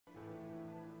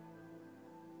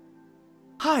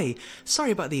Hi, sorry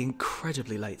about the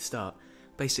incredibly late start.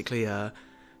 Basically,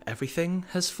 everything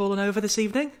has fallen over this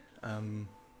evening.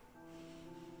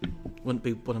 Wouldn't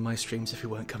be one of my streams if we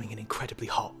weren't coming in incredibly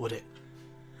hot, would it?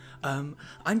 I'm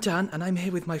Dan, and I'm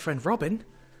here with my friend Robin.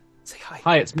 Say hi.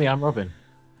 Hi, it's me, I'm Robin.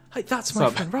 Hi, that's What's my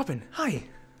up? friend Robin. Hi.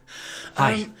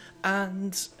 Hi.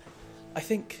 And I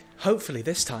think, hopefully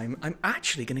this time, I'm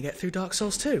actually going to get through Dark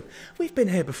Souls 2. We've been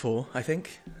here before, I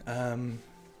think.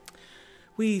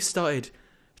 We started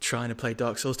trying to play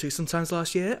Dark Souls 2 sometimes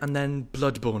last year, and then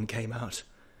Bloodborne came out,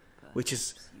 which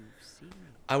is...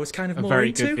 I was kind of A more very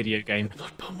into. good video game.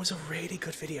 Bloodborne was a really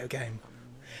good video game.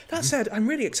 That said, I'm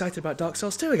really excited about Dark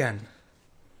Souls 2 again.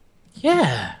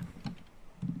 Yeah.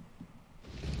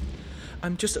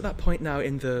 I'm just at that point now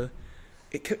in the...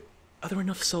 Are there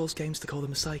enough Souls games to call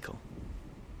them a cycle?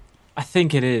 I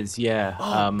think it is, yeah.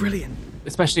 Oh, brilliant.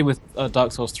 Especially with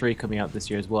Dark Souls 3 coming out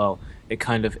this year as well. It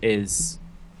kind of is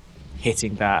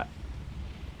hitting that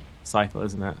cycle,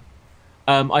 isn't it?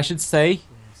 I should say,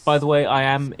 by the way, I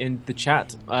am in the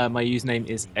chat. My username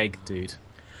is EggDude.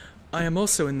 I am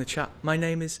also in the chat. My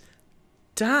name is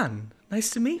Dan.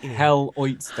 Nice to meet you. Hell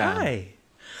oits Dan.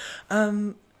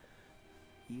 Hi.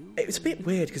 It was a bit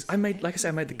weird because I made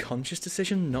the conscious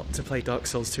decision not to play Dark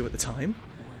Souls 2 at the time.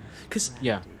 Because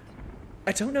Yeah.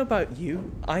 I don't know about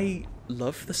you, I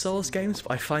love the Souls games,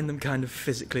 but I find them kind of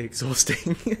physically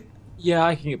exhausting. Yeah,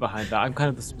 I can get behind that. I'm kind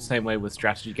of the same way with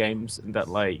strategy games, in that,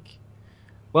 like...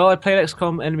 Well, I played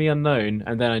XCOM Enemy Unknown,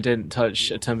 and then I didn't touch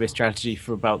a turn-based strategy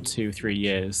for about 2-3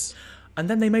 years. And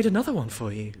then they made another one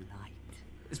for you.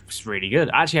 It's really good.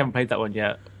 I actually haven't played that one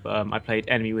yet. I played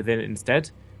Enemy Within it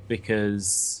instead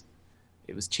because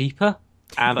it was cheaper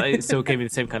and it still gave me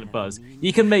the same kind of buzz.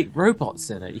 You can make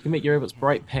robots in it. You can make your robots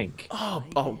bright pink. Oh,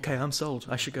 okay, I'm sold.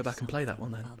 I should go back and play that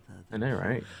one then. I know,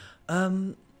 right?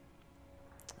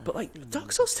 But like,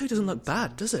 Dark Souls 2 doesn't look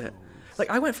bad, does it?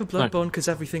 Like, I went for Bloodborne because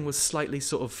everything was slightly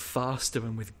sort of faster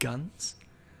and with guns.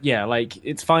 Yeah, like,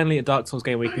 it's finally a Dark Souls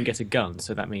game where you can get a gun,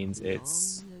 so that means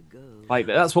it's... Like,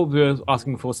 that's what we were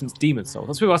asking for since Demon's Souls.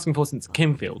 That's what we were asking for since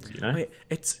Kimfield, you know? Wait,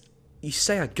 you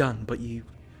say a gun, but you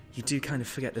do kind of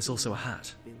forget there's also a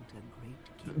hat.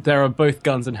 There are both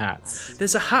guns and hats.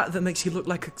 There's a hat that makes you look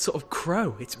like a sort of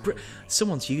crow.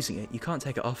 Someone's using it. You can't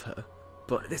take it off her,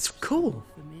 but it's cool.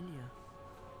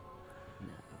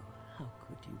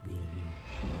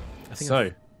 I think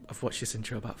I've watched this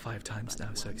intro about 5 times now,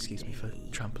 so excuse me for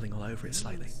trampling all over it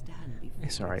slightly.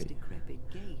 It's alright.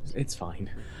 It's fine.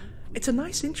 It's a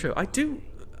nice intro. I do...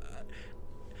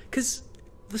 Because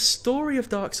the story of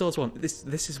Dark Souls 1...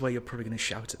 This is where you're probably going to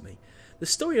shout at me. The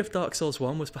story of Dark Souls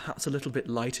 1 was perhaps a little bit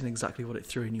light in exactly what it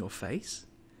threw in your face.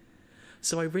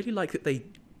 So I really like that they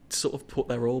sort of put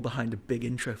their all behind a big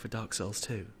intro for Dark Souls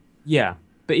 2. Yeah,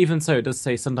 but even so, it does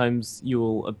say sometimes you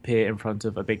will appear in front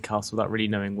of a big castle without really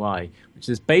knowing why, which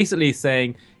is basically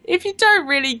saying, if you don't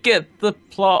really get the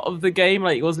plot of the game,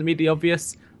 like it wasn't immediately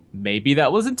obvious, maybe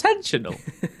that was intentional.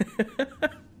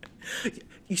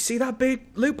 You see that big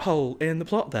loophole in the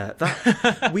plot there?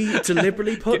 That we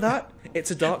deliberately put that.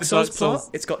 It's a Dark Souls plot.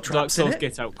 It's got traps in it. Dark Souls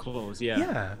Get Out clause,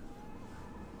 yeah.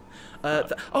 Yeah.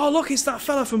 Oh, look, it's that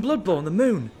fella from Bloodborne, the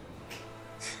Moon.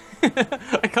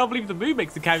 I can't believe the Moon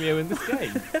makes a cameo in this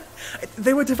game.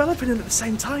 They were developing it at the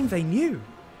same time. They knew.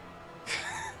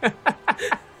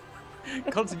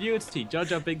 Continuity. Jar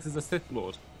Jar Binks is a Sith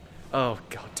Lord. Oh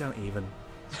God, don't even.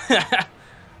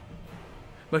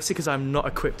 Mostly because I'm not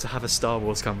equipped to have a Star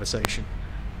Wars conversation.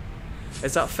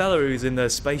 It's that fella who's in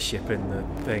the spaceship in the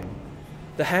thing.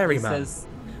 The hairy man.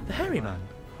 The hairy man.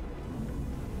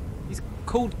 He's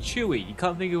called Chewie. You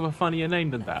can't think of a funnier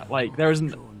name than that. Like, there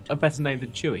isn't a better name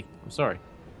than Chewie. I'm sorry.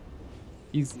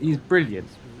 He's brilliant.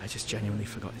 I just genuinely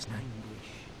forgot his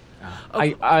name.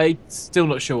 I'm still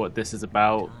not sure what this is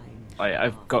about.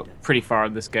 I've got pretty far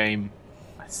in this game.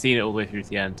 I've seen it all the way through to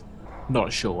the end.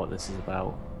 Not sure what this is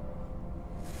about.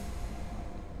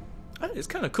 It's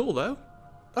kind of cool though.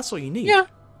 That's all you need. Yeah.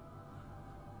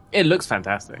 It looks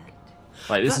fantastic.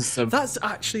 Like this is some... That's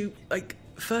actually like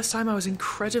first time I was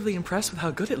incredibly impressed with how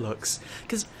good it looks.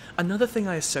 Because another thing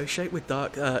I associate with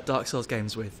Dark Souls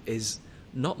games with is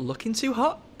not looking too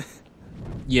hot.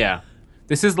 Yeah.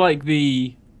 This is like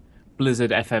the Blizzard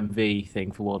FMV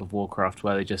thing for World of Warcraft,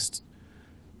 where they just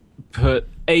put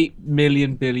 8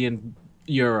 million billion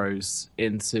euros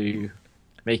into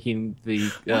making the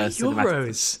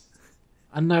euros?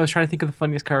 I know, I was trying to think of the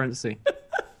funniest currency.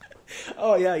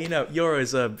 Oh yeah, you know,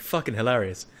 euros are fucking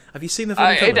hilarious. Have you seen the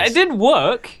funny colours? It didn't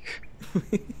work.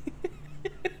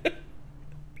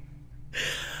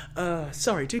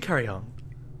 Sorry, do carry on.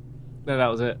 No, that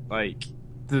was it. Like,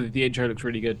 the intro looks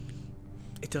really good.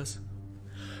 It does.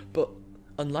 But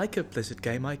unlike a Blizzard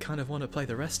game, I kind of want to play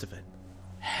the rest of it.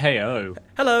 Heyo.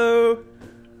 Hello!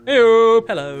 Heyo.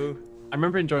 Hello! I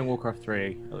remember enjoying Warcraft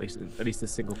 3, at least the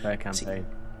single player campaign.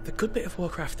 The good bit of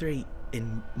Warcraft 3,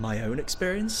 in my own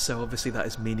experience, so obviously that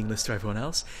is meaningless to everyone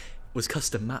else, was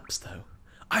custom maps, though.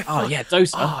 Yeah,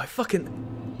 Dota. Oh, I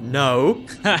fucking... No!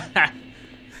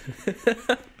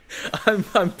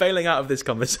 I'm bailing out of this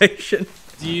conversation.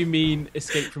 Do you mean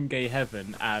Escape from Gay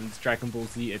Heaven and Dragon Ball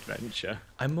Z Adventure?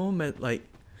 I more meant, like...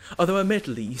 Although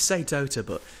admittedly, you say Dota,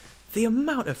 but the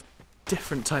amount of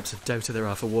different types of Dota there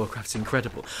are for Warcraft is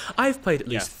incredible. I've played at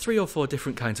least 3 or 4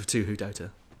 different kinds of Tuhu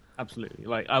Dota. Absolutely.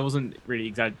 Like, I wasn't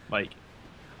really I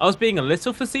was being a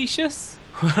little facetious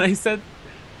when I said,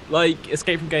 like,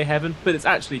 Escape from Gay Heaven, but it's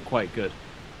actually quite good.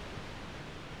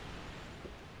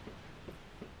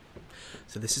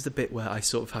 So this is the bit where I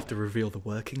sort of have to reveal the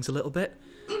workings a little bit.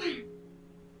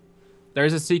 There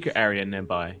is a secret area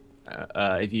nearby,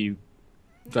 if you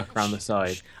duck around the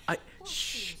side. I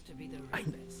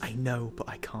know, but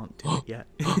I can't do it yet.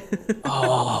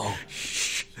 Oh,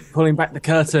 pulling back the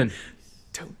curtain.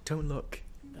 Don't look.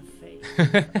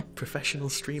 Professional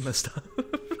streamer stuff.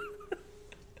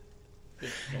 You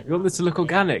want this to look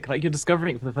organic, like you're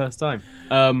discovering it for the first time.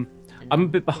 I'm a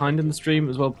bit behind in the stream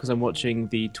as well because I'm watching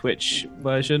the Twitch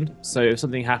version. So if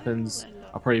something happens,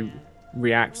 I'll probably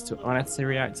react to. I have to say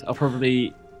react. I'll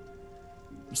probably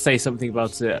say something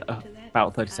about it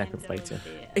about 30 seconds later.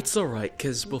 It's all right,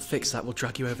 because we'll fix that. We'll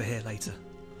drag you over here later.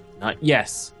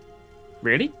 Yes.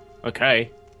 Really?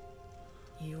 Okay.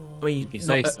 I mean, You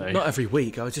say so. Not every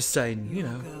week. I was just saying, you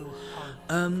know.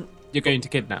 You're going to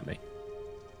kidnap me.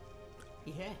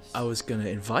 I was going to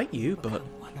invite you, but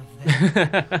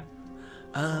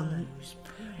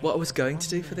what I was going to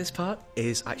do for this part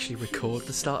is actually record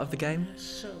the start of the game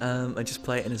and just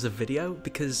play it in as a video,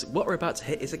 because what we're about to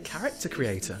hit is a character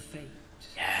creator.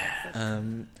 Yeah.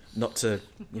 Not to,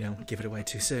 give it away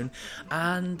too soon.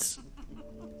 And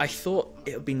I thought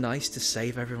it would be nice to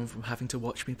save everyone from having to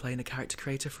watch me playing a character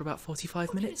creator for about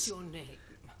 45 minutes.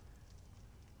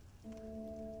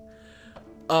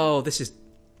 Oh, this is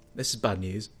bad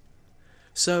news.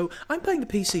 So, I'm playing the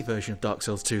PC version of Dark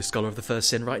Souls 2 Scholar of the First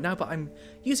Sin right now, but I'm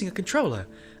using a controller.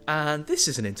 And this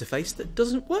is an interface that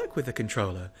doesn't work with a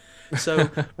controller. So,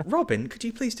 Robin, could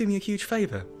you please do me a huge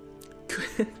favour? Do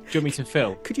you want me to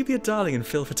fill? Could you be a darling and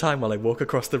fill for time while I walk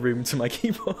across the room to my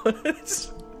keyboard?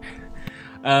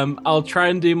 I'll try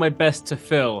and do my best to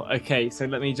fill. Okay, so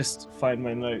let me just find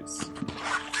my notes.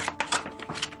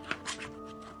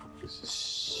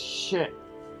 Shit.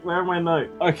 Where are my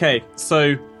notes? Okay,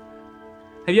 so...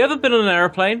 Have you ever been on an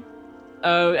aeroplane?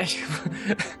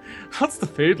 What's the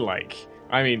food like?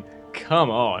 I mean,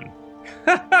 come on.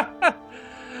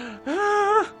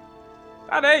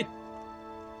 Daddy!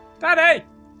 Daddy!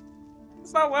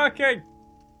 It's not working!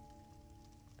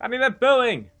 Daddy, they're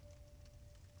booing!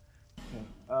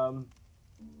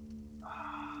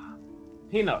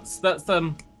 Peanuts. That's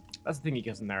the thing you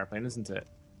get on an aeroplane, isn't it?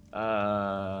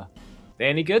 They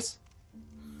any good?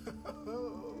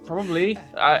 Probably.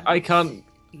 I can't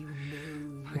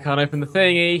open the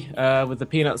thingy with the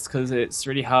peanuts because it's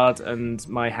really hard and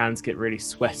my hands get really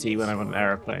sweaty when I'm on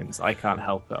aeroplanes. I can't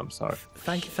help it. I'm sorry.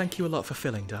 Thank you a lot for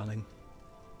filling, darling.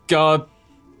 God,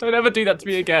 don't ever do that to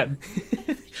me again.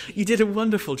 You did a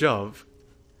wonderful job.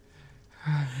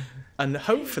 And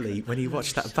hopefully, when you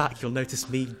watch that back, you'll notice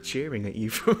me cheering at you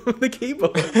from the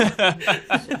keyboard.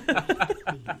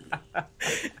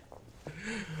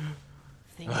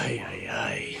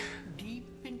 Aye. Deep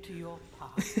into your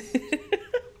past.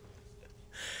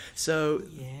 So,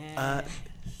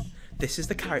 this is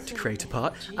the character creator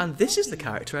part, and this is the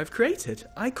character I've created.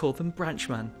 I call them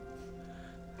Branchman.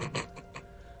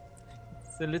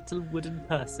 It's a little wooden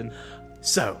person.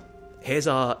 So, here's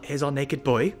our naked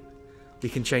boy. We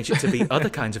can change it to be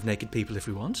other kinds of naked people if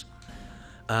we want.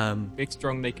 Big,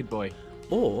 strong, naked boy.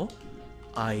 Or,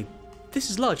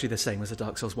 this is largely the same as a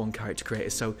Dark Souls 1 character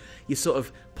creator, so you sort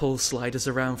of pull sliders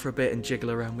around for a bit and jiggle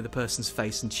around with a person's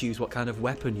face and choose what kind of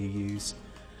weapon you use.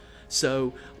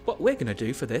 So, what we're going to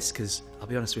do for this, because I'll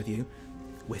be honest with you,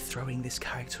 we're throwing this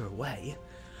character away.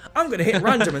 I'm going to hit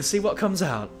random and see what comes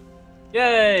out.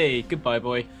 Yay! Goodbye,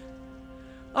 boy.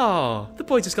 Oh, the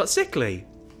boy just got sickly.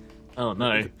 Oh,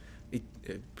 no.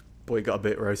 Boy got a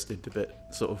bit roasted, a bit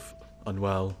sort of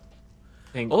unwell.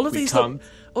 Think All of we these can't-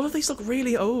 look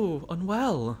really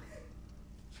unwell.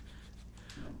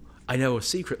 I know a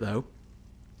secret though.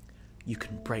 You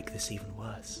can break this even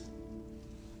worse.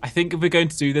 I think if we're going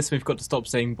to do this, we've got to stop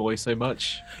saying boy so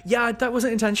much. Yeah, that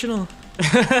wasn't intentional.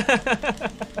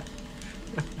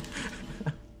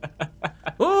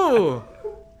 Oh!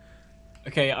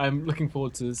 Okay, I'm looking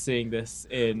forward to seeing this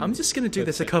in. I'm just going to do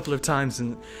this a couple of times,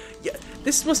 and yeah,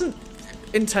 this wasn't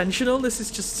intentional. This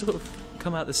is just sort of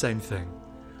come out the same thing.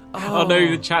 Oh no,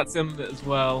 the chat's in it as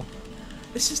well.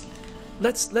 This is.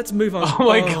 Let's move on. Oh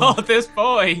my god, this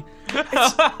boy!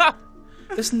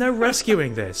 There's no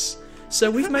rescuing this. So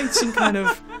we've made some kind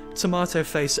of tomato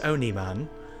face Oni man.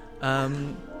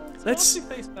 Let's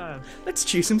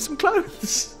choose him some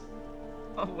clothes.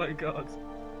 Oh my god.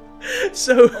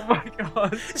 So. Oh my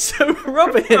god. So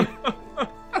Robin.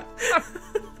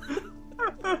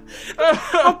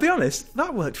 I'll be honest,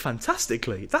 that worked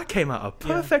fantastically. That came out a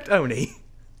perfect Oni.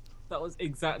 That was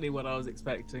exactly what I was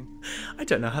expecting. I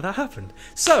don't know how that happened.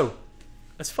 So,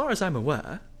 as far as I'm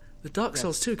aware, the Dark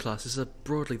Souls 2 classes are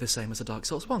broadly the same as the Dark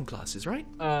Souls 1 classes, right?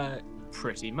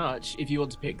 Pretty much. If you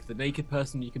want to pick the naked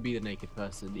person, you can be the naked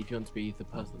person. If you want to be the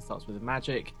person that starts with a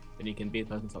magic, then you can be the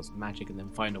person that starts with magic and then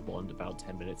find a wand about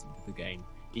 10 minutes into the game.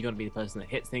 If you want to be the person that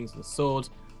hits things with a sword,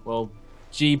 well,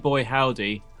 gee boy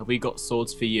howdy, have we got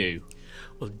swords for you?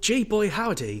 Well, gee boy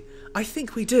howdy, I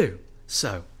think we do.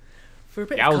 So, for a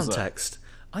bit Yowza. of context,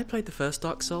 I played the first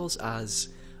Dark Souls as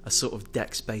a sort of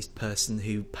dex-based person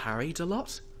who parried a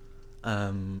lot.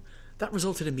 That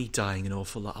resulted in me dying an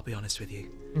awful lot, I'll be honest with you.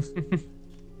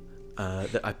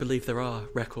 I believe there are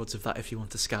records of that if you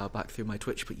want to scour back through my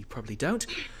Twitch, but you probably don't.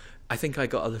 I think I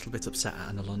got a little bit upset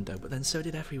at Analondo, but then so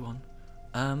did everyone.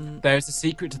 There's a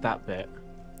secret to that bit.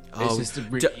 It's just a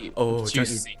really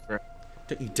juicy secret.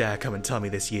 Don't you dare come and tell me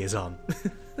this year's on.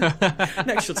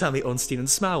 Next you'll tell me Ornstein and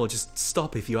Smile will just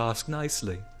stop if you ask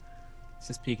nicely. It's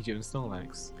just Pikachu and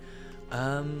Snorlax.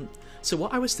 So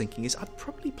what I was thinking is I'd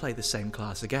probably play the same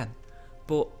class again.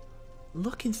 But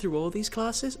looking through all these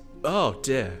classes, oh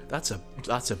dear, that's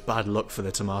a bad look for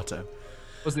the tomato.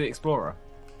 Was it the Explorer?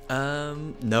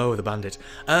 No, the bandit.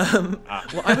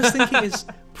 What I was thinking is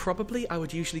probably I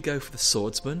would usually go for the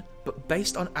swordsman, but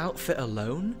based on outfit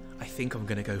alone, I think I'm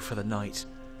going to go for the knight.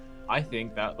 I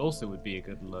think that also would be a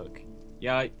good look.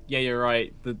 Yeah, you're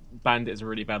right. The bandit is a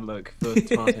really bad look for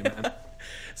Tomato Man.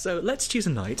 So let's choose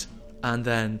a knight, and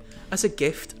then as a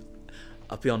gift,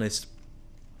 I'll be honest,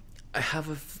 I have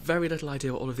a very little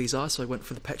idea what all of these are, so I went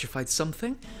for the petrified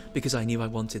something because I knew I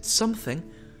wanted something.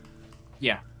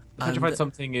 Yeah. The petrified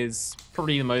something is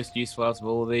probably the most useful out of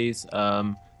all of these.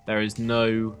 There is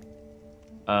no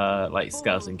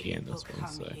skeleton key in this one,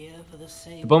 so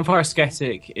the bonfire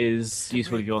aesthetic is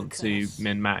useful if you want to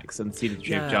min-max and see the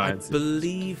tree of giants. I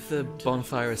believe the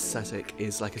bonfire aesthetic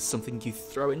is like something you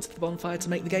throw into the bonfire to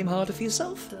make the game harder for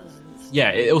yourself.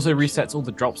 Yeah, it also resets all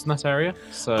the drops in that area.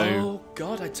 So oh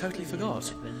god, I totally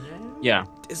forgot. Yeah.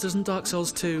 Doesn't Dark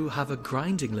Souls 2 have a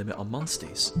grinding limit on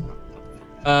monsters?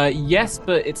 Yes,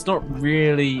 but it's not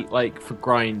really like for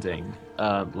grinding.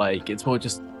 It's more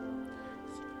just.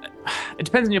 It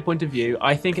depends on your point of view.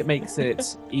 I think it makes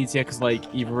it easier because,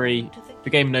 the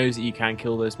game knows that you can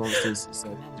kill those monsters, so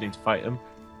you need to fight them.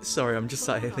 Sorry, I'm just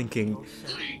sat here thinking,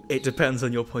 it depends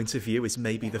on your point of view is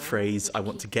maybe the phrase I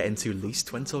want to get into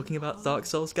least when talking about Dark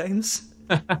Souls games.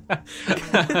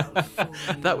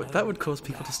 that would cause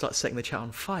people to start setting the chat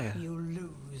on fire.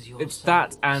 It's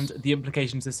that and the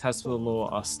implications this has for the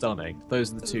lore are stunning.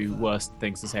 Those are the two worst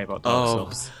things to say about Dark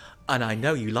Souls. And I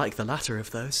know you like the latter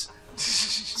of those.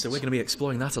 So we're going to be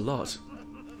exploring that a lot.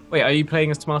 Wait, are you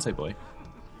playing as Tomato Boy?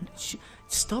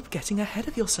 Stop getting ahead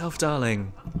of yourself,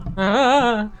 darling.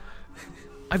 Ah.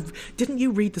 Didn't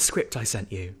you read the script I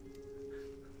sent you?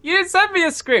 You didn't send me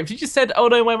a script. You just said, "Oh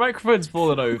no, my microphone's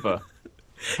fallen over."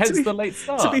 Hence the late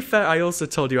start. To be fair, I also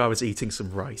told you I was eating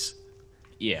some rice.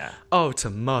 Yeah. Oh,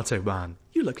 Tomato Man,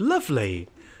 you look lovely.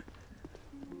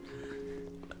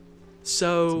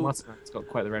 So Tomato Man's got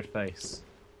quite the red face.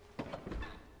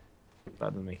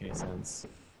 That doesn't make any sense.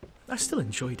 I still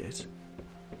enjoyed it.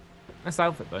 Nice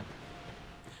outfit though.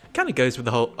 Kind of goes with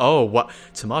the whole, oh, what?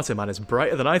 Tomato Man is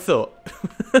brighter than I thought.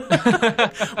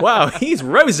 Wow, he's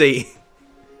rosy.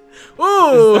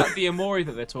 Ooh! Is that the Amori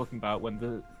that they're talking about when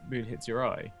the moon hits your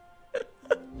eye?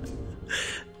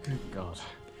 Good God.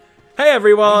 Hey,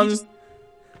 everyone!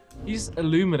 He just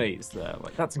illuminates there.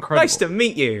 That's incredible. Nice to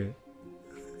meet you.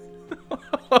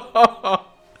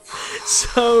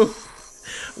 So,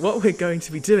 what we're going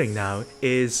to be doing now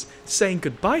is saying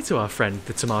goodbye to our friend,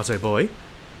 the Tomato Boy.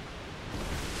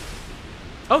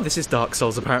 Oh, this is Dark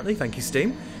Souls, apparently. Thank you,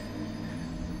 Steam.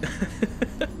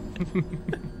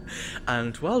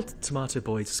 And while Tomato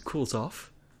Boy just cools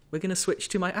off, we're going to switch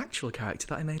to my actual character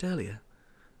that I made earlier.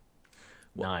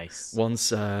 Nice.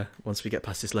 Once we get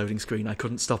past this loading screen, I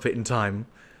couldn't stop it in time.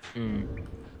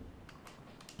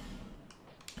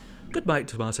 Goodbye,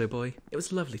 Tomato Boy. It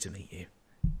was lovely to meet you.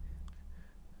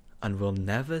 And we'll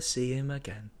never see him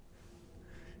again.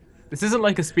 This isn't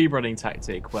like a speedrunning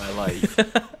tactic where like.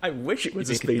 I wish it was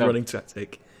a You make it dumb. speedrunning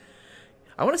tactic.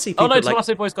 I want to see Oh people no,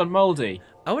 Tomato Boy's gone mouldy.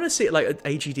 I want to see it like at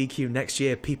AGDQ next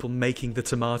year. People making the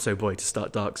Tomato Boy to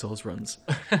start Dark Souls runs.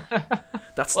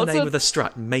 That's the What's name a- of the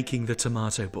strat. Making the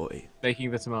Tomato Boy.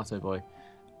 Making the Tomato Boy.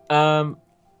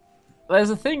 There's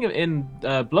a thing in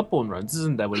Bloodborne runs,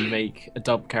 isn't there, where you make a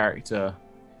dumb character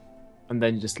and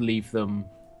then just leave them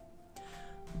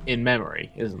in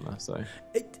memory, isn't there? So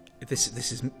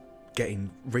This is getting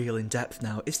real in depth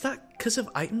now. Is that because of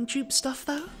item dupe stuff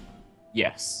though?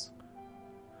 yes,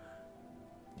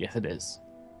 yes, it is.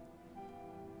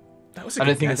 That was a I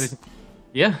good don't think guess. there's anything...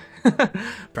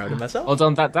 Yeah. Proud of myself. Well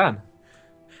done, that Dan.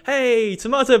 Hey,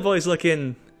 Tomato Boy's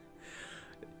looking.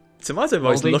 Tomato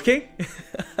Boy's Mouldy. looking.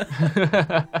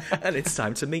 And it's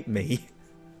time to meet me.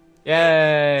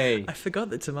 Yay! I forgot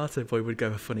that Tomato Boy would go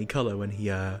a funny colour when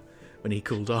he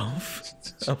cooled off.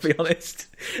 I'll be honest.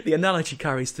 The analogy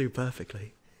carries through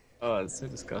perfectly. Oh, it's so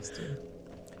disgusting.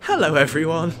 Hello,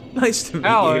 everyone. Nice to meet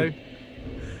Hello. you.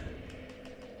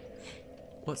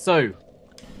 So,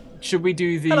 should we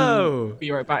do the Hello.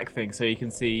 be right back thing so you can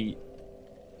see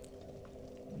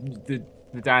the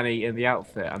Danny in the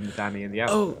outfit and the Danny in the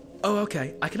outfit? Oh,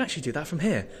 okay. I can actually do that from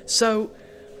here. So,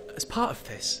 as part of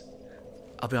this,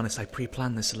 I'll be honest, I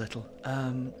pre-planned this a little.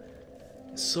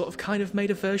 Sort of kind of made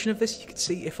a version of this. You can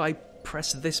see if I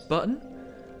press this button.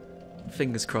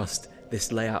 Fingers crossed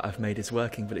this layout I've made is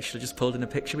working, but it should have just pulled in a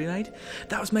picture we made.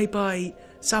 That was made by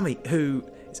Sammy, who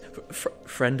is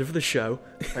friend of the show.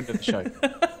 Friend of the show.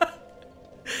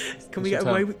 Can we get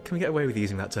away with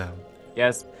using that term?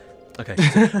 Yes. Okay,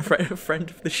 friend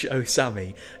of the show,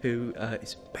 Sammy, who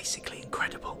is basically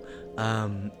incredible.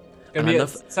 And Gonna I be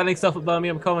love. selling stuff at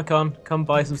Birmingham Comic Con. Come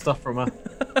buy some stuff from her.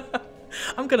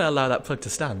 I'm going to allow that plug to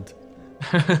stand.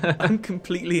 I'm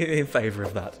completely in favour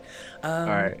of that.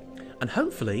 Alright. And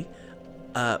hopefully,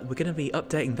 we're going to be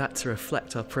updating that to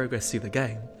reflect our progress through the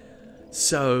game.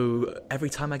 So every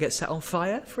time I get set on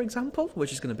fire, for example,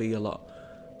 which is going to be a lot,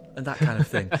 and that kind of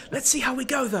thing. Let's see how we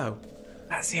go, though.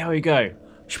 Let's see how we go.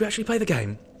 Should we actually play the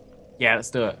game? Yeah, let's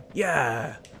do it.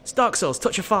 Yeah. It's Dark Souls,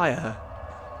 Touch of Fire.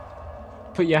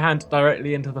 Put your hand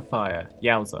directly into the fire.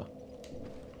 Yowza.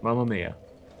 Mamma mia.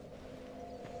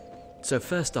 So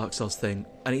first Dark Souls thing,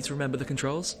 I need to remember the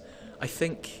controls. I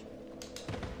think...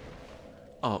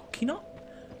 Oh, can you not...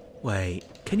 Wait,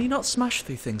 can you not smash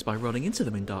through things by running into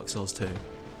them in Dark Souls 2?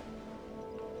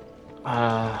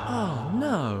 Oh,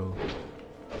 no.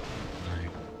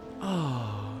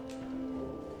 Oh.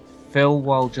 Phil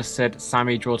Wall just said,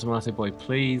 Sammy, draw Tomato Boy,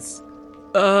 please.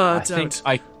 I think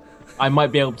don't. I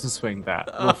might be able to swing that.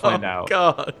 We'll find out.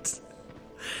 God.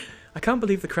 I can't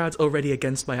believe the crowd's already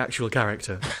against my actual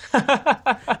character.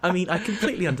 I mean, I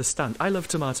completely understand. I love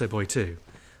Tomato Boy too.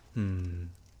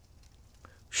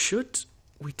 Should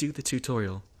we do the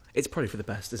tutorial? It's probably for the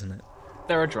best, isn't it?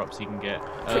 There are drops you can get.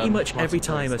 Pretty much Tomato every Boy's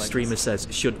time a like streamer this. says,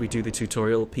 should we do the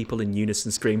tutorial, people in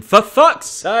unison scream, for fuck's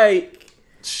sake!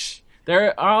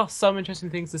 There are some interesting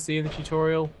things to see in the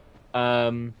tutorial.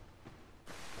 Oh,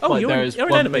 Like, you're there's an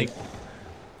one enemy. thing-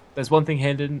 There's one thing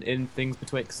hidden in things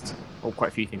betwixt, or quite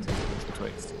a few things hidden in things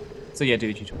betwixt. So yeah,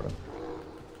 do the tutorial.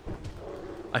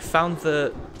 I found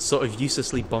the sort of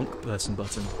uselessly bonk person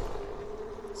button.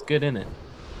 It's good, isn't it?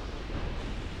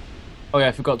 Oh yeah,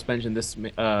 I forgot to mention this.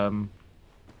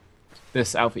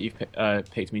 This outfit you've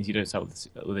picked means you don't start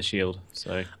with a shield.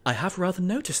 So I have rather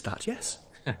noticed that, yes.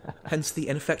 Hence the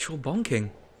ineffectual bonking.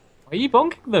 are you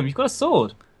bonking them? You've got a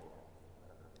sword.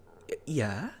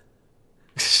 Yeah?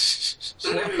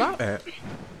 What about it?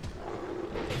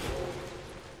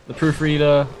 The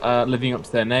proofreader, living up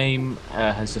to their name,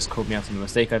 has just called me out on the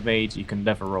mistake I've made. You can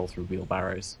never roll through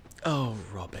wheelbarrows. Oh,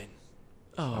 Robin.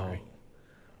 Oh. Sorry.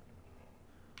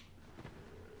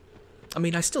 I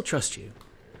mean, I still trust you.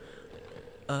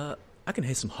 I can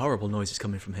hear some horrible noises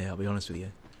coming from here, I'll be honest with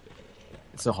you.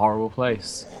 It's a horrible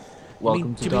place.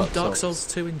 Welcome do you to mean Dark Dark Souls.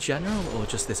 Souls 2 in general, or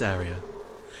just this area?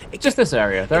 Just this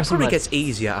area. There are It some. probably gets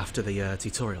easier after the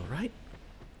tutorial, right?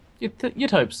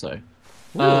 You'd hope so.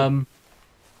 Ooh.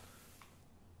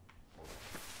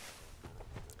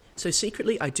 So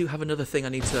secretly, I do have another thing I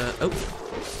need to...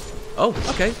 Oh,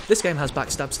 okay. This game has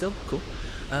backstab still. Cool.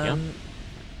 Yeah.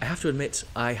 I have to admit,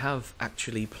 I have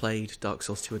actually played Dark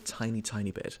Souls 2 a tiny, tiny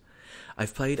bit.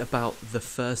 I've played about the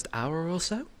first hour or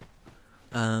so.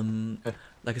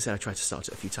 Like I said, I tried to start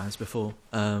it a few times before,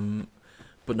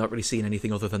 but not really seen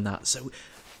anything other than that. So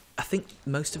I think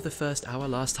most of the first hour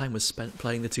last time was spent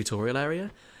playing the tutorial area,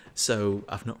 so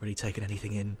I've not really taken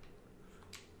anything in.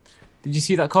 Did you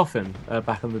see that coffin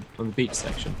back on the beach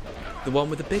section? The one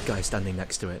with the big guy standing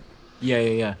next to it.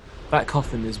 Yeah. That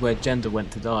coffin is where Gender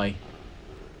went to die.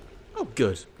 Oh,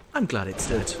 good. I'm glad it's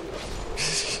dead.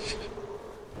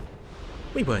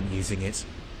 We weren't using it.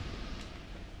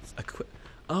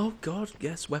 Oh, God,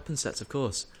 yes, weapon sets, of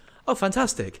course. Oh,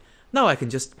 fantastic. Now I can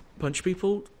just punch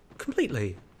people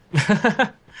completely.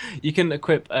 You can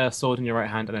equip a sword in your right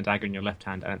hand and a dagger in your left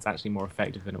hand, and it's actually more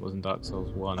effective than it was in Dark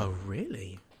Souls 1. Oh,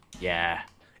 really? Yeah.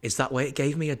 Is that why it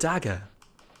gave me a dagger?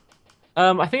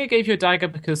 I think it gave you a dagger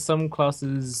because some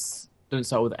classes don't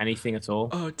start with anything at all.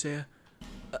 Oh, dear.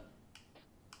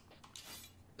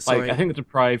 Sorry. Like, I think the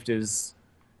Deprived is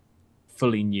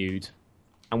fully nude,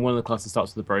 and one of the classes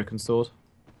starts with a broken sword.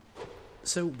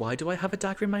 So why do I have a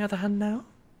dagger in my other hand now?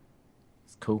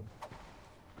 It's cool.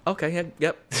 Okay,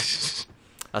 yep.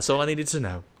 That's all I needed to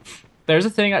know. There's a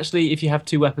thing, actually, if you have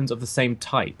two weapons of the same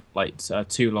type, like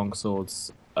two long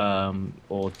swords,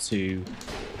 or two,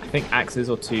 I think, axes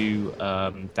or two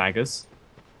daggers,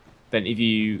 then if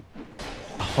you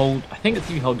hold down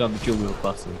the dual wield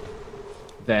button,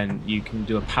 then you can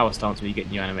do a power stance where you get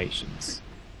new animations.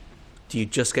 Do you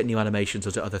just get new animations,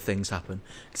 or do other things happen?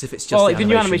 Because if it's just the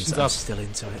new animations, animations I'm are still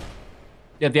into it.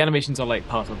 Yeah, the animations are like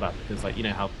part of that because, like, you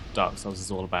know how Dark Souls is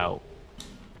all about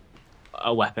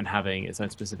a weapon having its own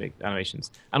specific animations.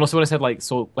 And also, when I said like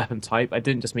sword weapon type, I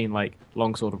didn't just mean like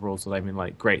long sword or broadsword. I mean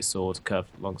like great sword, curved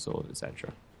long sword,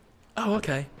 etc. Oh,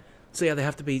 okay. So yeah, they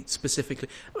have to be specifically.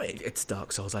 I mean, it's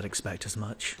Dark Souls. I'd expect as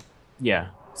much. Yeah.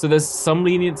 So there's some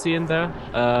leniency in there,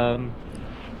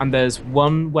 and there's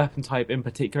one weapon type in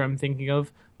particular I'm thinking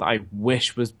of that I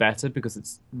wish was better because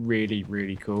it's really,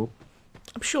 really cool.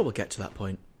 I'm sure we'll get to that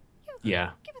point.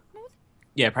 Yeah.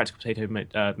 Yeah, Practical Potato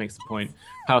makes the point.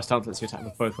 Power stance lets you attack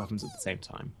with both weapons at the same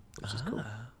time, which is cool.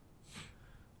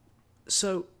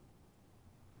 So,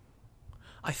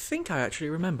 I think I actually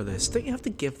remember this. Don't you have to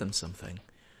give them something?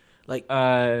 Like,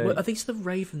 are these the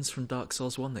ravens from Dark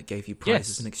Souls 1 that gave you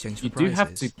prizes in exchange for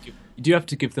prizes? You do have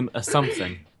to give them a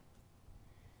something.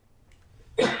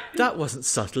 That wasn't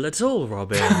subtle at all,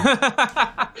 Robin.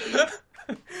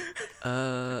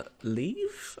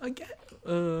 Leave? I get.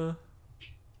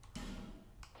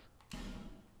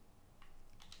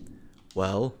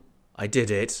 Well, I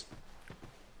did it.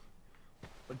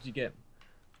 What did you get?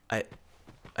 I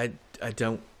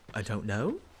don't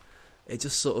know. It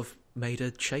just sort of made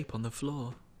a shape on the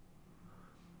floor.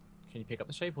 Can you pick up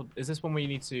the shape, or is this one where you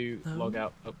need to log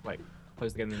out, like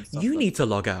close the game and stuff? You need to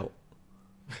log out.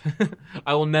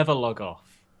 I will never log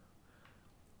off.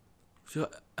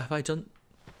 Have I done?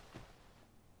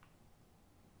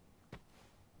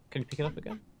 Can you pick it up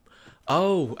again?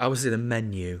 Oh, I was in a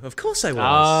menu. Of course I was.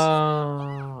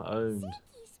 Ah, owned.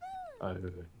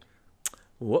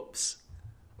 Whoops.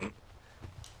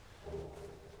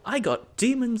 I got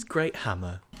Demon's Great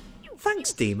Hammer.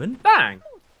 Thanks, Demon. Bang!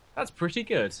 That's pretty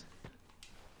good.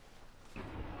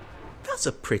 That's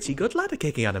a pretty good ladder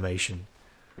kicking animation.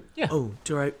 Yeah. Oh,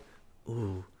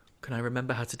 can I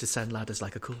remember how to descend ladders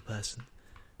like a cool person?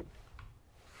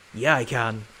 Yeah, I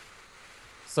can.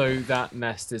 So that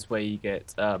nest is where you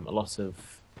get a lot of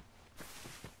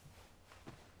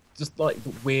just like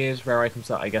weird rare items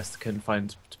that I guess couldn't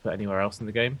find to put anywhere else in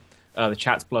the game. The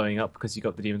chat's blowing up because you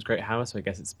got the Demon's Great Hammer, so I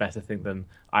guess it's a better thing than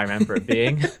I remember it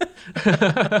being.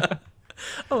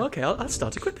 Oh, okay, I'll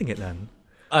start equipping it then.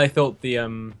 I thought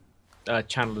the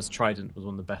Chandler's Trident was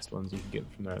one of the best ones you could get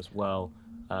from there as well,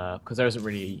 because there isn't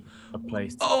really a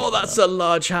place. Oh, that's a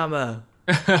large hammer.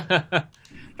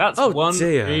 That's one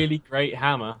really great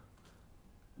hammer.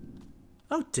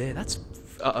 Oh dear, that's...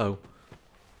 Uh-oh.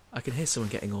 I can hear someone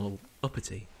getting all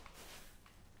uppity.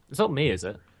 It's not me, is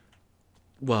it?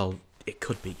 Well, it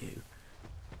could be you.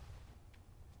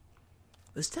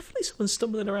 There's definitely someone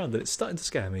stumbling around and it's starting to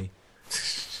scare me.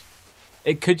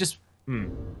 It could just...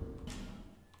 I'm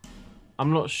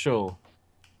not sure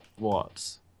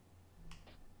what.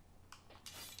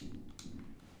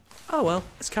 Oh well,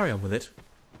 let's carry on with it.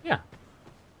 Yeah.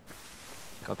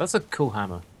 God, that's a cool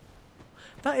hammer.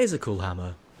 That is a cool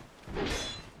hammer.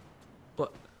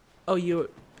 What? Oh, you're...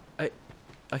 I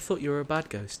thought you were a bad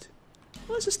ghost.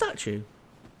 Well, it's a statue.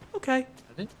 Okay.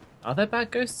 Are there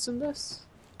bad ghosts in this?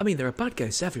 I mean, there are bad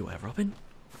ghosts everywhere, Robin.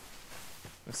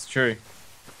 That's true.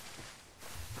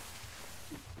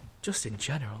 Just in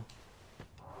general.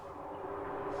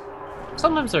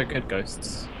 Sometimes there are good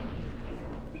ghosts.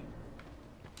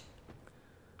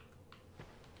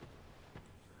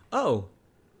 Oh.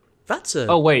 That's a...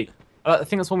 Oh, wait. I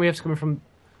think that's one we have to come from...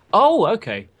 Oh,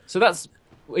 okay. So that's...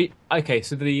 Okay,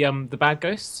 so the bad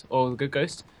ghost, or the good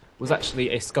ghost, was actually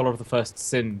a Scholar of the First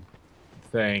Sin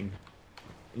thing.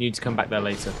 You need to come back there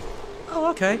later.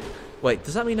 Oh, okay. Wait,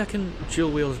 does that mean I can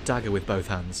dual wield a dagger with both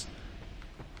hands?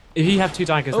 If you have 2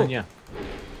 daggers, then Oh. yeah.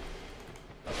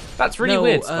 That's really no,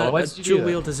 weird, Scholar. Why did you do dual that?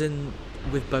 wield as in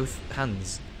with both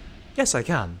hands. Yes, I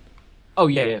can. Oh,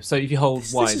 yeah. So if you hold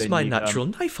Y, This is then my you, natural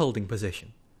knife holding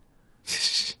position.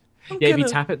 I'm yeah, if you gonna-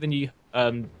 tap it, then you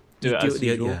do You it do as it,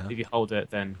 usual. yeah. If you hold it,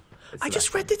 then... it's I left.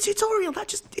 just read the tutorial.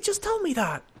 It just told me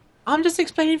that. I'm just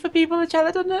explaining for people in the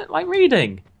chat that don't like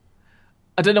reading.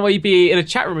 I don't know why you'd be in a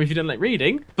chat room if you don't like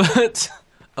reading, but...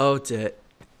 Oh dear.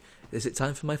 Is it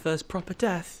time for my first proper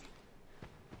death?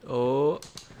 Oh.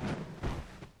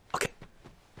 Okay.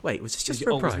 Wait, was this just for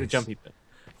a always prize? the jumpy bit.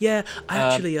 Yeah, I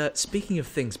actually, speaking of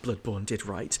things Bloodborne did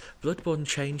right, Bloodborne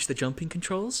changed the jumping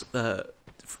controls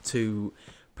to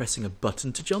pressing a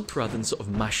button to jump rather than sort of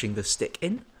mashing the stick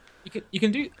in. You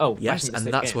can do... Oh, Yes, mashing the and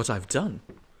stick that's in. what I've done.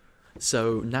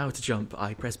 So now to jump,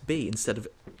 I press B instead of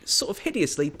sort of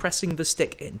hideously pressing the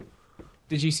stick in.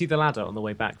 Did you see the ladder on the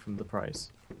way back from the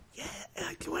prize? Yeah,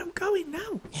 where I'm going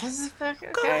now. Yes, okay.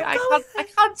 Go I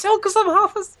can't tell because I'm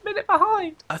half a minute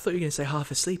behind. I thought you were going to say half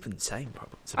asleep and same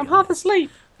problem. I'm half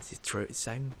asleep. It's true, it's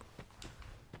same.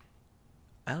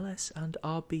 LS and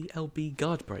RBLB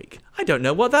guard break. I don't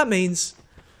know what that means.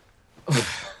 Oh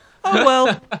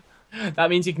well. That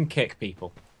means you can kick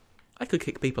people. I could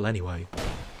kick people anyway.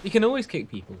 You can always kick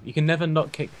people. You can never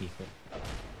not kick people.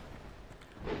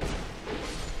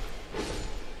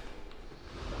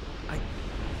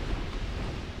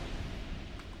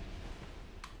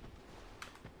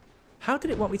 How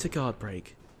did it want me to guard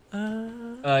break?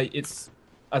 It's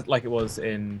like it was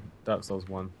in Dark Souls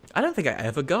 1. I don't think I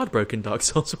ever guard broke in Dark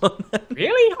Souls 1.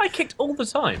 Really? I kicked all the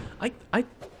time.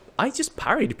 I just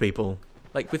parried people.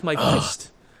 Like with my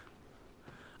fist.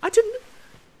 I didn't...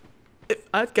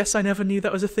 I guess I never knew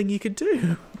that was a thing you could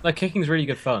do. Like, kicking's really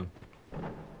good fun.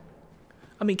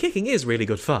 I mean, kicking is really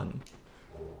good fun.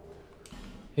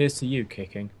 Here's to you,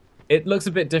 kicking. It looks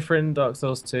a bit different in Dark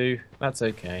Souls 2. That's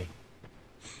okay.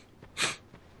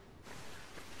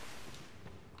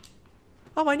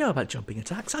 Oh, I know about jumping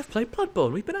attacks. I've played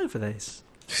Bloodborne. We've been over this.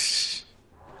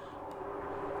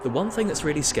 The one thing that's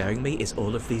really scaring me is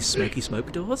all of these smoky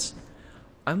smoke doors.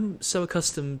 I'm so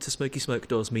accustomed to smoky smoke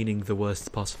doors meaning the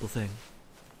worst possible thing.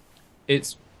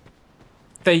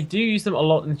 They do use them a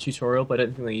lot in the tutorial, but I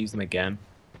don't think they use them again.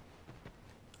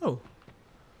 Oh.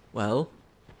 Well.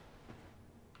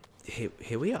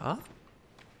 Here we are.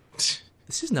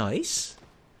 This is nice.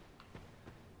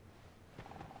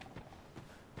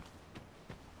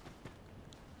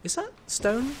 Is that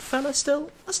stone fella still?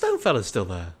 A stone fella's still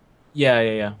there.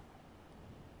 Yeah.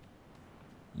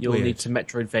 You'll Weird. need to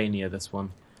Metroidvania this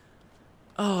one.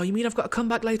 Oh, you mean I've got to come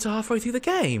back later halfway through the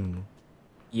game?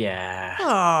 Yeah.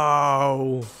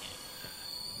 Oh.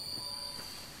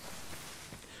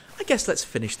 I guess let's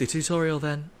finish the tutorial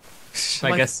then.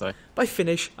 I guess so. By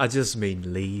finish, I just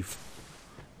mean leave.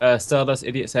 Stardust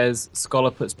Idiot says,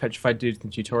 Scholar puts petrified dudes in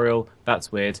the tutorial.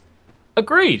 That's weird.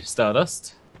 Agreed,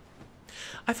 Stardust.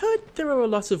 I've heard there are a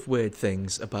lot of weird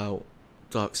things about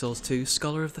Dark Souls 2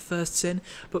 Scholar of the First Sin,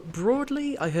 but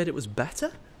broadly I heard it was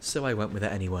better, so I went with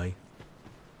it anyway.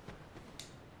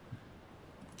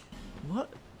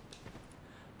 What?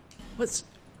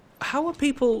 How are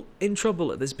people in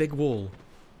trouble at this big wall?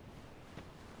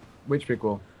 Which big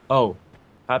wall? Oh,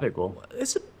 that big wall.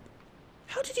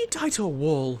 How did you die to a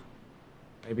wall?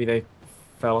 Maybe they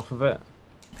fell off of it.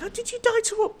 How did you die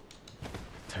to a...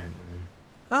 Don't know.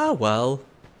 Ah, well.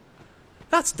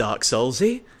 That's Dark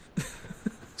Soulsy.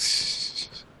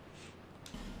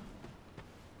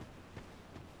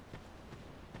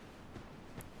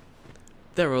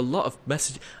 There are a lot of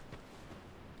messages...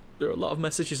 There are a lot of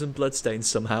messages and bloodstains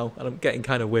somehow, and I'm getting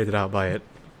kind of weirded out by it.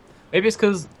 Maybe it's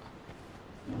because...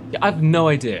 I have no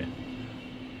idea.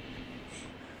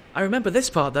 I remember this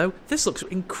part, though. This looks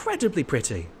incredibly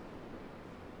pretty.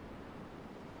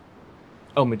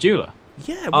 Oh, Medulla.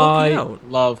 Yeah, walking I out.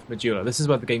 love Medulla. This is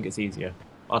where the game gets easier.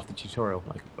 After the tutorial,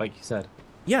 like you said.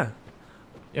 Yeah.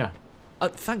 Yeah.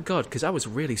 Thank God, because I was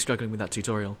really struggling with that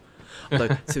tutorial.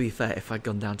 Although, to be fair, if I'd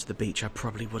gone down to the beach, I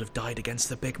probably would have died against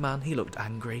the big man. He looked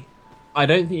angry. I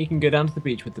don't think you can go down to the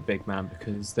beach with the big man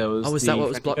because there was. Oh, is the that what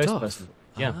was friendly blocked ghost off? person.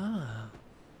 Yeah. Ah.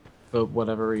 For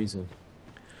whatever reason.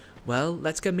 Well,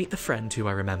 let's go meet the friend who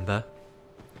I remember.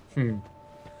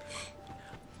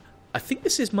 I think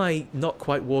this is my not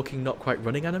quite walking, not quite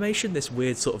running animation, this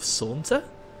weird sort of saunter.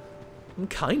 I'm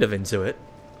kind of into it.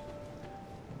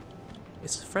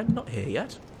 Is the friend not here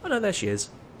yet? Oh no, there she is.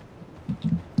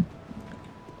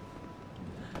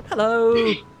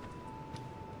 Hello!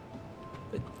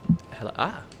 Hello,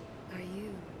 ah. Are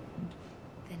you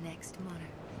the next monarch?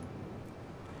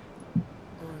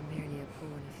 Or merely a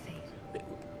pawn of fate?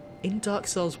 In Dark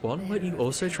Souls 1, weren't you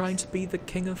also trying to be the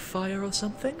King of Fire or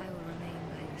something? I will remain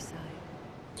by your side.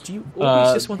 Do you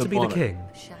always just want the to be the monarch. king?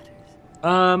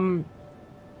 Shatters.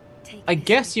 Take I this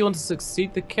guess you want to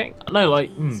succeed the king? No, like,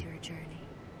 ease your journey.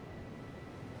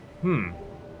 I'm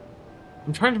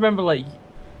trying to remember, like, Go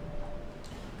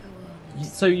on.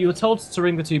 so you were told to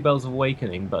ring the 2 bells of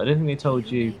awakening, but I don't think they told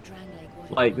you,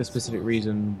 like, the specific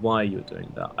reason why you were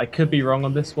doing that. I could be wrong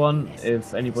on this one.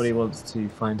 If anybody wants to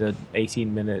find an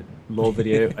 18-minute lore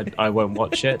video, I won't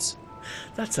watch it.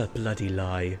 That's a bloody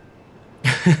lie.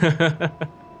 Bearer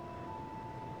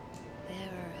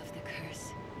of the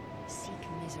curse, seek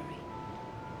misery.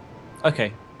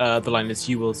 Okay, the line is,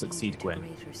 you will succeed, Gwen.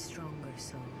 Greater, stronger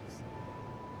souls.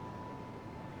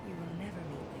 You will never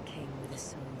meet the king with a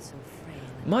soul so frail.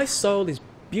 and My soul is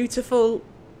beautiful.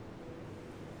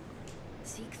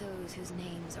 seek those whose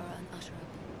names are unutterable.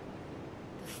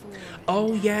 The four Oh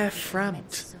endowed yeah, with Framt.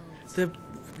 immense souls. The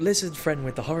lizard friend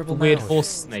with the horrible The weird mouth. horse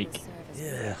Souls snake. will serve as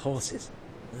Yeah, horses.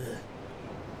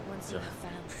 once you have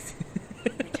found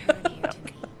them, return here to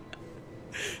me.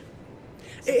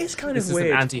 It is kind This of is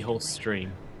weird. an anti-horse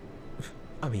stream.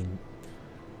 I mean,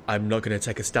 I'm not going to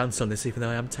take a stance on this, even though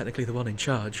I am technically the one in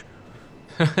charge.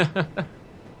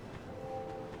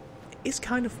 It's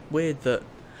kind of weird that,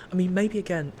 I mean, maybe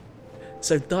again.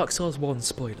 So Dark Souls 1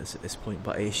 spoilers at this point,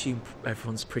 but I assume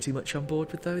everyone's pretty much on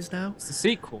board with those now. It's a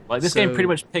sequel. Like, this game So- pretty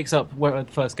much picks up where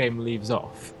the first game leaves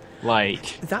off.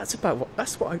 Like, That's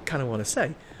what I kind of want to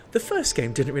say. The first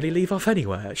game didn't really leave off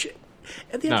anywhere.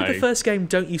 At the end of No. the first game,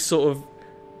 don't you sort of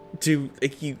you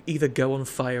either go on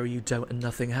fire or you don't, and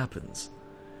nothing happens?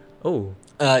 Oh,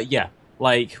 yeah,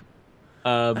 like,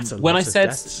 That's a when lot I of said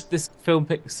deaths. this film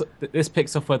picks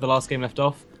off where the last game left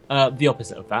off, the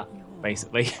opposite of that,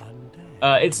 basically.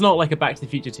 It's not like a Back to the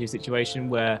Future 2 situation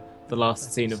where the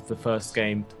last scene of the first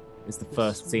game is the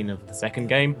first scene of the second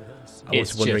game. I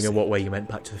was wondering in what way you meant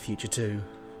Back to the Future 2.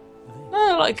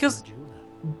 No, like, because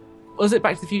was it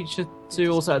Back to the Future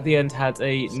 2 also at the end had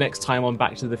a next time on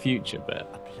Back to the Future bit?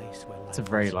 It's a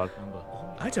very large number.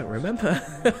 I don't remember.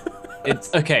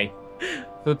 It's okay.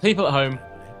 For the people at home,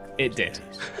 it did.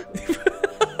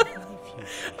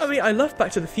 I mean, I love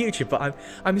Back to the Future, but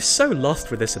I'm so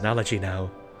lost with this analogy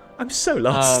now. I'm so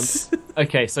lost.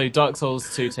 Okay, so Dark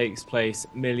Souls 2 takes place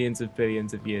millions of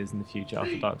billions of years in the future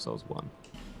after Dark Souls 1.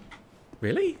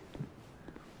 Really?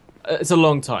 It's a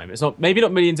long time. It's not maybe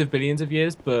not millions of billions of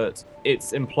years, but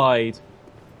it's implied.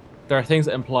 There are things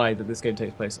that imply that this game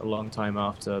takes place a long time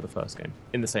after the first game,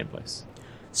 in the same place.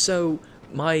 So,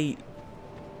 my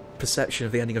perception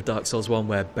of the ending of Dark Souls 1,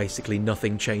 where basically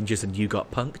nothing changes and you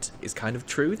got punked, is kind of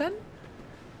true then?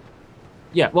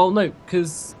 Yeah, well, no,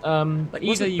 because Like, either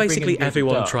wasn't you bring basically in good or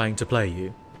everyone dark. trying to play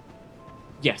you?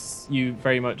 Yes, you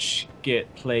very much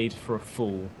get played for a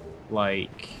fool.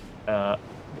 Like,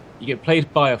 you get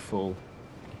played by a fool.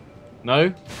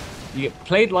 No? You get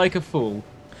played like a fool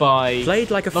by...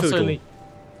 Played like a not foodle. only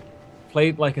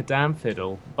played like a damn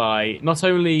fiddle by not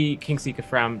only Kingseeker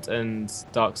Framt and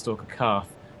Darkstalker Karth,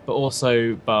 but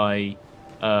also by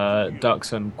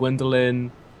Darksun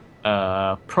Gwendolyn,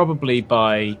 probably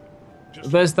by...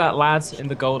 There's that lad in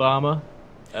the gold armor.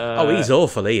 Oh, he's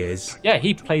awful, he is. Yeah,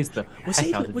 he plays the Was heck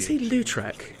he out of was you. he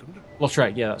Lautrec?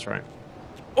 Lautrec, yeah, that's right.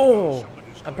 Oh!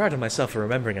 I'm proud of myself for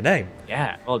remembering a name.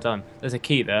 Yeah, well done. There's a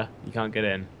key there. You can't get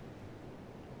in.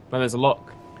 Well, there's a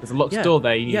lock. There's a locked Yeah, door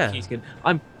there. You need yeah. a key to get in.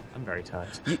 I'm very tired.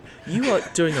 You are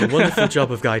doing a wonderful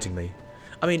job of guiding me.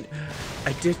 I mean,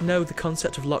 I did know the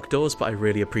concept of locked doors, but I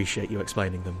really appreciate you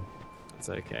explaining them. It's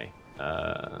okay.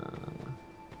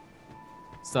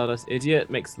 Stardust Idiot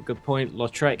makes a good point.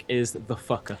 Lautrec is the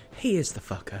fucker. He is the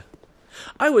fucker.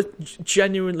 I was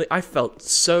genuinely... I felt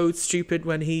so stupid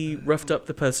when he roughed up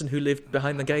the person who lived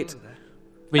behind the gate.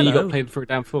 When you Hello. got played for a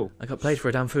damn fool. I got played for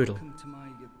a damn foodle.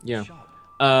 Yeah.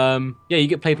 Yeah, you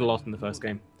get played a lot in the first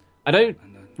game. I don't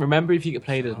remember if you get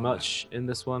played as much in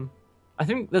this one. I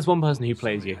think there's one person who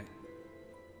plays you.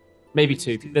 Maybe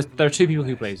two. There are two people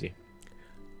who plays you.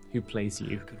 Who plays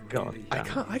you? God. I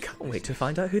damn. can't wait to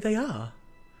find out who they are.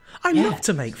 I love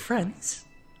to make friends.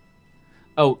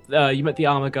 Oh, you met the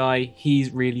armor guy.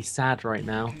 He's really sad right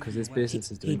now because his business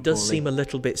is doing He does poorly. seem a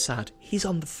little bit sad. He's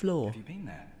on the floor.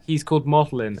 He's called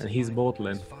Mortlin, and he's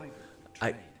Mortlin.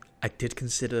 I did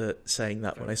consider saying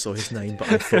that when I saw his name,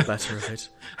 but I thought better of it.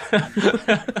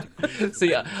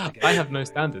 See, I have no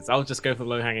standards. I'll just go for the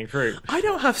low-hanging fruit. I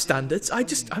don't have standards. I'm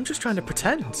just trying to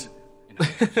pretend.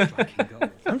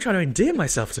 I'm trying to endear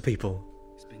myself to people.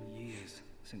 It's been years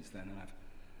since then,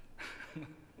 and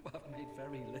I've made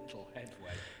very little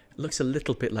headway. Looks a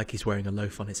little bit like he's wearing a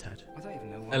loaf on his head. I don't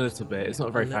even know what A little bit. It's not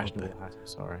a very little fashionable bit. hat.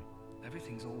 Sorry.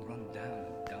 Everything's all run down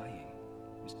and dying.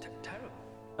 was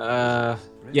terrible.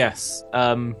 Yes.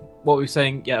 What we were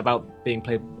saying, about being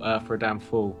played for a damn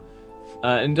fool.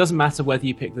 And it doesn't matter whether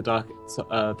you pick the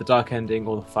dark ending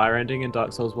or the fire ending in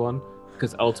Dark Souls 1,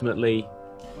 because ultimately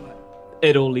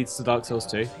it all leads to Dark Souls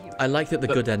 2. I like that the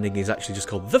good ending is actually just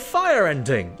called the fire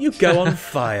ending. You go on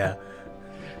fire.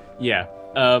 Yeah.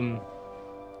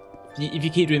 If you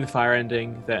keep doing the fire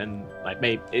ending, then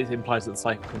maybe it implies that the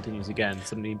cycle continues again.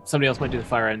 Somebody else might do the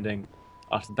fire ending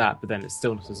after that, but then it's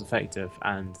still not as effective,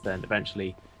 and then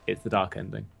eventually it's the dark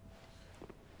ending,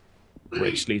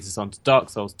 which leads us on to Dark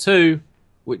Souls 2,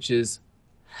 which is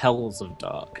Hells of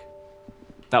Dark.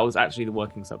 That was actually the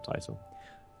working subtitle.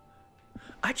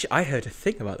 Actually, I heard a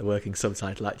thing about the working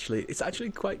subtitle. Actually, it's actually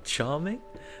quite charming.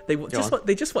 They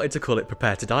just wanted to call it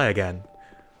 "Prepare to Die Again."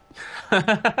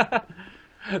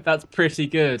 That's pretty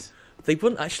good. They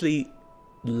wouldn't actually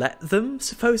let them,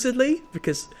 supposedly,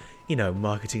 because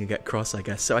marketing would get cross, I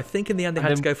guess. So I think in the end they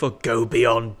had to go for "Go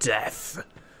Beyond Death."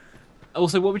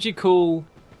 Also, what would you call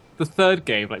the third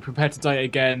game? Prepare to die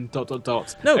again. ...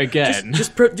 No, again.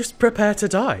 just prepare to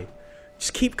die.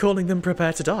 Just keep calling them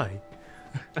 "Prepare to Die."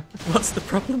 What's the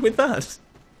problem with that?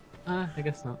 I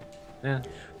guess not. Yeah.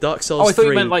 Dark Souls 3... I thought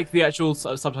you meant the actual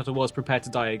subtitle was Prepare to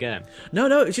Die Again.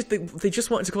 No, it's just they just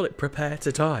wanted to call it "Prepare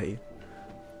to Die."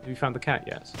 Have you found the cat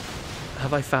yet?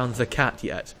 Have I found the cat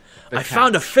yet? I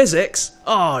found a physics!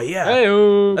 Oh, yeah.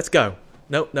 Hey-o! Let's go.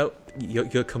 No,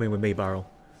 you're coming with me, Barrel.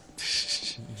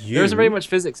 There isn't very much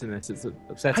physics in this. It's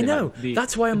upsetting. I know.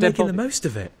 That's why I'm making the most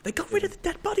of it. They got rid of the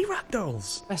dead body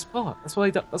ragdolls. Best part. That's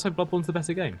why Bloodborne's the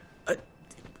better game. It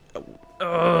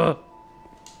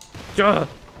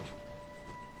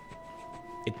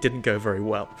didn't go very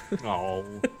well. Oh.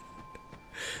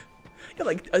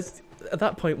 Yeah, at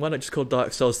that point, why not just call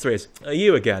Dark Souls 3 as, "Are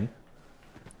you again?"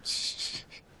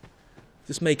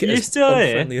 Just make it You as still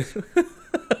here? unfriendly.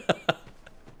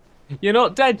 You're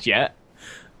not dead yet?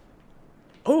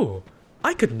 Oh,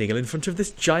 I could kneel in front of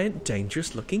this giant,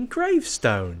 dangerous-looking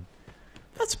gravestone.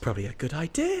 That's probably a good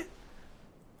idea.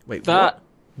 Wait,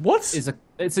 what?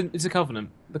 It's a covenant.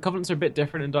 The covenants are a bit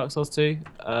different in Dark Souls 2.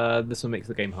 This one makes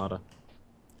the game harder.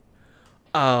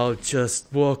 I'll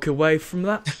just walk away from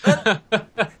that.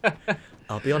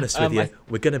 I'll be honest with you,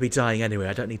 we're going to be dying anyway.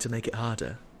 I don't need to make it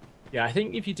harder. Yeah, I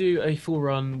think if you do a full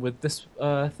run with this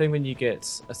thing, then you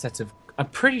get a set of... I'm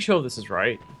pretty sure this is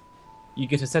right. You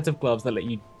get a set of gloves that let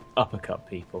you uppercut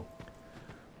people.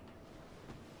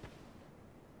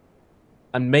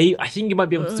 And I think you might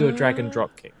be able to do a drag and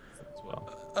drop kick as well.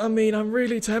 I mean, I'm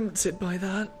really tempted by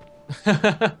that.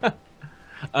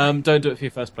 Don't do it for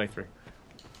your first playthrough.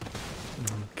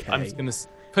 Okay. I'm just going to...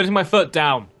 Putting my foot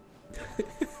down.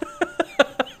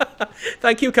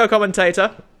 Thank you,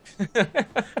 co-commentator.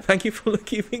 Thank you for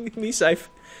keeping me safe.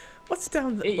 What's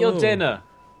down there? Eat your dinner.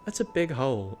 That's a big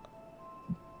hole.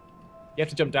 You have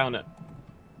to jump down it.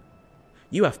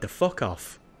 You have to fuck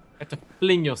off. You have to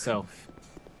fling yourself.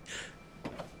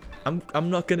 I'm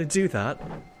not gonna do that.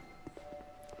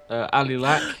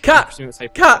 Alilak. Cat!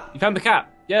 Cat! You found the cat!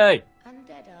 Yay!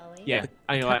 Undead, are we? Yeah,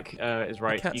 Alilak is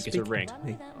right. You get a ring. None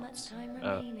with that much time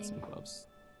remaining. Some gloves.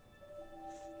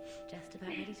 Just about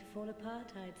ready to fall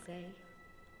apart, I'd say.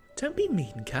 Don't be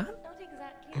mean, Cat. Not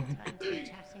exactly the time to be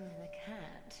chatting with a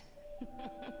cat.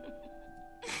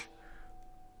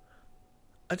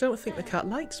 I don't think the cat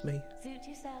likes me. Suit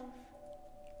yourself.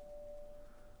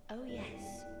 Oh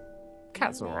yes.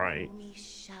 Cat's You may alright. call me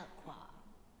Shalqua.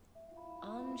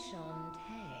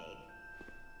 Enchanté.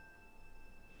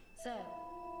 So,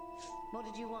 what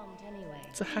did you want anyway?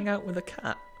 To hang out with a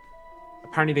cat.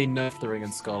 Apparently they nerfed the ring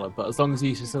in Scarlet, but as long as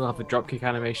you still have the dropkick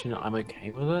animation, I'm okay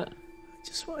with it. I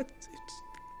just wanted...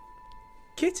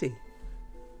 Kitty.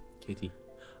 Kitty.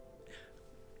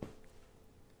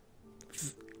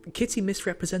 Kitty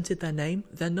misrepresented their name.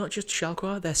 They're not just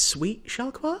Shalqua, they're Sweet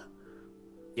Shalqua.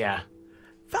 Yeah.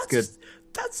 That's good.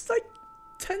 That's like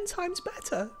 10 times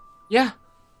better. Yeah.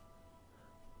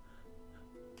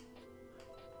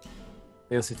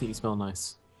 They also think you smell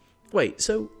nice. Wait,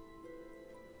 so...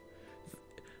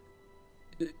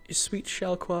 Sweet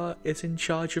Shalqua is in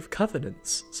charge of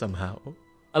covenants, somehow?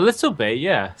 A little bit,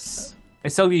 yes. They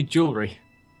sell you jewellery.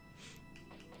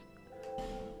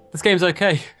 This game's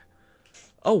okay.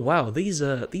 Oh wow, these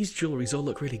jewelries all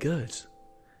look really good.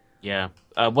 Yeah.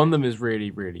 One of them is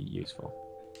really, really useful.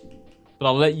 But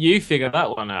I'll let you figure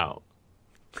that one out.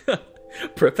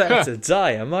 Prepare to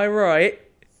die, am I right?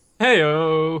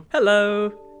 Heyo!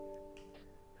 Hello!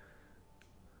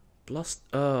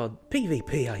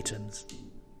 PvP items.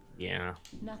 Yeah.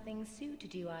 Nothing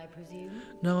suited you, I presume?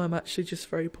 No, I'm actually just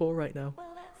very poor right now. Well,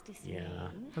 that's disappointing. Yeah.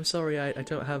 I'm sorry, I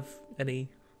don't have any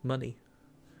money.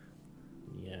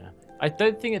 Yeah. I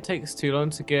don't think it takes too long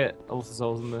to get a lot of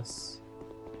souls in this.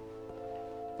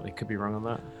 But I could be wrong on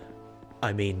that.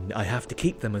 I mean, I have to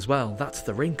keep them as well. That's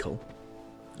the wrinkle.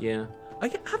 Yeah.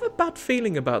 I have a bad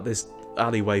feeling about this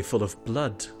alleyway full of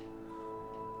blood.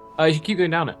 You should keep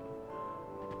going down it.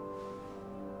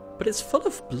 But it's full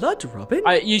of blood, Robin.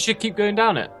 You should keep going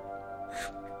down it.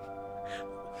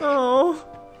 Oh,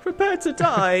 prepare to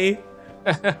die.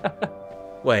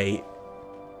 Wait,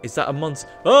 is that a monster?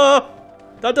 Oh,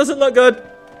 that doesn't look good.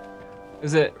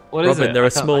 Is it? What is Robin, it?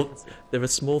 there are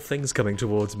small things coming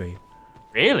towards me.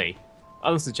 Really? I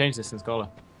must have changed this in Scholar.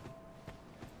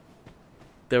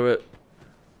 There are.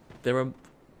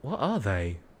 What are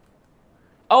they?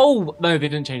 Oh no, they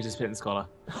didn't change this bit in Scholar.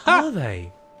 What are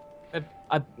they?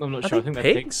 I'm not Are sure. I they think they're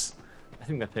pigs? pigs. I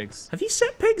think they're pigs. Have you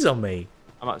set pigs on me?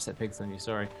 I might have set pigs on you.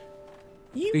 Sorry.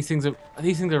 You These things are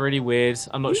really weird.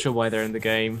 I'm not sure why they're in the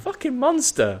game. fucking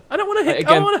monster! I don't want to hit. I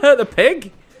Again- don't want to hurt the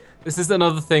pig. This is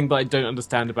another thing that I don't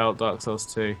understand about Dark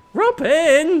Souls 2.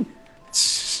 Robin.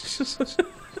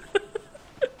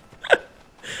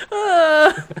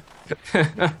 Ah.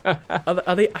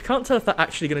 Are they? I can't tell if they're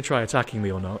actually going to try attacking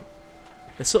me or not.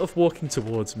 They're sort of walking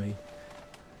towards me.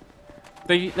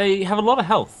 They have a lot of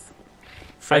health.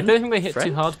 Friend? I don't think they hit too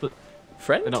Friend? hard, but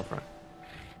Friend? they're not friend.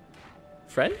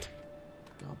 Friend?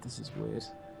 God, this is weird.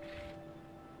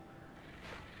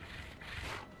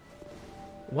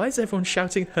 Why is everyone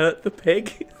shouting "Hurt the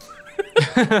pig"?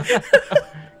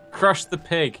 Crush the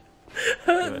pig.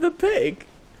 Hurt the pig.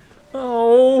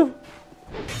 Oh.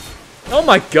 Oh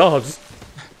my god.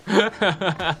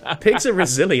 Pigs are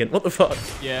resilient. What the fuck?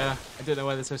 Yeah, I don't know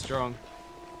why they're so strong.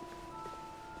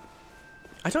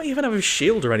 I don't even have a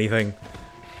shield or anything.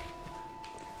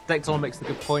 Dexon makes a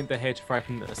good point. They're here to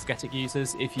frighten ascetic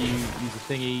users. If you use a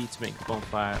thingy to make the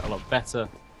bonfire a lot better,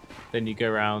 then you go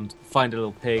around, find a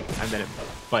little pig, and then it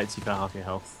bites you for half your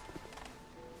health.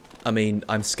 I mean,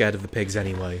 I'm scared of the pigs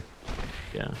anyway.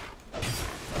 Yeah.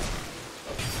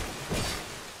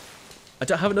 I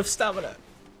don't have enough stamina.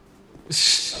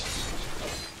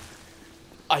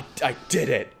 I did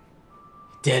it.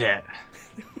 Did it.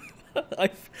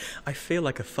 I feel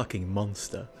like a fucking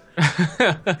monster.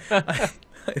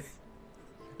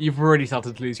 You've already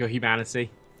started to lose your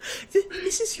humanity.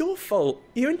 This is your fault.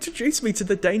 You introduced me to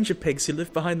the danger pigs who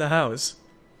live behind the house.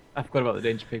 I forgot about the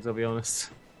danger pigs, I'll be honest.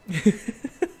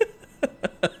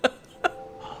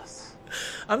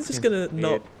 I'm just gonna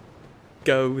not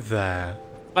go there.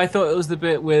 I thought it was the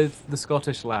bit with the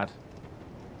Scottish lad.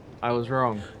 I was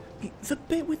wrong. The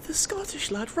bit with the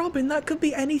Scottish lad, Robin, that could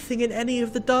be anything in any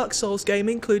of the Dark Souls game,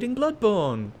 including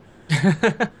Bloodborne.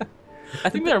 I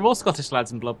think there are more Scottish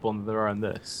lads in Bloodborne than there are in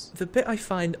this. The bit I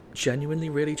find genuinely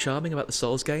really charming about the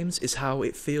Souls games is how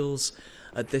it feels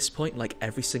at this point like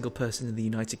every single person in the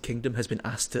United Kingdom has been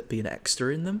asked to be an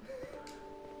extra in them.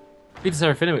 Peter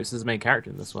Serafinowicz is the main character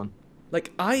in this one.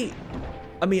 Like, I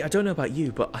mean, I don't know about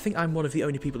you, but I think I'm one of the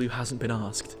only people who hasn't been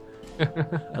asked.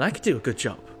 And I could do a good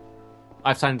job.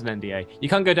 I've signed an NDA. You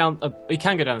can go down. You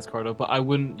can go down this corridor, but I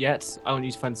wouldn't yet. I want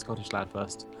you to find the Scottish lad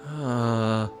first.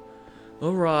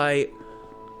 Alright.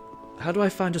 How do I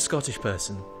find a Scottish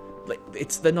person? Like,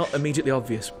 they're not immediately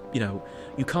obvious, you know.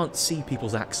 You can't see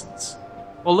people's accents.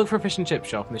 Well, look for a fish and chip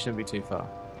shop, and they shouldn't be too far.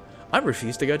 I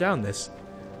refuse to go down this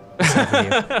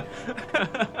avenue.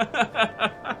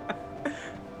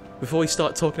 Before we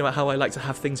start talking about how I like to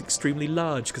have things extremely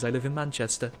large because I live in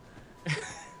Manchester.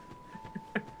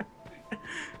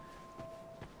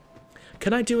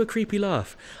 Can I do a creepy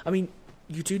laugh? I mean,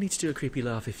 you do need to do a creepy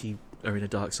laugh if you are in a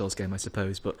Dark Souls game, I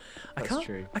suppose, but I That's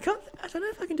true. I don't know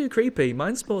if I can do creepy.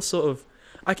 Mine's more sort of...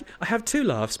 I have two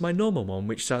laughs. My normal one,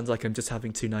 which sounds like I'm just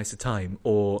having too nice a time,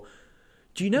 or...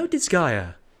 Do you know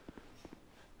Disgaea?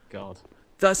 God.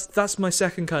 That's my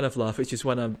second kind of laugh, which is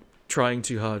when I'm trying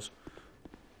too hard.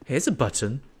 Here's a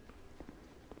button.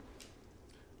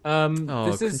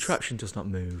 Oh, contraption does not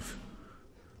move.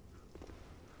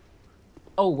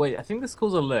 Oh wait, I think this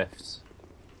calls a lift.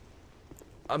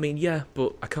 I mean, yeah,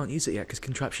 but I can't use it yet because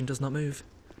contraption does not move.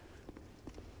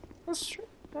 That's true.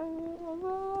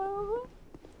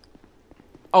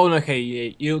 Oh, no, okay,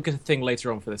 you'll get a thing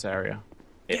later on for this area.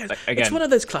 Yeah, Again, it's one of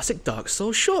those classic Dark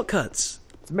Souls shortcuts.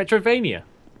 it's Metrovania.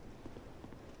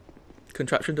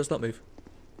 Contraption does not move.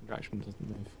 Contraption doesn't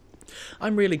move.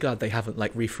 I'm really glad they haven't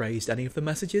like rephrased any of the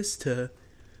messages to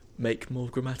make more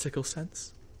grammatical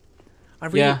sense. I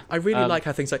really like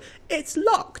how things like "it's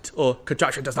locked" or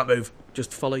 "contraption does not move"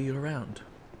 just follow you around.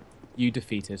 You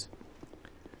defeated.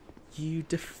 You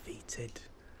defeated.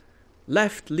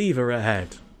 Left lever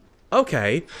ahead.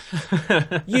 Okay.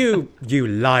 You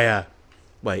liar.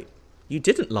 Wait, you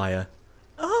didn't liar.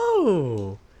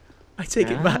 Oh. I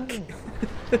take it back.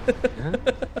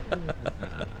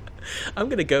 I'm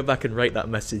going to go back and rate that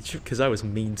message because I was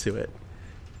mean to it.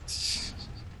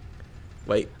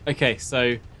 Wait. Okay,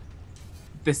 so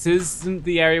this isn't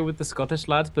the area with the Scottish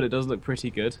lads, but it does look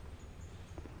pretty good.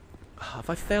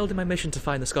 Have I failed in my mission to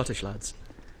find the Scottish lads?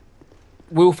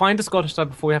 We'll find a Scottish lad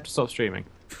before we have to stop streaming.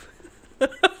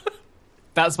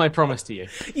 That's my promise to you.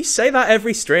 You say that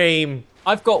every stream.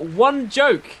 I've got one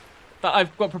joke that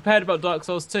I've got prepared about Dark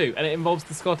Souls 2, and it involves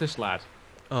the Scottish lad.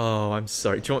 Oh, I'm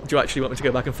sorry. Do you actually want me to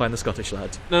go back and find the Scottish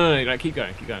lad? No, keep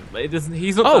going. Like,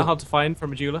 he's not that hard to find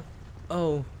from a jeweler.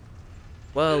 Oh.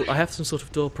 Well, I have some sort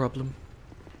of door problem.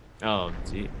 Oh,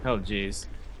 jeez.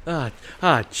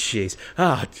 Jeez.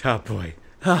 Boy.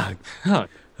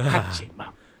 Hachi,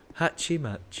 mum. Hachi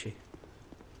machi.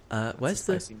 Where's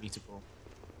the... Spicy meatball.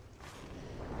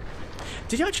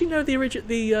 Did you actually know the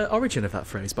origin of that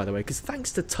phrase, by the way? Because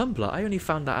thanks to Tumblr, I only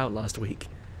found that out last week.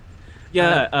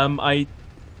 Yeah,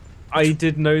 I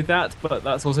did know that, but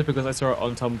that's also because I saw it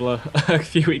on Tumblr a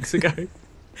few weeks ago.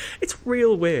 It's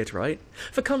real weird, right?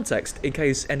 For context, in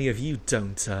case any of you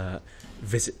don't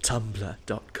visit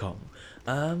tumblr.com,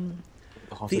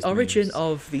 the origin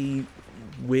of the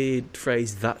weird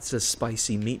phrase, that's a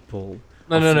spicy meatball...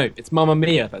 No, it's Mamma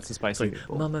Mia, that's a spicy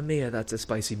meatball. Mamma Mia, that's a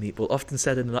spicy meatball. Often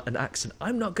said in an accent,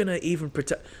 I'm not going to even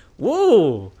pretend...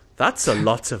 Whoa! That's a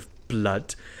lot of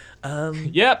blood.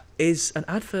 Yep. Is an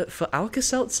advert for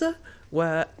Alka-Seltzer,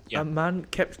 where a man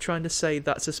kept trying to say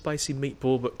that's a spicy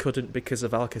meatball, but couldn't because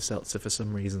of Alka-Seltzer for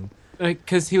some reason.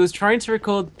 Because he was trying to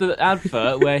record the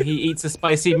advert where he eats a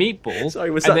spicy meatball.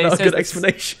 Sorry, was that not a good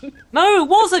explanation? No, it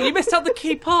wasn't. You missed out the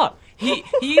key part. He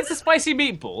eats a spicy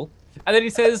meatball, and then he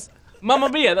says, Mamma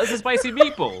Mia, that's a spicy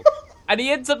meatball. And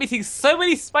he ends up eating so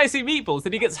many spicy meatballs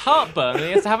that he gets heartburn and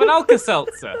he has to have an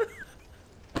Alka-Seltzer.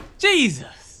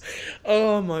 Jesus.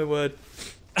 Oh, my word.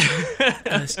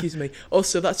 Excuse me.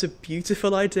 Also, that's a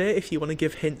beautiful idea. If you want to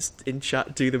give hints in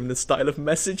chat, do them in the style of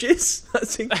messages.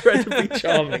 That's incredibly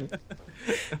charming.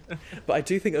 But I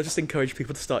do think I'll just encourage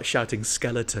people to start shouting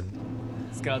skeleton.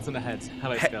 Skeleton ahead.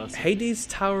 Hello, skeleton. Hades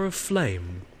Tower of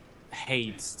Flame.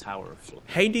 Hades Tower of Flame.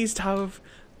 Hades Tower of...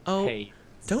 Oh, Hades.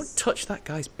 Don't touch that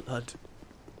guy's blood.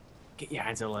 Get your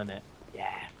hands all in it.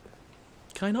 Yeah.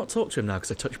 Can I not talk to him now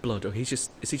because I touched blood, or is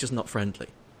he just not friendly?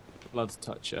 Blood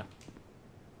toucher.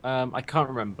 I can't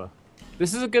remember.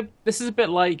 This is a bit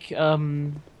like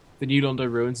the New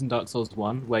Londo Ruins in Dark Souls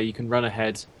 1, where you can run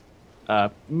ahead,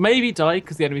 maybe die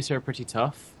because the enemies here are pretty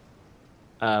tough.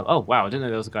 Oh wow, I didn't know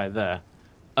there was a guy there.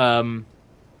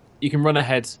 You can run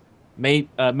ahead,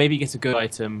 maybe get a good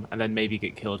item, and then maybe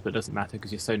get killed, but it doesn't matter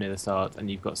because you're so near the start and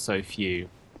you've got so few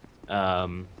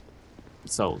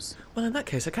souls. Well, in that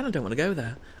case, I kind of don't want to go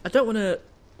there. I don't want to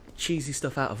cheesy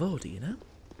stuff out of order, you know?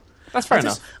 That's fair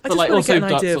enough. I just want to get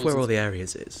an idea of where all the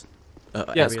areas is.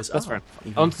 Yes, that's fair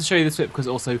enough. I wanted to show you this bit because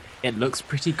also it looks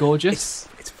pretty gorgeous.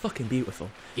 It's fucking beautiful.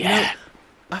 Yeah. You know,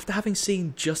 after having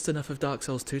seen just enough of Dark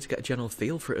Souls 2 to get a general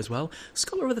feel for it as well,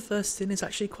 Scholar of the First Sin is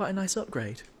actually quite a nice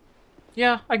upgrade.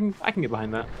 Yeah, I can get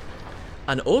behind that.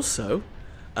 And also,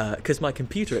 because my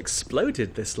computer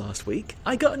exploded this last week,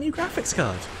 I got a new graphics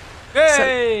card.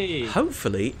 Hey! So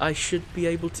hopefully, I should be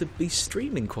able to be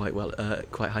streaming quite well,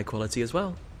 quite high quality as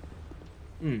well.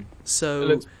 So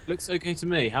it looks okay to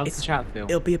me. How's the chat feel?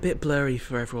 It'll be a bit blurry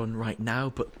for everyone right now,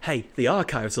 but hey, the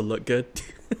archives will look good.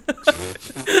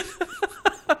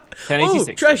 Oh,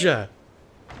 treasure!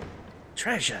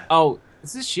 Treasure! Oh,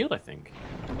 this is shield, I think.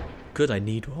 Good, I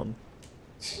need one.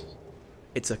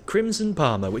 It's a Crimson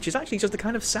Parma, which is actually just a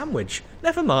kind of sandwich.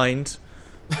 Never mind.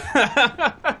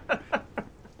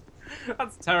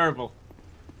 That's terrible.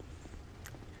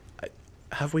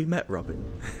 Have we met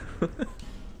Robin?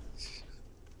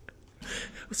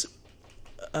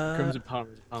 Crimson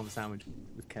Parma sandwich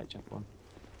with ketchup on.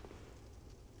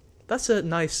 That's a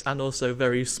nice and also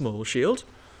very small shield.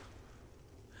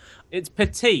 It's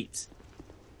petite.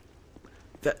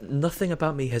 Nothing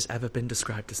about me has ever been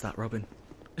described as that, Robin.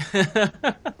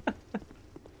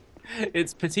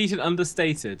 It's petite and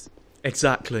understated.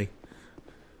 Exactly.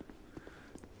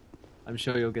 I'm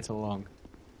sure you'll get along.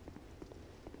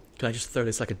 Can I just throw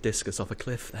this like a discus off a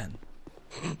cliff then?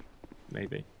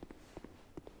 Maybe.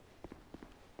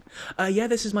 Yeah,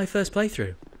 this is my first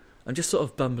playthrough. I'm just sort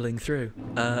of bumbling through.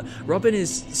 Robin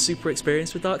is super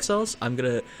experienced with Dark Souls.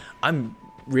 I'm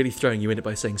really throwing you in it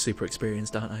by saying super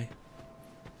experienced, aren't I?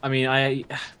 I mean, I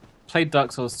played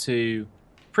Dark Souls 2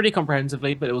 pretty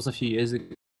comprehensively, but it was a few years ago.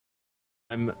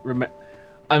 I'm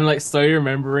like slowly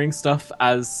remembering stuff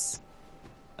as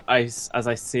I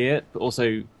see it, but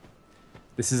also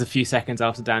this is a few seconds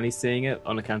after Danny's seeing it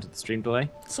on account of the stream delay.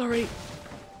 Sorry.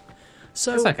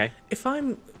 So, It's okay. if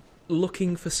I'm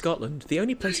looking for Scotland, the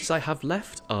only places I have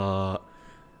left are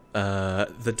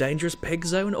the Dangerous Pig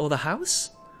Zone or the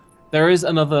house. There is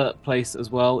another place as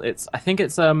well. I think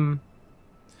it's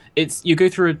you go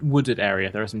through a wooded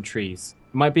area. There are some trees.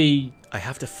 It might be I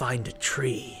have to find a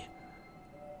tree.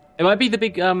 the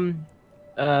big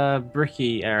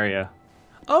bricky area.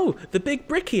 Oh, the big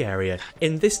bricky area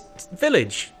in this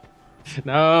village.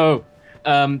 No.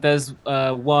 There's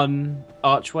one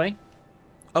archway,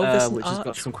 Oh, there's an which has got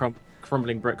arch. some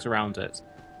crumbling bricks around it,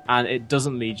 and it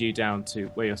doesn't lead you down to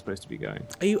where you're supposed to be going.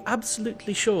 Are you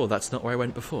absolutely sure that's not where I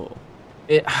went before?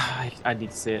 I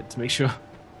need to see it to make sure.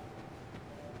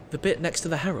 The bit next to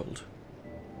the Herald?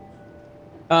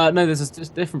 No, there's a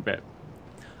different bit.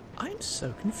 I'm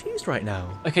so confused right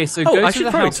now. Okay, so Oh, go I to should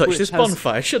the probably house touch which this has-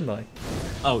 bonfire, shouldn't I?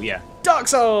 Oh yeah. Dark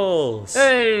Souls!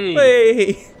 Hey!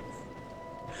 Hey!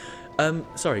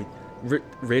 Sorry.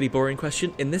 Really boring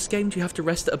question. In this game, do you have to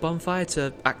rest at a bonfire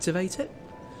to activate it?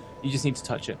 You just need to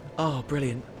touch it. Oh,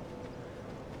 brilliant.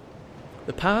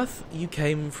 The path, you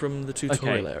came from the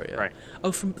tutorial Okay, area. right.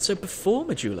 Oh, so before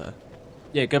Majula.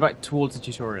 Yeah, go back towards the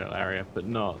tutorial area, but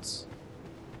not.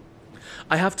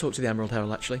 I have talked to the Emerald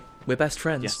Herald, actually. We're best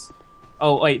friends. Yes.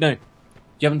 Oh wait, no.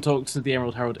 You haven't talked to the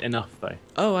Emerald Herald enough, though.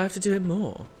 Oh, I have to do it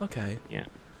more. Okay. Yeah.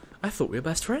 I thought we were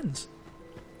best friends.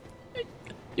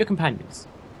 Your companions.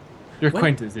 Your When-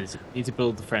 acquaintances. You need to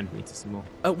build the friend meter some more.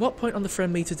 At what point on the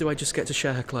friend meter do I just get to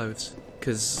share her clothes?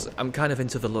 Because I'm kind of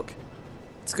into the look.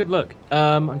 It's a good look.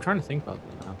 I'm trying to think about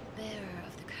that now. Bearer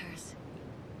of the curse.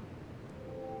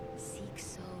 Seek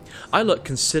souls. I look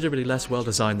considerably less well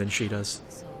designed than she does.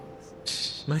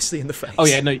 Souls. Mostly in the face. Oh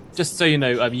yeah, no. Just so you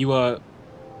know, you were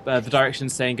the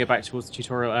directions saying go back towards the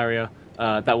tutorial area.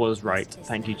 That was right.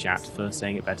 Thank you, chat, for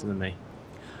saying it better than me.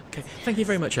 Okay, thank you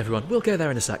very much, everyone. We'll go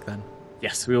there in a sec then.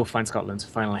 Yes, we will find Scotland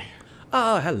finally.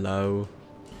 Ah, hello.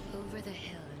 Over the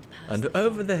hill and past And the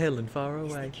over field the hill and far is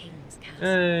the away king's castle,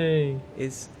 Hey.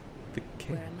 is the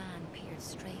king. where a man peered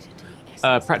straight into the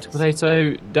essence Practical of the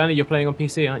Potato, Danny, you're playing on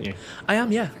PC, aren't you? I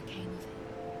am, yeah. whatever came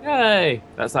of it. Yay!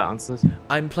 That's that answered.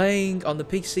 I'm playing on the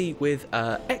PC with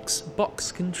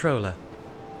Xbox controller.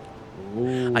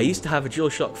 Ooh. I used to have a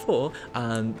DualShock 4,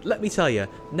 and let me tell you,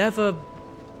 never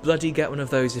bloody get one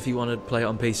of those if you want to play it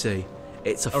on PC.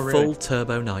 It's a Oh, really? full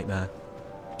turbo nightmare.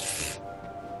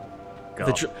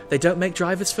 God. They don't make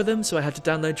drivers for them, so I had to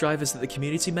download drivers that the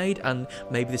community made, and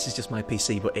maybe this is just my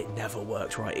PC, but it never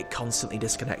worked right. It constantly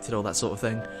disconnected, all that sort of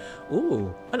thing.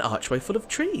 Ooh, an archway full of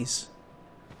trees.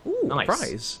 Ooh, Nice. a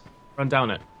prize. Run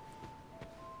down it.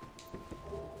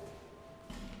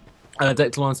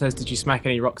 Dectalon says, did you smack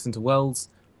any rocks into wells?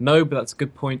 No, but that's a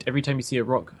good point. Every time you see a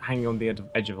rock hanging on the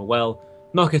edge of a well,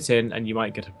 knock it in and you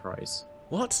might get a prize.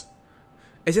 What?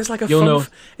 Is this like a You'll fun? know.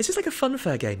 Is this like a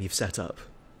funfair game you've set up?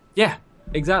 Yeah,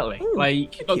 exactly. Ooh,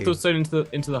 like, thank knock you. the stone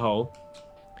into the hole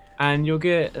and you'll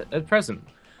get a present.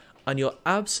 And you're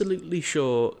absolutely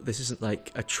sure this isn't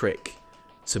like a trick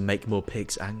to make more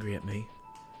pigs angry at me?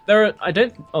 There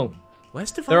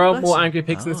Where's Divine are Blessing? more angry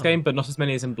pigs in this Ah. game, but not as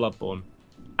many as in Bloodborne.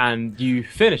 And you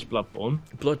finish Bloodborne.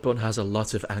 Bloodborne has a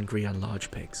lot of angry and large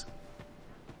pigs.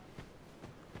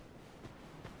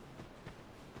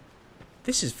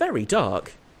 This is very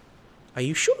dark. Are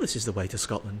you sure this is the way to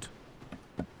Scotland?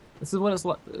 This is what it's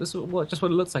like. This is what it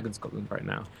looks like in Scotland right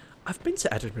now. I've been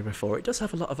to Edinburgh before. It does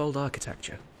have a lot of old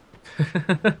architecture.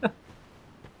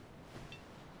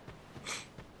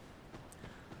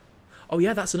 Oh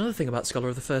yeah, that's another thing about Scholar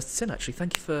of the First Sin, actually.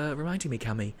 Thank you for reminding me,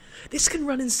 Cammy. This can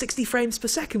run in 60 frames per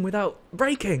second without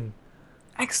breaking.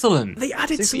 Excellent. They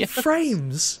added 60 some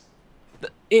frames.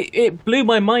 It blew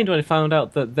my mind when I found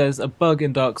out that there's a bug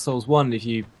in Dark Souls 1 if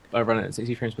you run it at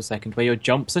 60 frames per second where your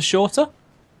jumps are shorter.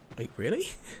 Wait, really?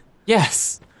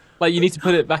 Yes. Like, you need to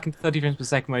put it back into 30 frames per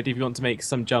second mode if you want to make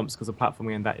some jumps because the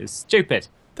platforming and that is stupid.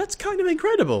 That's kind of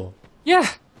incredible. Yeah.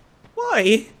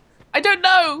 Why? I don't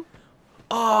know.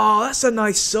 Oh, that's a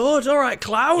nice sword. All right,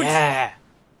 Cloud. Yeah.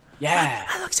 Yeah.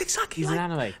 That looks exactly He's like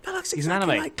an anime. That looks He's an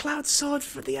exactly anime. like Cloud's sword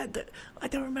for the end. I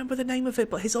don't remember the name of it,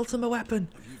 but his ultimate weapon.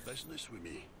 Have you business with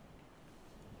me?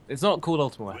 It's not called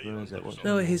Ultimate Weapon, is it?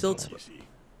 No, his ultimate.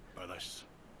 By this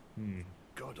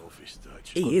god office touch.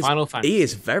 He is. Final Fantasy. He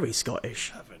is very Scottish.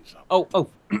 Heavens up. Oh.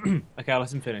 Okay, I'll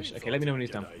let him finish. Okay, let me know when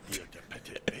he's done. Idea to pit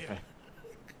it bare.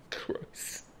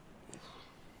 Gross.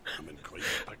 I'm in quite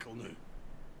a pickle now.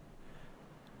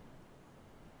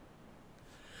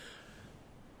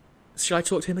 Shall I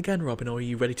talk to him again, Robin, or are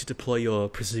you ready to deploy your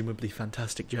presumably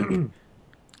fantastic joke?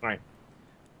 Right.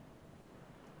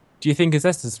 Do you think his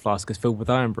Estus flask is filled with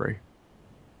iron brew?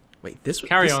 Wait, this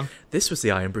Carry this, on. This was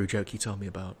the Iron Brew joke you told me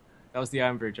about. That was the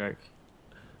iron brew joke.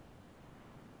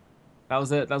 That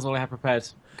was it. That's all I had prepared.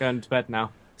 Going to bed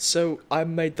now. So I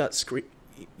made that screen.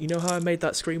 You know how I made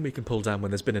that screen we can pull down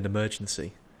when there's been an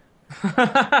emergency?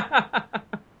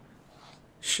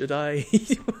 Should I?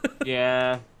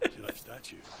 Yeah. See that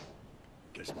statue?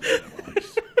 Gets me in the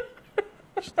eyes.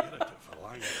 Stare at it for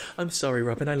long. I'm sorry,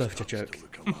 Robin. I loved your joke.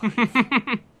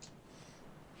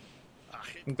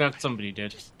 I'm glad somebody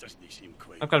did. Doesn't seem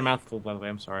quite I've got a mouthful, by the way.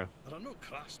 I'm sorry. There are no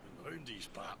craftsmen round these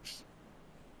parts.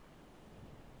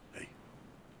 Hey,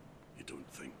 you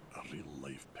don't think a real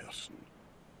life person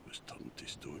was turned to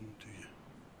stone, do you?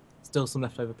 Still some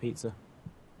leftover pizza.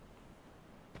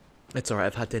 It's alright.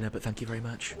 I've had dinner, but thank you very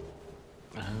much.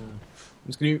 I'm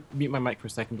just going to mute my mic for a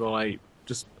second while I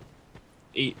just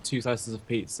eat 2 slices of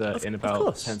pizza in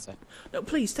about 10 seconds. No,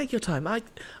 please take your time. I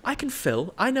can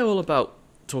fill. I know all about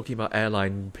talking about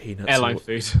airline peanuts. Airline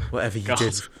food. Whatever you God.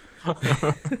 did.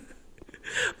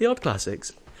 The odd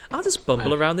classics. I'll just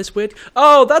bumble around this weird.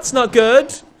 Oh, that's not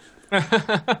good.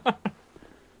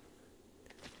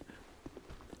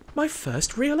 My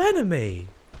first real enemy.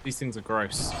 These things are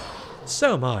gross.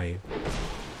 So am I.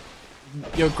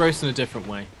 You're gross in a different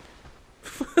way.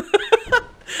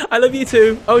 I love you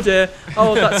too. Oh dear.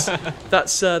 Oh,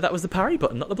 that was the parry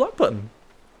button, not the block button.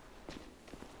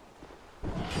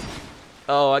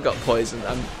 Oh, I got poisoned.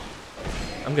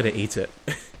 I'm gonna eat it.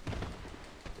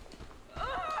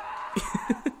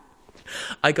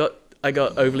 I got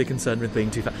overly concerned with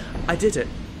being too fat. I did it.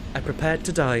 I prepared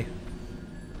to die.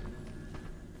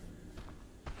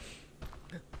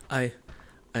 I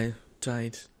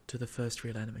died to the first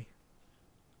real enemy.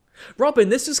 Robin,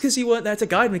 this is because you weren't there to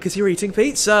guide me because you were eating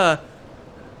pizza.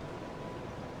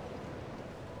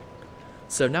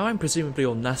 So now I'm presumably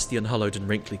all nasty and hollowed and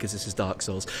wrinkly because this is Dark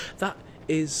Souls. That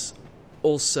is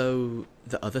also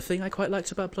the other thing I quite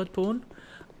liked about Bloodborne.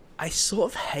 I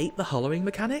sort of hate the hollowing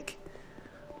mechanic.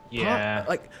 Yeah.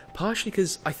 Partially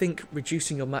because I think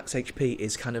reducing your max HP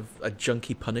is kind of a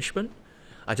junky punishment.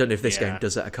 I don't know if this game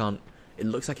does it. I can't. It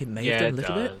looks like it may have done a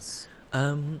little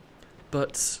bit.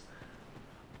 But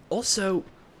also,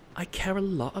 I care a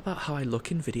lot about how I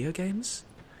look in video games,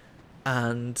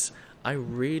 and I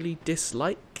really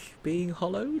dislike being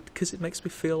hollowed because it makes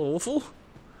me feel awful.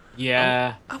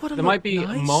 Yeah. There might be a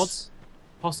mod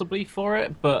possibly for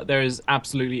it, but there is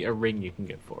absolutely a ring you can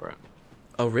get for it.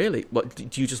 Oh, really? What,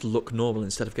 do you just look normal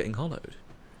instead of getting hollowed?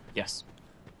 Yes.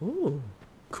 Ooh,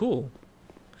 cool.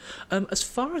 As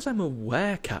far as I'm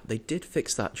aware, Kat, they did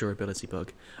fix that durability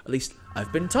bug. At least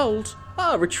I've been told.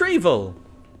 Ah, retrieval!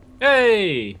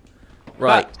 Hey!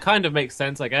 Right. That kind of makes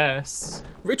sense, I guess.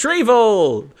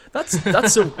 Retrieval! That's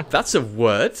a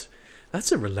word.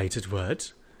 That's a related word.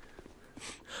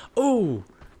 Oh,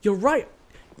 you're right.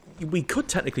 We could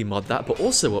technically mod that, but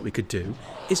also what we could do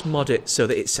is mod it so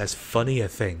that it says funnier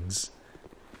things.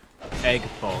 Egg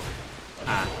bog.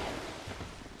 Ah.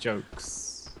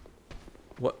 Jokes.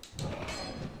 What?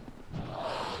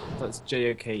 That's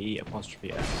JOKE''S.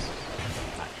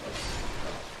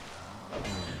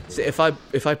 See, if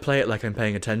I play it like I'm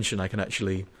paying attention, I can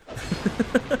actually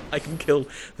I can kill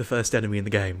the first enemy in the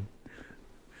game.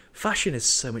 Fashion is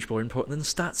so much more important than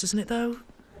stats, isn't it? Though.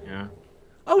 Yeah.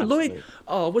 Oh, Absolutely. Lloyd.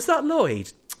 Oh, was that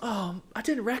Lloyd? Oh, I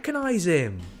didn't recognise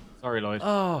him. Sorry, Lloyd.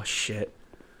 Oh shit.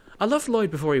 I loved Lloyd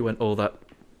before he went all that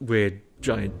weird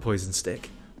giant poison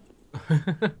stick.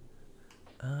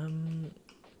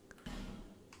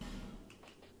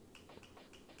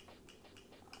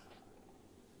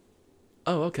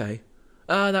 Oh, okay.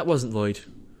 That wasn't Lloyd.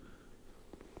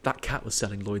 That cat was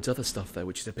selling Lloyd's other stuff, though,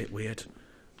 which is a bit weird.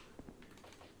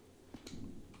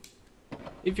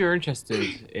 If you're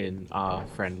interested in our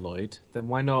friend Lloyd, then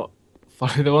why not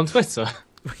follow them on Twitter?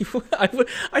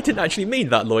 I didn't actually mean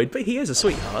that, Lloyd, but he is a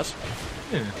sweetheart.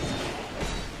 Yeah.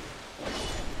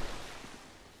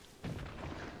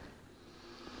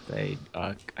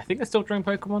 I think they're still drawing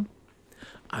Pokemon.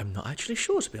 I'm not actually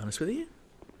sure, to be honest with you.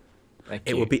 Thank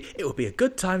It you. would be a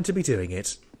good time to be doing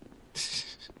it.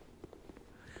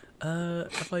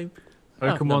 Have I...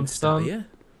 Pokemon Sun, Yeah.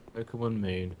 Pokemon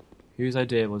Moon. Whose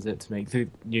idea was it to make the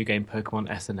new game Pokemon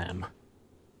S&M?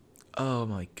 Oh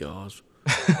my god.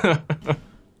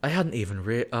 I hadn't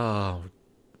even Oh.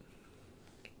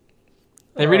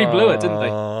 They really blew it, didn't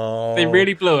they? They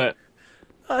really blew it.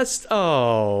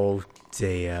 Oh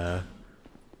dear.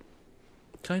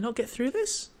 Can I not get through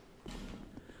this?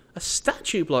 A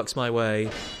statue blocks my way.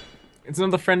 It's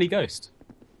another friendly ghost.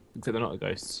 Except they're not a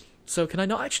ghost. So can I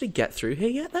not actually get through here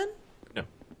yet then? No.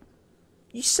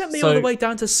 You sent me So- all the way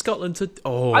down to Scotland to...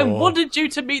 Oh. I wanted you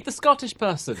to meet the Scottish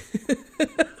person.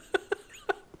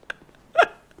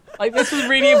 Like, this was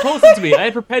really important to me. I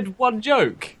had prepared one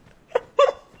joke.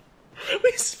 We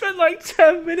We spent like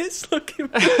 10 minutes looking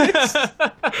for this.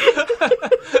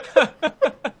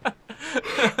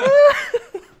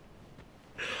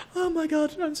 Oh my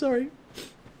god, I'm sorry.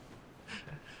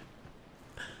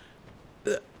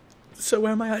 So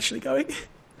where am I actually going?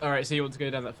 Alright, so you want to go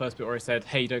down that first bit where I said,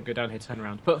 hey, don't go down here, turn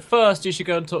around. But first, you should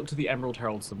go and talk to the Emerald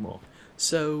Herald some more.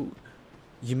 So,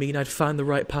 you mean I'd find the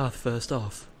right path first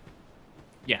off?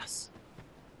 Yes.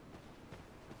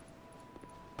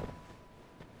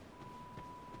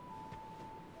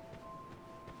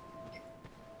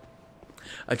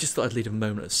 I just thought I'd leave a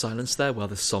moment of silence there while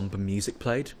the somber music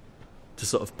played, to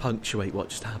sort of punctuate what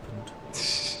just happened.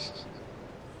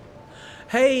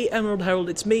 Hey, Emerald Herald,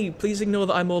 it's me. Please ignore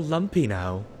that I'm all lumpy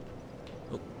now.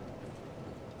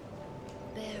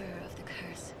 Bearer of the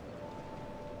curse.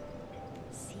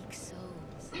 Seek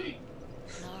souls.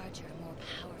 Larger, more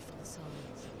powerful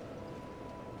souls.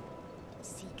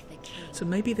 Seek the king. So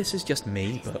maybe this is just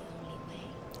me, That is the but only way.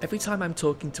 every time I'm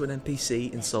talking to an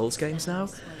NPC in Souls games now,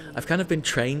 I've kind of been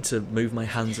trained to move my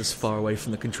hands as far away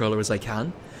from the controller as I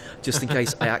can, just in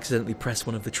case I accidentally press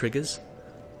one of the triggers.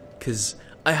 Because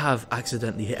I have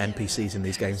accidentally hit NPCs in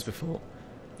these games before,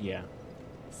 Yeah.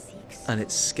 Seek and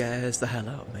it souls. scares the hell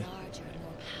out of me. Larger,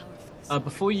 more powerful souls.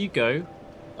 Before you go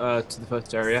to the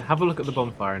first area, have a look at the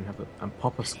bonfire and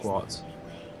pop a That is the squat. only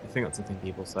way. I think that's the thing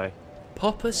people say.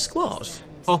 Pop a squat?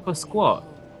 Pop a squat.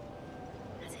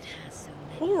 As it has so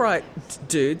many. Alright,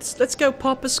 dudes, let's go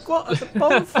pop a squat at the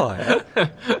bonfire.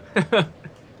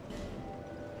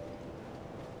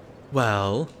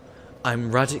 Well,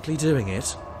 I'm radically doing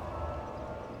it.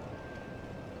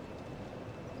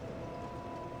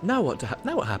 Now what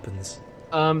happens?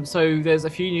 So there's a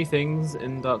few new things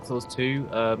in Dark Souls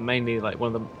 2. Mainly, like one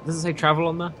of them. Does it say travel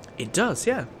on there? It does,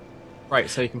 yeah. Right,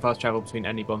 so you can fast travel between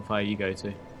any bonfire you go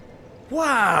to.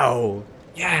 Wow!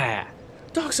 Yeah,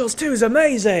 Dark Souls 2 is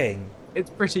amazing! it's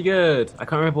pretty good. I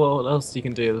can't remember what else you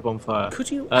can do at the bonfire.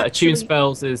 Could you Attune actually...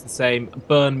 spells is the same.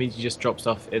 Burn means you just drop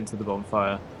stuff into the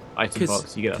bonfire item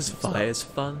box. You get that Because sort of stuff. fire's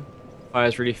fun.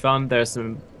 Fire's really fun. There's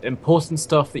some important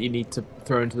stuff that you need to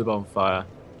throw into the bonfire,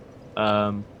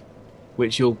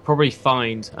 which you'll probably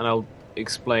find, and I'll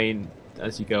explain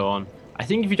as you go on. I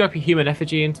think if you drop your human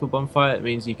effigy into a bonfire, it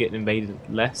means you get invaded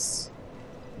less.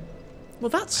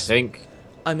 Well, I that's... think.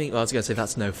 I mean, well, I was going to say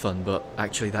that's no fun, but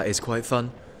actually that is quite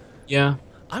fun. Yeah.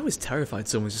 I was terrified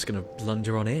someone was just going to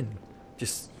blunder on in.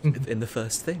 Just in the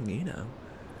first thing, you know.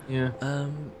 Yeah.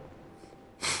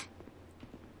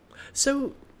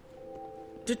 So,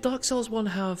 did Dark Souls 1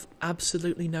 have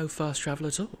absolutely no fast travel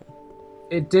at all?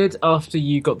 It did after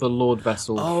you got the Lord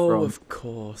Vessel Oh, from of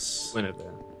course.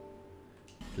 Winnebago.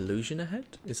 Illusion ahead?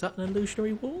 Is that an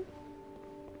illusionary wall?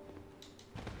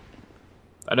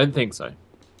 I don't think so.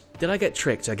 Did I get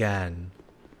tricked again?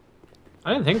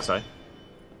 I don't think so.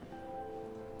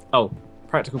 Oh,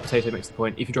 Practical Potato makes the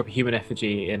point. If you drop a human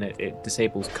effigy in it, it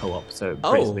disables co-op, so it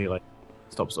Oh. basically like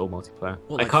stops all multiplayer.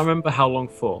 Well, I like- can't remember how long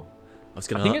for. I was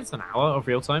I going think to... it's an hour of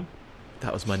real time.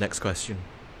 That was my next question.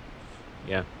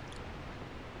 Yeah.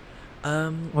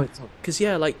 Because,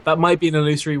 yeah, like, That might be an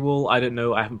illusory wall. I don't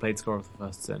know. I haven't played Score of the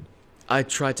First Sin. I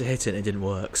tried to hit it and it didn't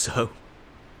work, so...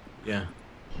 Yeah.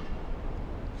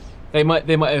 They might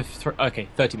have... okay,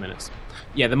 30 minutes.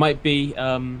 Yeah, there might be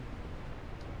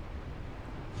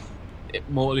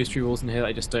more illusory walls in here that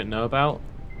I just don't know about.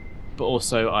 But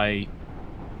also,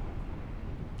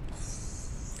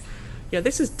 Yeah,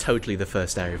 this is totally the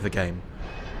first area of the game.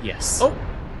 Yes. Oh!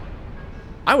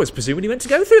 I was presuming you meant to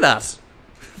go through that!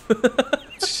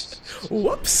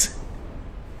 Whoops!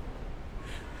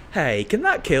 Hey, can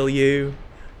that kill you?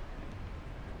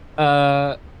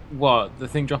 What? The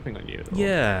thing dropping on you? Or-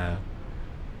 Yeah.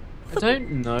 I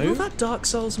don't know. Will that Dark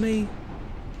Souls me?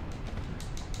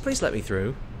 Please let me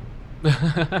through.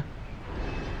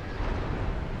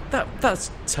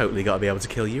 That's totally got to be able to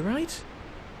kill you, right?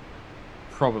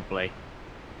 Probably.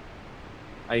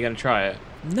 Are you going to try it?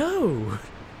 No!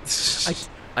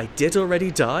 I did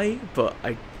already die, but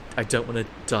I don't want to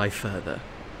die further.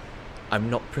 I'm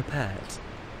not prepared.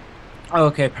 Oh,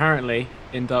 okay. Apparently,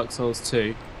 in Dark Souls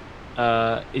 2,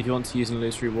 if you want to use an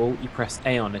illusory wall, you press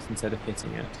A on it instead of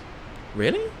hitting it.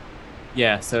 Really?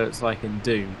 Yeah, so it's like in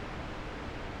Doom.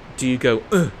 Do you go,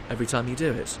 every time you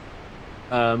do it?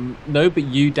 No, but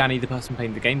you, Danny, the person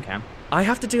playing the game, can. I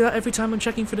have to do that every time I'm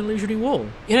checking for an illusory wall.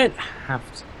 You don't have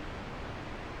to.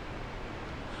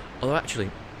 Although actually,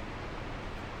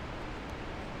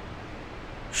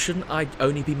 shouldn't I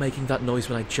only be making that noise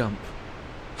when I jump?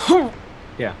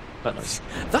 Yeah, that noise.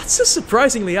 That's a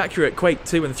surprisingly accurate Quake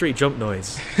 2 and 3 jump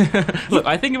noise. Look,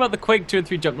 I think about the Quake 2 and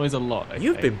 3 jump noise a lot. Okay?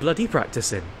 You've been bloody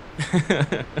practicing.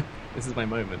 This is my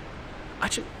moment.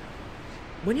 Actually,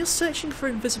 When you're searching for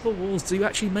invisible walls, do you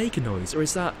actually make a noise, or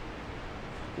is that...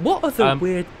 What other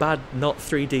weird, bad, not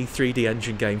 3D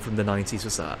engine game from the 90s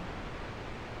was that?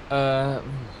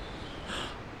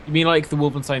 You mean like the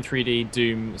Wolfenstein 3D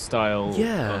Doom style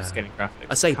Yeah. scaling graphics?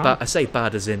 I say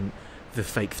bad as in the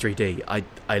fake 3D.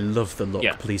 I love the look,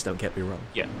 Yeah. please don't get me wrong.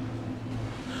 Yeah.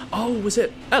 Oh, was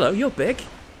it... Hello, you're big.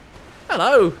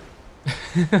 Hello.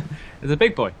 It's a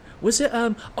big boy. Was it,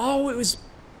 it was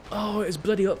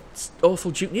bloody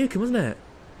awful Duke Nukem, wasn't it?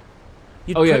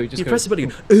 You'd you press the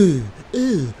button,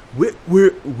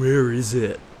 where is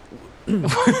it?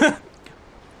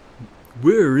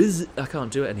 Where is it? I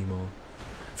can't do it anymore.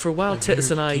 For a while,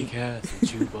 Titus and I... Kick ass and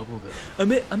chew bubblegum.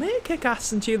 I'm here to kick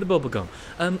ass and chew the bubblegum.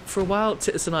 For a while,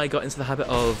 Titus and I got into the habit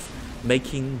of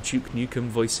making Duke Nukem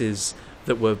voices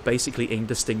that were basically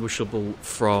indistinguishable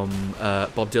from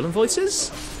Bob Dylan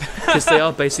voices. Because they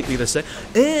are basically the same.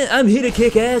 I'm here to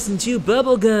kick ass and chew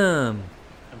bubblegum.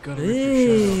 I'm gonna rip your shirt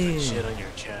off and shit on your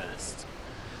chest.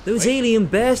 Those alien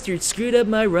bastards screwed up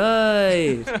my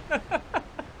ride.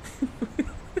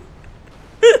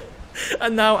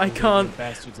 And now I can't...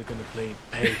 Bastards are gonna play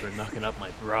paper knocking up my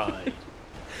bride.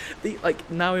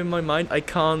 Now in my mind, I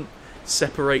can't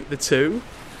separate the two.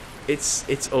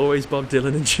 It's always Bob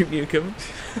Dylan and Duke Nukem,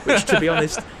 which, to be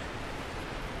honest,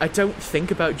 I don't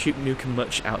think about Duke Nukem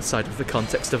much outside of the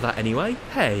context of that anyway.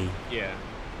 Hey. Yeah.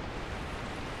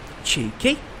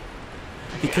 Cheeky.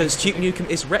 Because Duke Nukem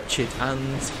is wretched,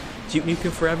 and Duke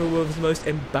Nukem Forever were one of the most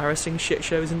embarrassing shit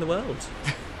shows in the world.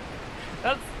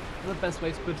 That's the best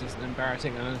way to put it, an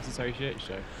embarrassing and unnecessary shit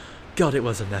show. God, it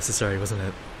was unnecessary, wasn't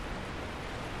it?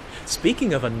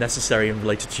 Speaking of unnecessary and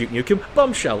related to Duke Nukem,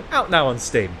 Bombshell, out now on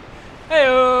Steam.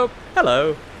 Hey-o!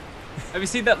 Hello. Have you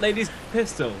seen that lady's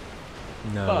pistol?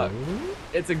 No. Fuck.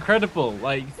 It's incredible.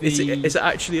 Like, Is it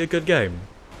actually a good game?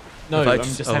 No, Have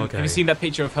have you seen that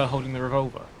picture of her holding the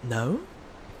revolver? No?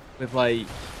 With like...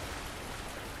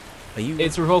 Are you...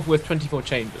 It's a revolver with 24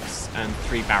 chambers and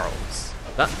 3 barrels.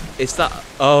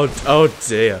 Oh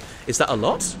dear. Is that a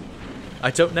lot?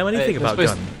 I don't know anything about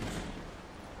gun.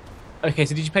 Okay,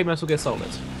 so did you play Metal Gear Solid?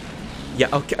 Yeah,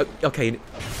 okay.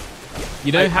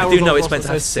 You know how I do know it's revolver meant to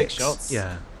have has 6 shots?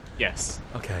 Yeah. Yes.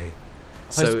 Okay. I'll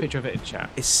post a So, picture of it in chat.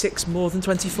 is 6 more than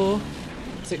 24?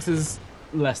 6 is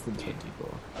less than 24.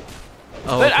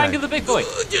 Oh, But okay. anger the big boy!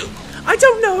 I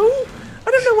don't know!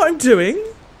 I don't know what I'm doing!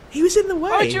 He was in the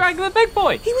way! Why'd you anger the big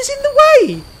boy? He was in the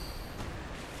way!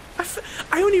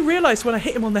 I only realised when I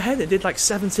hit him on the head it did like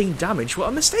 17 damage what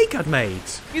a mistake I'd made.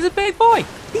 He's a big boy!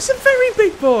 He's a very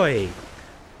big boy!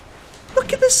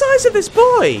 Look at the size of this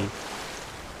boy!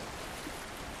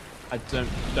 I don't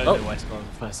know why it's not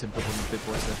the first symbol on the big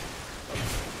boy there.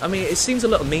 I mean, it seems a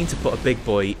little mean to put a big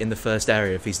boy in the first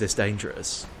area if he's this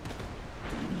dangerous.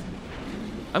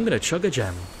 I'm gonna chug a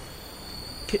gem.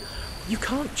 You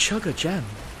can't chug a gem.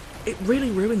 It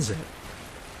really ruins it.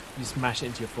 You smash it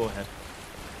into your forehead.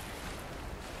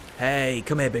 Hey,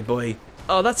 come here, big boy.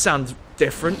 Oh, that sounds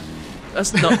different.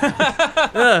 That's not...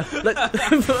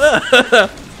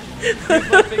 He's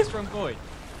my big strong boy.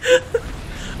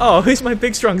 Oh, who's my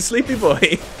big, strong, sleepy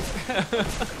boy?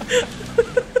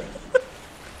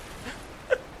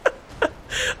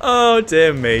 Oh,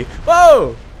 dear me.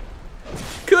 Whoa!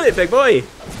 Cool it, big boy!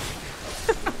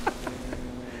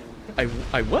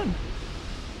 I won.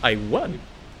 I won.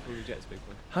 All your jets, big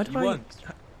boy. How do You I... won.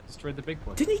 Destroyed the big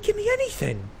boy. Didn't he give me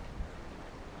anything?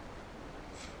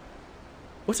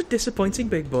 What a disappointing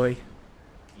big boy.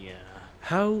 Yeah.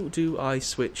 How do I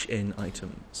switch in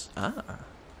items? Ah.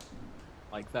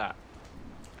 Like that.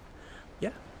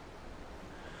 Yeah.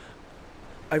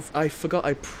 I forgot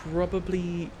I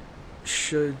probably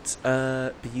should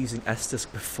be using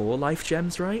Estus before life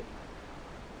gems, right?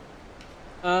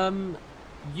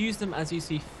 Use them as you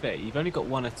see fit. You've only got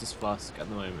one Estus flask at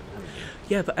the moment, haven't you?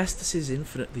 Yeah, but Estus is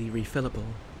infinitely refillable.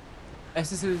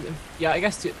 Estus is... Yeah, I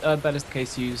guess that is the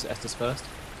case to use Estus first.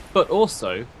 But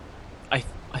also, I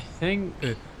think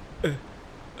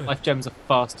life gems are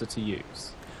faster to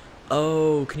use.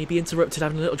 Oh, can you be interrupted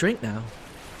having a little drink now?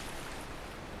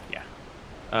 Yeah.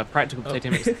 Practical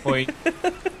potato makes the point.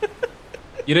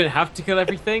 You don't have to kill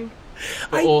everything,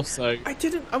 but also... I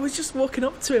didn't. I was just walking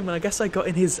up to him and I guess I got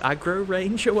in his aggro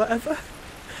range or whatever.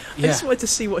 Yeah. I just wanted to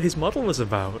see what his model was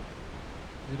about.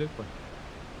 He's a big boy.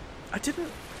 I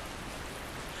didn't...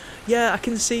 Yeah, I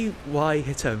can see why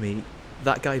Hitomi,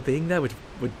 that guy being there, would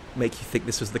make you think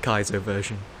this was the Kaizo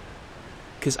version.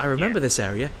 Because I remember this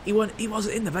area. He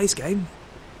wasn't in the base game.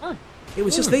 Oh. It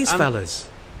was just these fellas.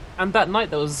 And that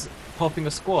knight that was popping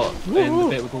a squat in the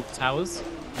bit with all the towers,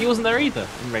 he wasn't there either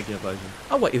in regular version.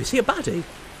 Oh wait, was he a baddie?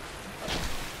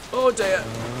 Oh dear.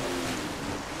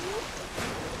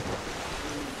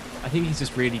 think he's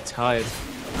just really tired.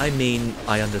 I mean,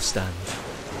 I understand.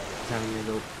 He's having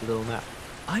a little nap.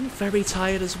 I'm very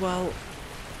tired as well.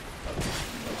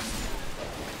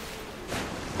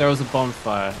 There was a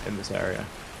bonfire in this area.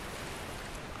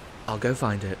 I'll go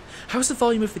find it. How's the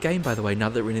volume of the game, by the way, now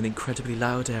that we're in an incredibly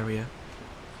loud area?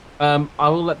 I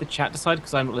will let the chat decide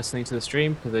because I'm not listening to the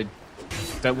stream because I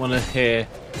don't want to hear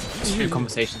two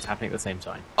conversations happening at the same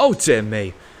time. Oh, dear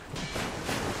me.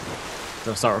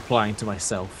 So I'll start replying to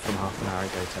myself from half an hour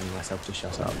ago, telling myself to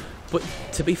shut up. But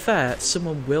to be fair,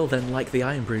 someone will then like the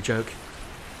Iron Brew joke.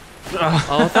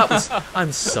 Oh, that was...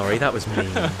 I'm sorry, that was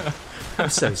mean. I'm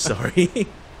so sorry.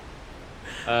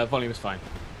 Volume is fine.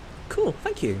 Cool,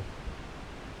 thank you.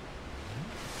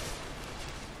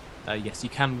 Yes, you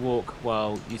can walk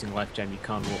while using life gem. You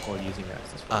can't walk while using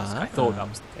Estus Flask. I thought that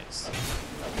was the case.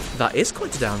 That is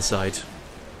quite a downside.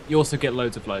 You also get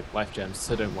loads of life gems,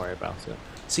 so don't worry about it.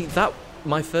 See,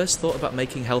 my first thought about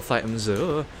making health items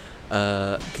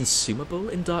consumable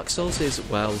in Dark Souls is,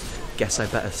 well, guess I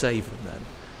better save them then.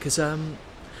 Because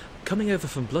coming over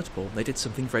from Bloodborne, they did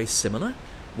something very similar,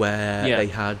 where they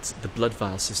had the blood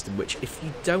vial system, which if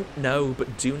you don't know,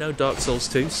 but do know Dark Souls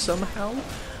 2 somehow,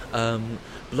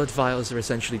 blood vials are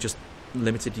essentially just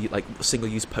limited, like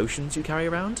single-use potions you carry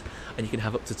around, and you can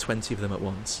have up to 20 of them at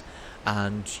once,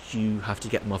 and you have to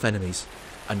get them off enemies.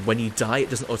 And when you die, it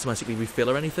doesn't automatically refill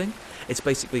or anything. It's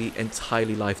basically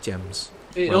entirely life gems.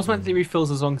 It automatically refills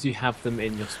as long as you have them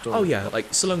in your store. Oh yeah,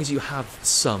 like so long as you have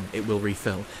some, it will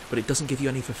refill, but it doesn't give you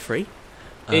any for free.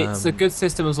 It's a good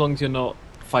system as long as you're not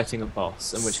fighting a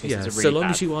boss, in which case it's a really so long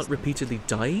bad as you aren't system. repeatedly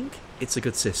dying, it's a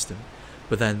good system.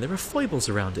 But then there are foibles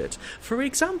around it. For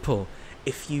example,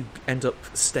 if you end up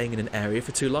staying in an area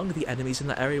for too long, the enemies in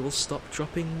that area will stop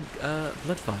dropping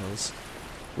blood vials,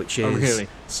 which is really?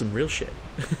 some real shit.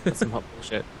 That's some hot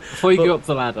bullshit. Before you go up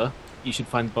the ladder, you should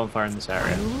find the bonfire in this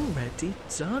area. I've already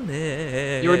done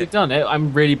it. You already done it?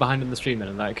 I'm really behind in the stream then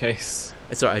in that case.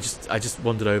 It's alright, I just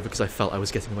wandered over because I felt I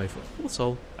was getting away from it. That's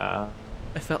all. Uh,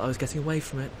 I felt I was getting away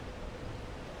from it.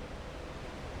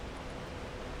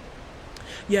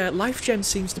 Yeah, life gem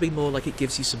seems to be more like it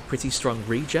gives you some pretty strong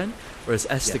regen, whereas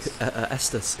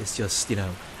Estus is just, you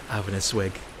know, having a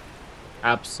swig.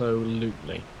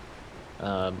 absolutely.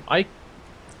 I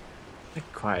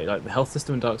quite like the health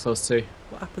system in Dark Souls 2.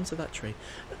 What happened to that tree?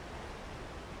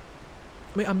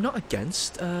 I mean, I'm not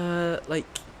against, like,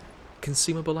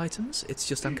 consumable items. It's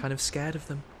just I'm kind of scared of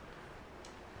them.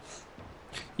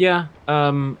 Yeah,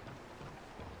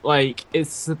 like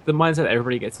it's the mindset that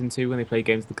everybody gets into when they play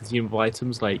games with consumable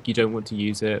items. Like you don't want to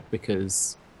use it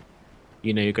because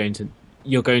you know you're going to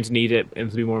need it and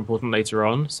it'll be more important later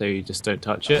on, so you just don't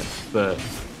touch it. But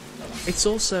It's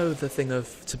also the thing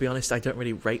of, to be honest, I don't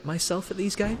really rate myself at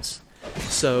these games,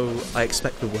 so I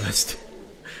expect the worst.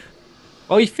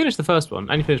 well, you finished the first one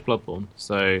and you finished Bloodborne,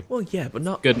 so Well, yeah, but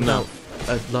not good without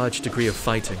enough. a large degree of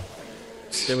fighting.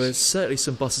 There were certainly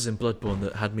some bosses in Bloodborne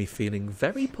that had me feeling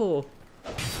very poor.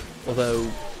 Although,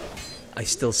 I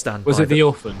still stand Was by it the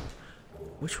orphan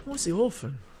Which one was the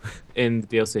orphan? in the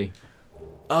DLC?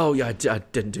 Oh, yeah, I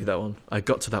didn't do that one. I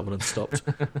got to that one and stopped.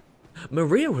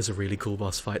 Maria was a really cool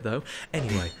boss fight, though.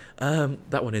 Anyway,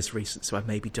 that one is recent, so I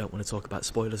maybe don't want to talk about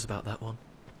spoilers about that one.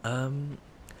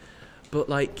 But,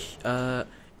 like,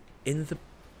 in the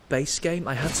base game,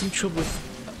 I had some trouble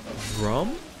with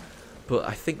Rom, but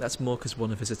I think that's more because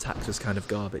one of his attacks was kind of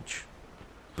garbage.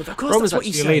 But of course, Rom that's is what you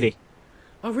actually say. a lady.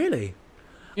 Oh, really?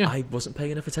 Yeah. I wasn't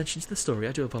paying enough attention to the story.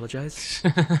 I do apologise.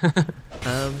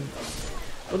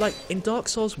 But like in Dark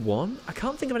Souls 1, I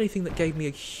can't think of anything that gave me a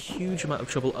huge amount of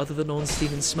trouble other than Ornstein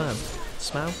and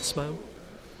Smo.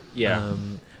 Yeah.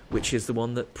 Which is the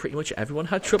one that pretty much everyone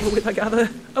had trouble with, I gather.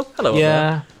 Oh, hello.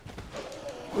 Yeah.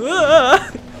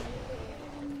 Ah!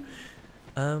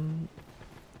 And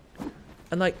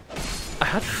like, I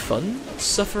had fun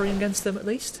suffering against them at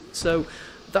least. So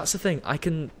that's the thing. I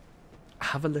can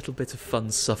have a little bit of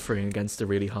fun suffering against a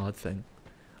really hard thing.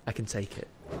 I can take it.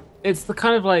 It's the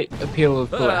kind of like appeal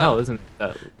of bullet hell, isn't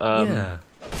it? Yeah.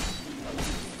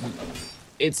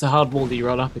 It's a hard wall that you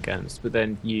run up against, but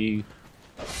then you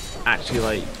actually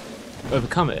like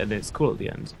overcome it, and it's cool at the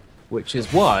end. Which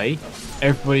is why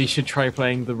everybody should try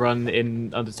playing the run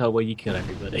in Undertale where you kill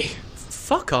everybody.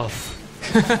 Fuck off.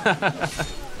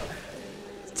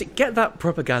 To get that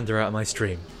propaganda out of my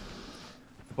stream.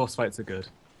 The boss fights are good.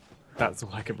 That's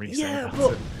all I can really say Yeah, about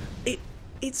but it.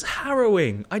 it's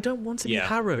harrowing. I don't want to be Yeah.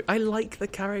 harrowed. I like the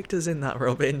characters in that,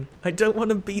 Robin. I don't want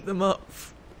to beat them up.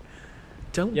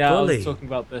 Don't Yeah, bully. I was talking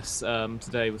about this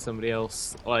today with somebody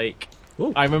else. Like,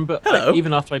 Ooh. I remember, Hello. like,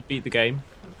 even after I beat the game,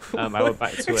 I went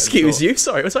back to it. Excuse you.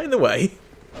 Sorry, was I in the way?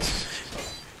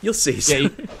 You'll see. Yeah,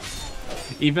 soon.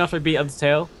 Even after I beat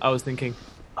Undertale, I was thinking,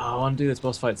 oh, I want to do this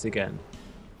boss fights again.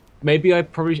 Maybe I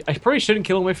probably shouldn't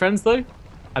kill all my friends though.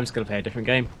 I'm just gonna play a different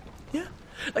game. Yeah,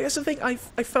 like that's the thing. I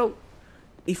felt,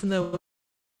 even though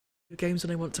games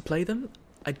when I want to play them,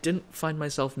 I didn't find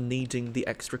myself needing the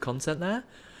extra content there,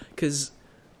 because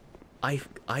I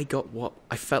got what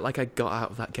I felt like I got out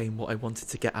of that game what I wanted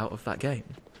to get out of that game.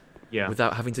 Yeah.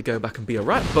 Without having to go back and be a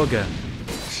rat bugger.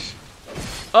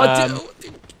 Oh,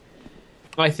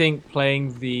 I think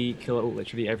playing the kill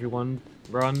literally everyone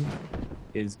run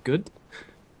is good.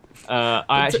 I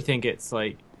actually think it's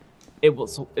like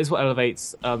it's what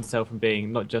elevates Undertale from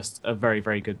being not just a very,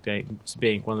 very good game to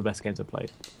being one of the best games I've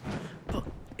played. But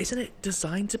isn't it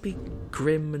designed to be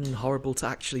grim and horrible to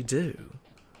actually do?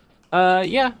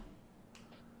 Yeah.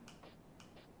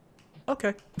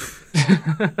 Okay.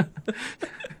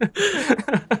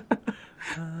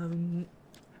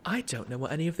 I don't know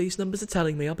what any of these numbers are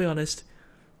telling me, I'll be honest.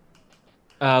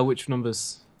 Which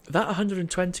numbers? That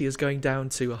 120 is going down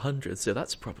to 100, so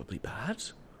that's probably bad.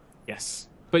 Yes.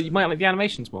 But you might like the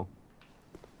animations more.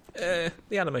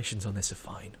 The animations on this are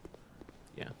fine.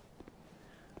 Yeah.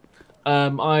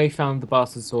 I found the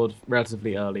Bastard Sword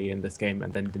relatively early in this game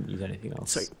and then didn't use anything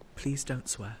else. Sorry, please don't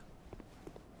swear.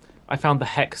 I found the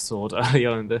Hex Sword early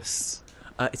on in this.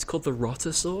 It's called the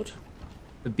Rotter Sword.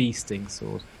 The Bee Sting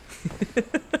Sword.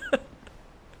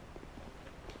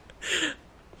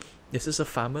 This is a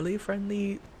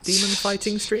family-friendly demon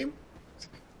fighting stream?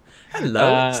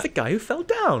 Hello, it's the guy who fell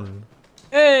down.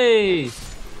 Hey!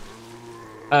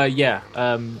 Yeah,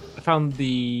 I found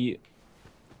the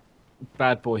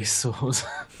Bad Boy Sword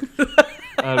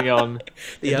early on.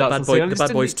 The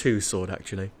Bad Boys 2 sword,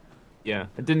 actually. Yeah,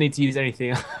 I didn't need to use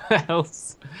anything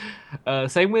else.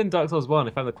 Same with Dark Souls 1,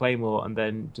 I found the Claymore and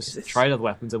then just tried other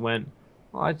weapons and went,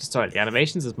 well, I just don't like the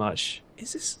animations as much.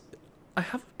 Is this... I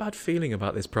have a bad feeling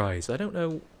about this prize. I don't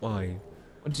know why.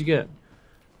 What did you get?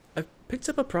 I picked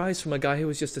up a prize from a guy who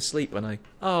was just asleep when I...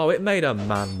 Oh, it made a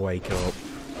man wake up.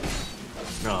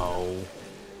 No.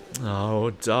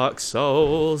 Oh, Dark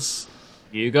Souls.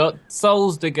 You got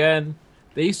soulsed again.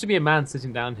 There used to be a man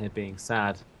sitting down here being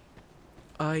sad.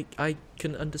 I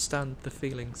can understand the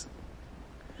feelings.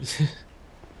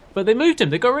 But they moved him,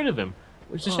 they got rid of him.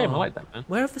 Which is a shame, I Oh. like that, man.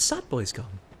 Where have the sad boys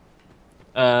gone?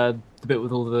 The bit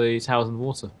with all the towers and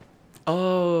water.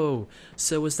 Oh,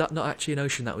 so was that not actually an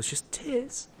ocean? That was just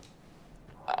tears?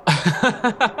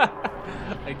 I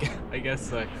guess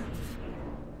so.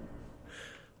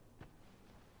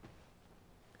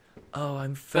 Oh,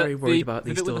 I'm very worried about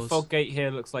these doors. The bit doors. with the fog gate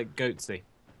here looks like Goatsy.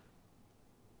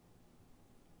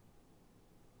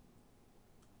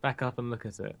 Back up and look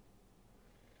at it.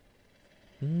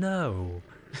 No.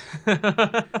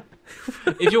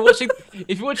 If you're watching the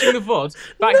VOD,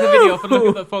 back the video up and look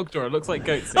at that fog door. It looks like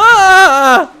Goatsy.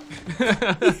 Ah!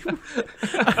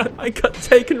 I got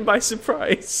taken by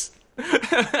surprise.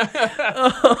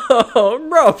 Oh,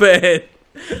 Robin!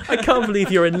 I can't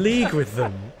believe you're in league with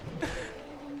them.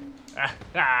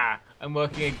 I'm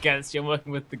working against you. I'm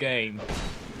working with the game.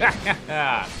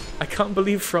 I can't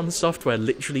believe From Software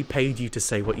literally paid you to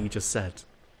say what you just said.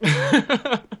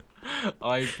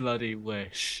 I bloody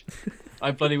wish.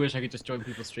 I bloody wish I could just join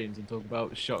people's streams and talk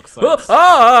about shock Oh, sites.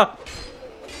 ah!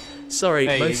 Sorry,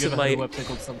 Hey, most have of you ever my... heard of a website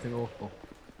called Something Awful?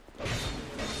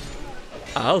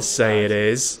 I'll say it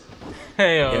is.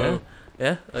 Hey-o.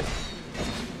 Yeah?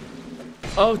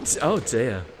 Oh, oh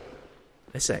dear.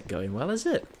 This ain't going well, is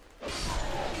it?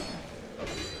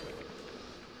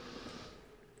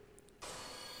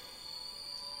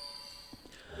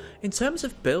 In terms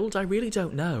of build, I really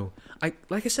don't know.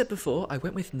 Like I said before, I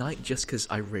went with Knight just because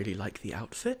I really like the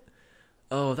outfit.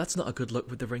 Oh, that's not a good look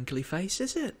with the wrinkly face,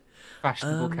 is it?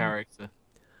 Fashionable character.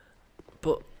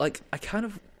 But, like, I kind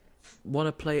of want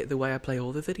to play it the way I play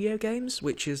all the video games,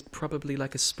 which is probably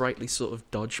like a sprightly sort of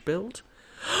dodge build.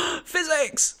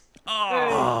 Physics!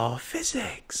 Oh,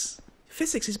 physics!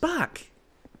 Physics is back!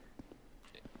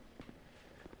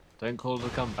 Don't call it a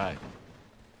comeback.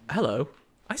 Hello,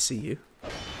 I see you.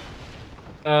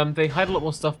 They hide a lot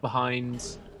more stuff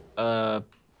behind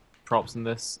props in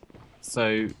this,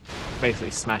 so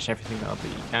basically smash everything up that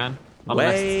you can.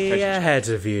 Unless it's Way treasure ahead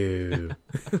of you.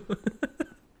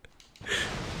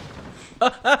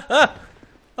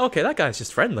 Okay, that guy's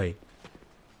just friendly.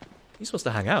 He's supposed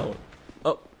to hang out.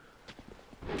 Oh,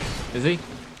 chest. Is he?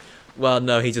 well,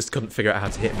 no, he just couldn't figure out how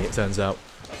to hit me, it turns out.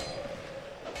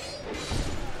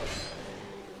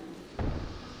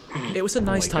 It was a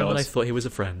nice my time when God. I thought he was a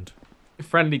friend. A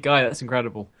friendly guy, that's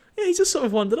incredible. Yeah, he just sort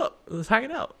of wandered up and was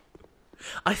hanging out.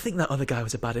 I think that other guy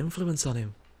was a bad influence on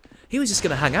him. He was just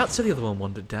going to hang out till the other one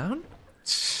wandered down.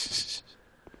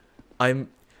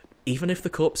 even if the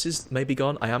corpses may be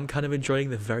gone, I am kind of enjoying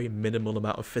the very minimal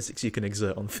amount of physics you can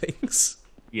exert on things.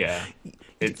 Yeah.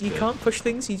 You can't push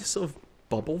things, you just sort of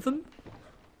bobble them.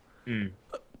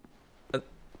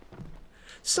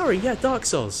 Sorry, yeah, Dark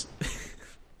Souls.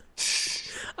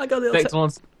 I got a little...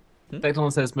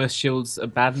 Declan says most shields are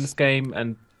bad in this game,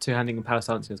 and two-handing and power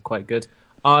stancing is quite good.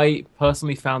 I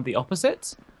personally found the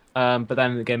opposite, but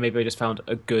then again, maybe I just found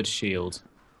a good shield.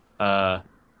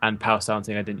 And power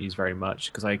stancing I didn't use very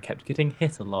much because I kept getting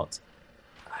hit a lot.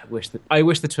 I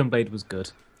wish the twin blade was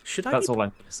good. That's all I'm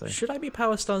going to say. Should I be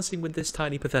power stancing with this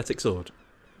tiny pathetic sword?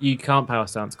 You can't power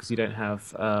stance because you don't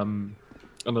have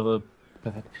another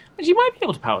pathetic... Actually, you might be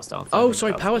able to power stance. Oh,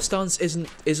 sorry, power stance isn't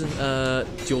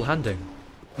dual handing.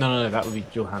 No, that would be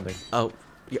dual handing. Oh,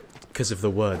 yeah, because of the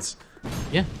words.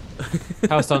 Yeah.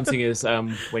 Power stancing is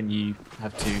when you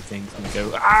have two things and you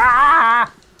go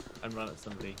ah and run at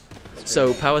somebody.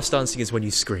 So power stancing is when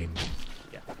you scream.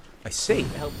 Yeah. I see. It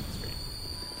helps you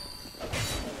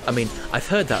scream. I mean, I've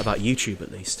heard that about YouTube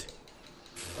at least.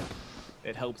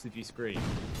 It helps if you scream.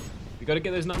 You got to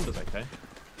get those numbers, okay?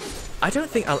 I don't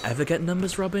think I'll ever get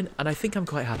numbers, Robin, and I think I'm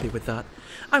quite happy with that.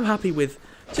 I'm happy with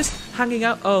just hanging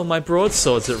out. Oh, my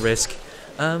broadsword's at risk.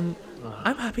 I'm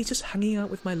happy just hanging out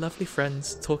with my lovely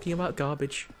friends, talking about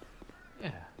garbage.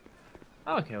 Yeah.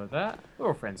 I'm okay with that. We're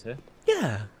all friends here.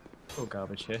 Yeah. We're all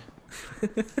garbage here.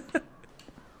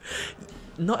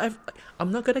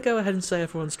 I'm not going to go ahead and say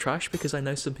everyone's trash because I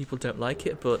know some people don't like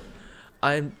it, but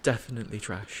I'm definitely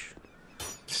trash.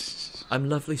 I'm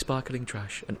lovely, sparkling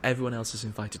trash, and everyone else is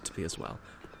invited to be as well.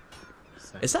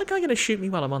 Same. Is that guy going to shoot me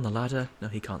while I'm on the ladder? No,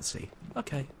 he can't see.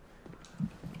 Okay.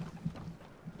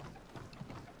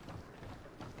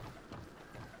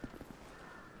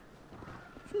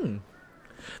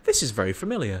 This is very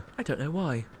familiar. I don't know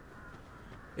why.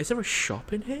 Is there a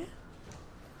shop in here?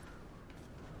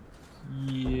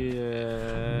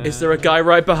 Yeah. Is there a guy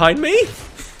right behind me?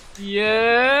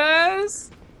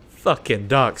 Yes. Fucking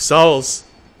Dark Souls.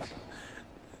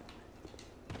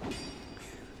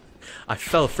 I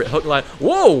fell for it. Hook, line.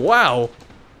 Whoa, wow.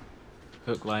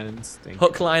 Hook, line, and stink.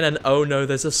 Hook, line, and oh no,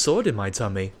 there's a sword in my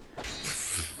tummy.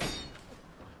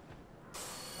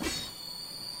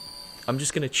 I'm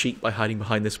just going to cheat by hiding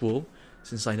behind this wall,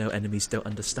 since I know enemies don't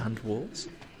understand walls.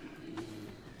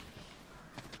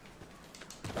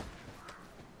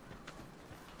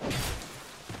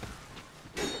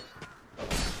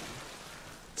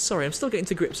 Sorry, I'm still getting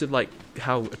to grips with like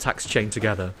how attacks chain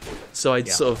together, so I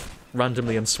sort of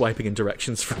randomly am swiping in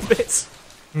directions for a bit.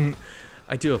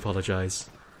 I do apologise.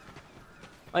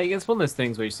 Like, it's one of those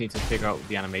things where you just need to figure out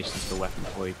the animations for the weapon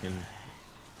before you can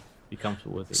be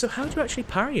comfortable with it. So how do you actually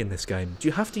parry in this game? Do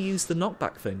you have to use the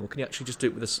knockback thing, or can you actually just do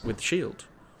it with the shield?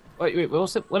 Wait, what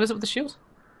is it with the shield?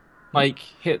 Like,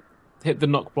 hit the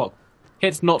knock block.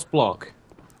 Hit not block.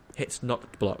 Hit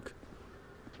knocked block.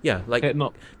 Yeah, like, Hit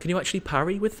not. can you actually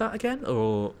parry with that again,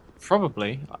 or...?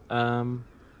 Probably.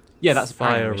 Yeah, that's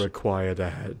fire a required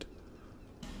ahead.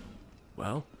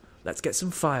 Well, let's get some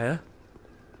fire.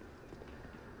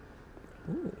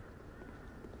 Ooh.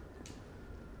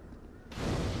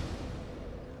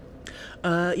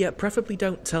 Yeah, preferably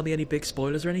don't tell me any big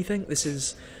spoilers or anything. This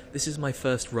is my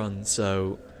first run,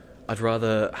 so I'd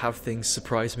rather have things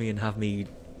surprise me and have me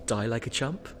die like a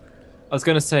chump. I was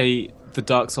going to say the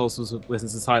Dark Souls was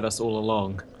inside us all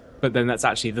along, but then that's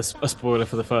actually a spoiler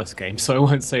for the first game, so I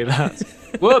won't say that.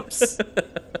 Whoops!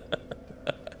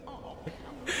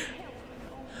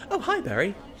 Oh, hi,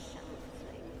 Barry.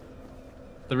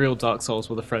 The real Dark Souls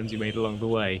were the friends you made along the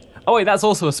way. Oh wait, that's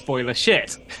also a spoiler.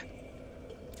 Shit!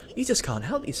 You just can't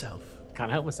help yourself.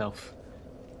 Can't help myself.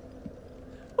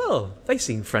 Well, they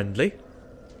seem friendly.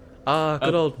 Ah,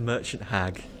 good old merchant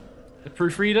hag. The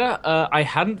proofreader, I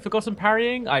hadn't forgotten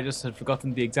parrying, I just had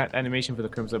forgotten the exact animation for the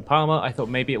Crimson Palmer. I thought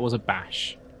maybe it was a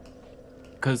bash.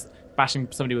 Because bashing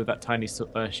somebody with that tiny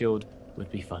shield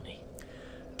would be funny.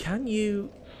 Can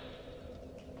you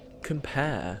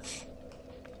compare?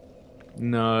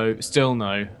 No, still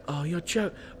no. Oh, you're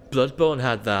joke. Bloodborne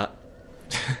had that.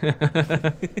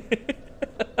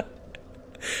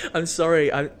 I'm sorry,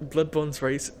 Bloodborne's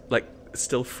very, like,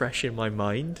 still fresh in my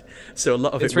mind, so a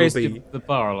lot of it's it will raised be... the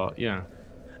bar a lot, yeah.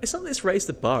 It's not that it's raised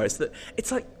the bar, it's that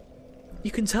it's like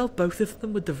you can tell both of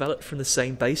them were developed from the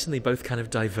same base and they both kind of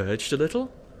diverged a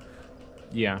little.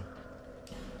 Yeah.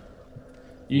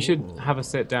 You should have a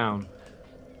sit down.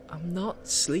 I'm not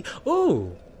sleep.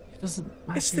 Oh, It doesn't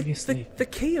it's matter if you sleep. the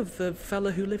key of the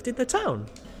fella who lived in the town.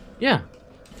 Yeah.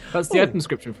 That's the Oh. item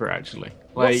description for it, actually.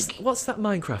 Like, What's that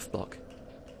Minecraft block?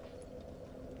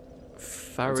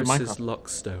 Faris's Minecraft?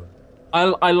 Lockstone.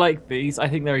 I like these. I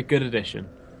think they're a good addition.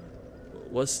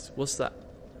 What's that?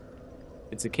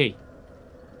 It's a key.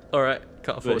 All right, can't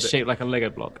But afford it's it. shaped like a Lego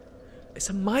block. It's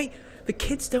a mine. The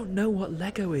kids don't know what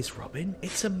Lego is, Robin.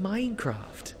 It's a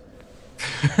Minecraft.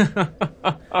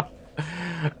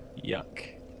 Yuck.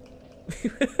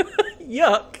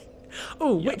 Yuck.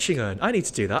 Oh, witching urn. I need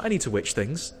to do that. I need to witch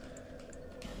things.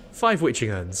 5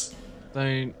 witching urns.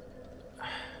 Don't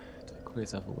call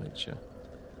yourself a witcher.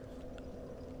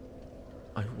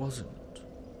 I wasn't.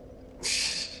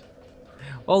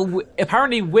 Well,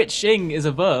 apparently witching is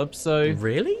a verb, so...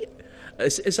 Really?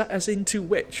 Is that as in to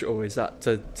witch, or is that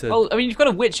to... Well, I mean, you've got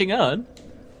a witching urn.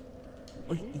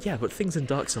 Well, yeah, but things in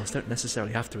Dark Souls don't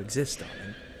necessarily have to exist,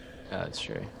 darling. That's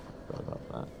true. Forgot about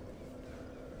that.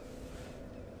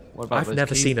 What about I've those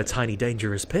never keys? seen a tiny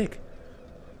dangerous pig.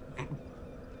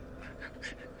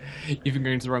 You've been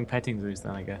going to the wrong petting zoos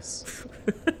then, I guess.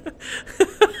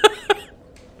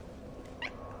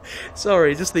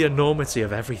 Sorry, just the enormity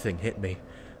of everything hit me.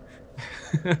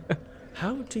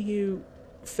 How do you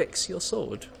fix your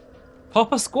sword?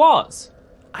 Pop a squat!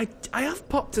 I have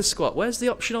popped a squat. Where's the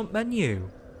option on menu?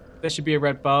 There should be a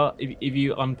red bar. If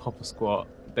you unpop a squat,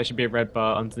 there should be a red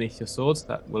bar underneath your swords.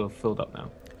 That will have filled up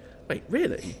now. Wait,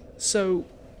 really? So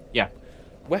Yeah.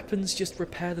 weapons just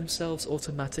repair themselves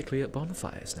automatically at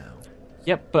bonfires now?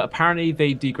 Yep, but apparently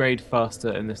they degrade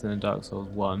faster in this than in Dark Souls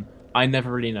 1. I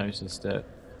never really noticed it.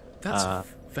 That's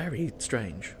very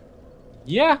strange.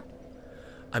 Yeah.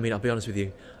 I mean, I'll be honest with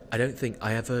you. I don't think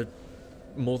I ever,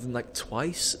 more than like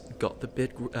twice, got the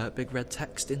big red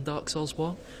text in Dark Souls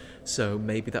 1. So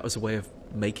maybe that was a way of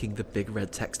making the big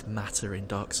red text matter in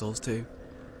Dark Souls 2.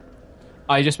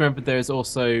 I just remembered there's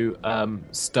also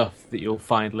stuff that you'll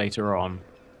find later on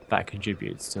that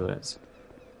contributes to it.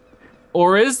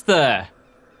 Or is there?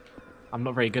 I'm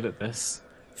not very good at this.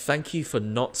 Thank you for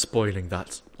not spoiling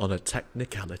that on a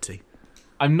technicality.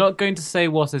 I'm not going to say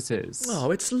what it is.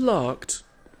 Oh, it's locked.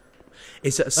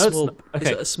 Is it a No, it's small? not. Okay.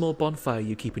 Is it a small bonfire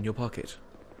you keep in your pocket?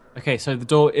 Okay, so the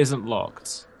door isn't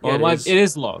locked. Yeah, Well, it is. it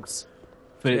is locked,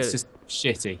 but it's Yeah. just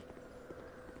shitty.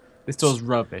 This door's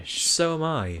rubbish. So am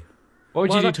I. What would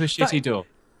Well, you do that- to a shitty that- door?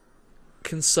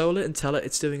 Console it and tell it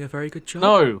it's doing a very good job.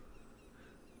 No.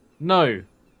 No.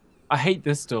 I hate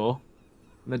this door.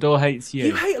 And the door hates you.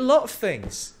 You hate a lot of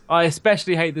things. I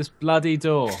especially hate this bloody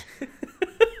door.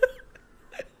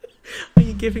 Are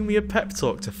you giving me a pep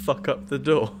talk to fuck up the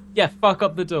door? Yeah, fuck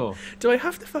up the door. Do I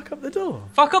have to fuck up the door?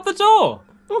 Fuck up the door!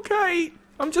 Okay,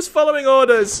 I'm just following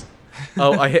orders.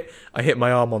 Oh, I hit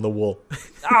my arm on the wall.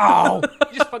 Ow!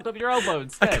 You just fucked up your elbow I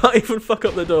instead. can't even fuck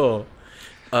up the door.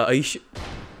 Are you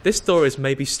This door is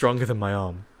maybe stronger than my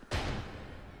arm.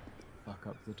 Fuck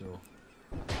up the door.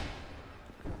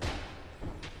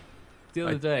 The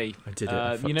other day, I did it.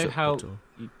 I you fucked know up how... the door.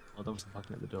 Oh, that wasn't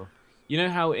fucking at the door. You know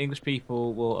how English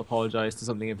people will apologise to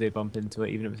something if they bump into it,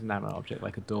 even if it's an inanimate object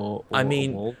like a door or I a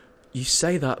mean, wall? you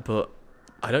say that, but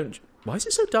I don't. Why is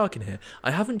it so dark in here?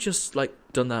 I haven't just like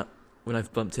done that when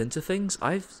I've bumped into things.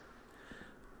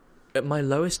 At my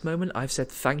lowest moment, I've said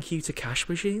thank you to cash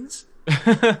machines.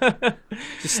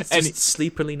 just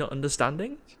sleepily not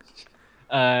understanding.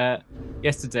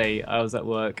 Yesterday, I was at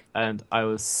work and I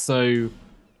was so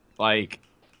like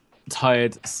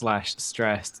tired /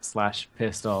 stressed /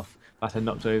 pissed off that I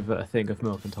knocked over a thing of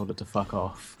milk and told it to fuck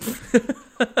off.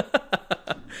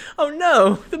 Oh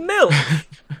no, the milk!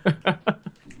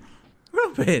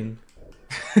 Robin!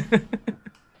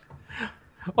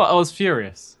 Well, I was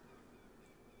furious.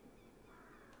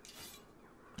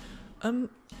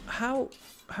 How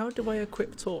do I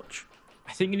equip torch?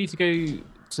 I think you need to go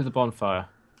to the bonfire.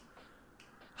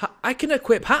 I can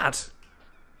equip hat.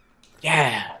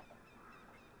 Yeah.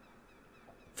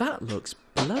 That looks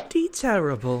bloody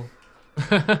terrible.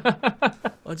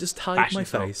 I'll just hide Bash my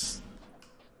yourself. face.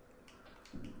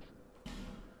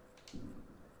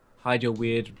 Hide your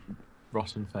weird,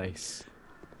 rotten face.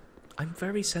 I'm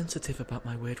very sensitive about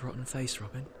my weird rotten face,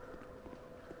 Robin.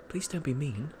 Please don't be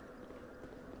mean.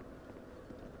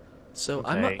 So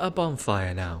I'm at Okay. a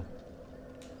bonfire now.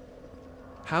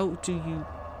 How do you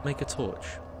make a torch?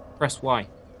 Press Y.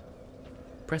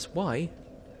 Press Y?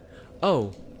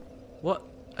 Oh. What?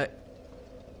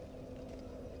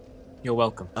 You're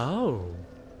welcome. Oh.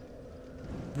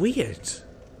 Weird.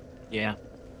 Yeah.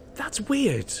 That's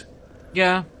weird.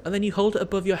 Yeah. And then you hold it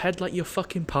above your head like you're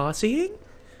fucking partying?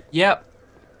 Yep.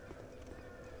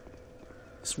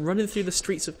 It's running through the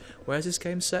streets of... Where's this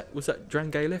game set? Was that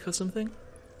Drangleic or something?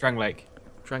 Drang Lake.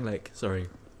 Drangleic, sorry.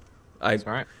 I That's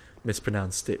right.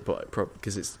 mispronounced it, but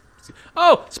because it's...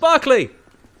 Oh! Sparkly!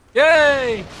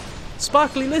 Yay!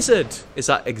 Sparkly lizard! Is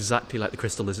that exactly like the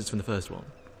crystal lizards from the first one?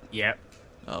 Yep.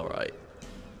 Alright.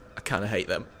 I kind of hate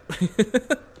them.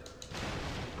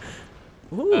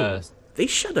 Ooh. These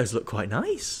shadows look quite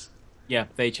nice. Yeah,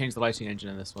 they changed the lighting engine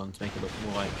in this one to make it look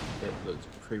more like it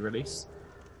looked pre-release.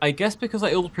 I guess because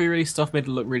like all the pre-release stuff made it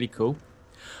look really cool.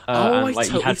 Oh, and, I like,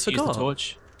 you totally had to use the forgot.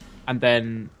 torch, and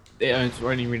then it was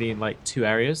only really in like 2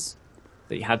 areas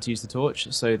that you had to use the torch,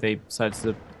 so they decided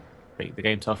to make the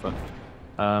game tougher.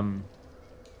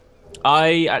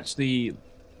 I actually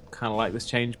kind of like this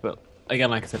change, but again,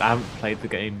 like I said, I haven't played the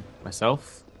game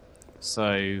myself,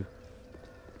 so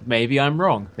maybe I'm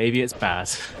wrong. Maybe it's bad.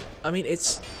 I mean,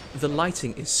 the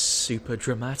lighting is super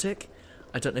dramatic.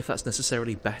 I don't know if that's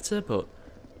necessarily better, but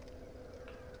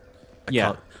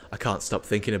I can't stop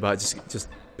thinking about just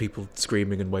people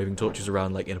screaming and waving torches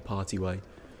around like in a party way.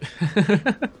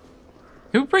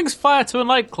 Who brings fire to a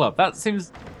nightclub? That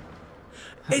seems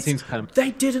kind of...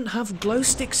 They didn't have glow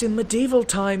sticks in medieval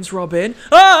times, Robin.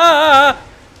 Ah!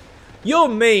 You're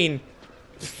mean.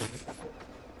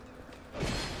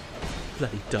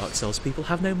 Bloody Dark Souls people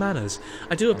have no manners.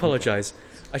 I do apologise.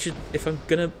 I should, if I'm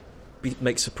gonna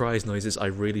make surprise noises, I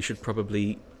really should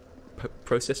probably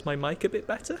process my mic a bit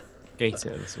better. Gate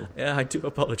it a little. Yeah, I do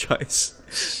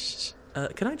apologise.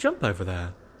 Can I jump over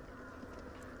there?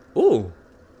 Ooh.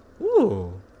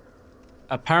 Ooh.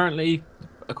 Apparently,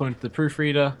 according to the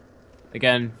proofreader,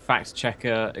 again, fact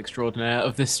checker extraordinaire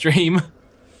of this stream,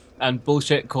 and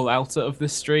bullshit call outer of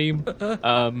this stream,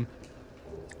 the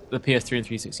PS3 and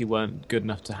 360 weren't good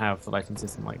enough to have the lighting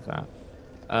system like that.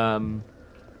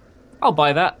 I'll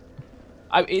buy that.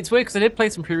 It's weird because I did play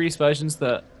some pre-release versions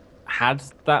that had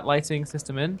that lighting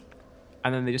system in,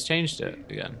 and then they just changed it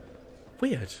again.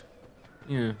 Weird.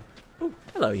 Yeah. Oh,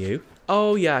 hello you.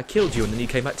 Oh yeah, I killed you and then you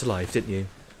came back to life, didn't you?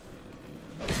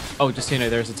 Oh, just so you know,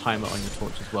 there is a timer on your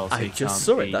torch as well. So I just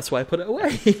saw it, that's why I put it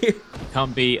away. You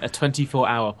can't be a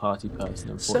 24-hour party person,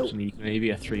 unfortunately. You can only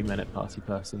be a 3-minute party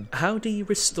person. How do you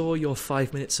restore your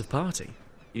 5 minutes of party?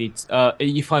 You need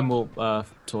you find more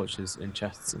torches in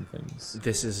chests and things.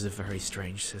 This is a very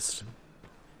strange system.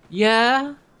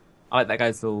 Yeah, I like that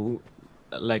guy's little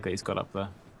leg that he's got up there.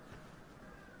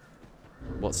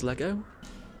 What's Lego?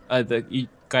 The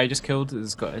guy you just killed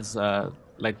has got his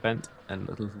leg bent and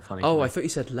a little funny. Oh, I thought you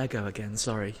said Lego again,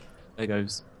 sorry.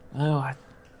 Legos. Oh,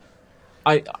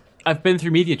 I've been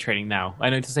through media training now. I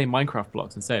know to say Minecraft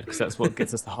blocks instead because that's what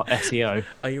gets us the hot SEO.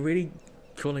 Are you really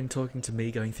talking to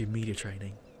me going through media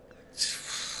training?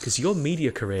 Because your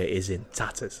media career is in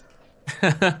tatters.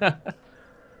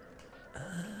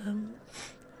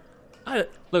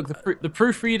 Look, the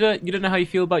proofreader, you don't know how you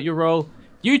feel about your role.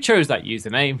 You chose that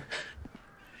username.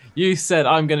 You said,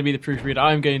 I'm going to be the proofreader.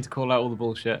 I'm going to call out all the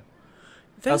bullshit.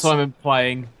 That's what I'm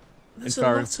implying. There's a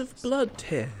lot of blood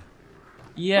here.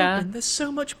 Yeah. Robin, there's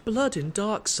so much blood in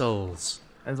Dark Souls.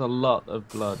 There's a lot of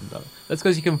blood. That's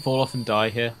because you can fall off and die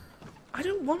here. I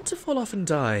don't want to fall off and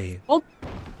die. Well,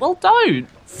 don't.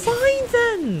 Fine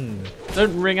then.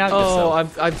 Don't ring out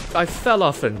yourself. Oh, I fell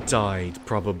off and died,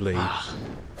 probably.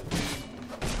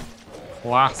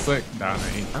 Classic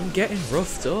Danny. I'm getting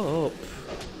roughed up.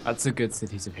 That's a good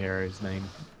Cities of Heroes name.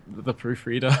 The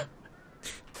proofreader.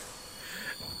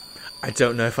 I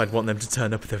don't know if I'd want them to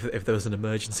turn up if there was an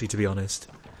emergency, to be honest.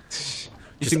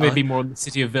 You think they'd be more in the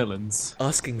City of Villains?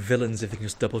 Asking villains if they can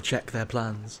just double check their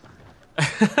plans.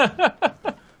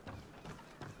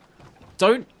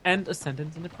 Don't end a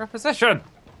sentence in a preposition!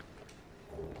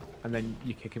 And then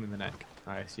you kick him in the neck,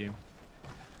 I assume.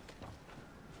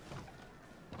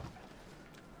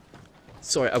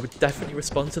 Sorry, I would definitely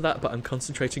respond to that, but I'm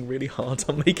concentrating really hard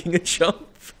on making a jump.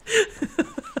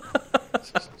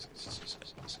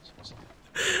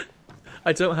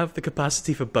 I don't have the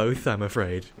capacity for both, I'm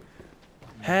afraid.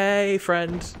 Hey,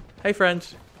 friend. Hey, friend.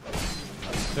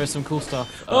 There's some cool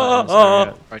stuff.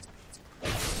 Right.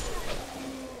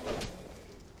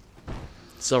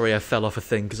 Sorry, I fell off a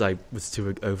thing because I was too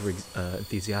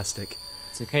enthusiastic.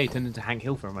 It's okay, you turned into Hank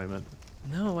Hill for a moment.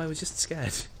 No, I was just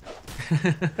scared.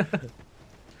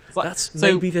 Like, That's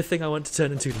maybe the thing I want to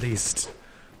turn into least.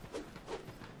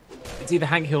 It's either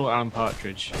Hank Hill or Alan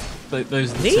Partridge. Those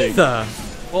are the Neither!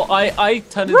 two. Well, I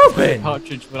turn into Robin!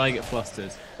 Partridge when I get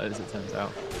flustered, as it turns out.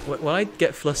 When I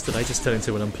get flustered, I just turn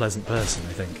into an unpleasant person,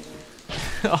 I think.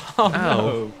 Oh, Ow.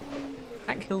 no.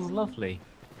 Hank Hill's lovely.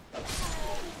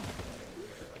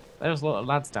 There's a lot of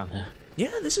lads down here.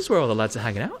 Yeah, this is where all the lads are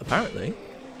hanging out, apparently.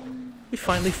 We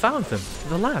finally found them,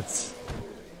 the lads.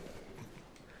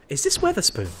 Is this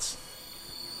Weatherspoons?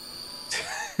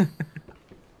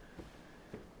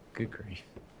 Good grief.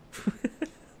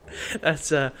 That's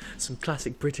some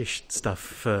classic British stuff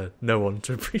for no one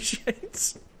to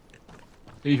appreciate.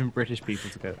 Even British people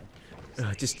to go.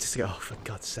 Just to go, oh, for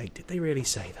God's sake, did they really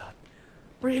say that?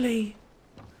 Really?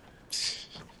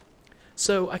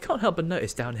 So I can't help but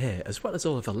notice down here, as well as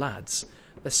all of the lads,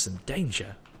 there's some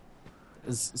danger.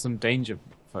 There's some danger,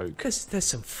 folk. Because there's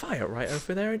some fire right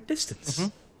over there in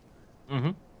distance.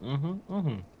 There's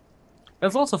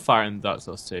lots of fire in Dark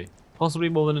Souls 2. Possibly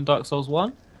more than in Dark Souls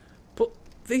 1. But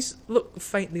these look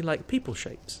faintly like people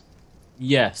shapes.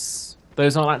 Yes.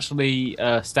 Those aren't actually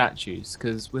statues,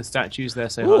 because with statues they're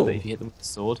so Ooh. hard that if you hit them with a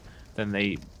sword, then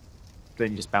you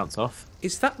just bounce off.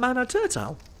 Is that man a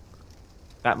turtle?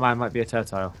 That man might be a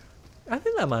turtle. I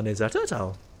think that man is a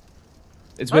turtle.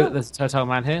 It's weird that there's a turtle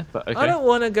man here, but okay. I don't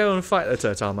want to go and fight the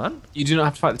turtle man. You do not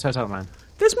have to fight the turtle man.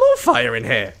 There's more fire in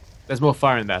here. There's more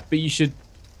fire in there, but you should...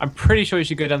 I'm pretty sure you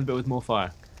should go down the bit with more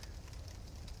fire.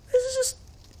 This is just...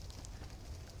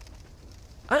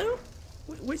 I don't...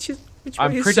 Which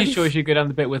I'm way is pretty safe? sure you should go down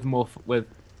the bit with more... with.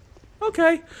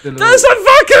 Okay. The little- There's a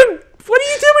fucking... What are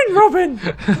you doing, Robin?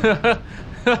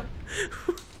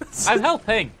 I'm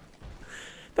helping!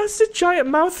 That's a giant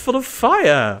mouthful of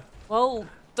fire. Well,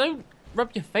 don't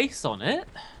rub your face on it.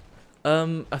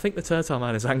 I think the turtle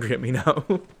man is angry at me now.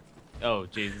 Oh,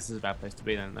 jeez, this is a bad place to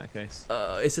be then in that case.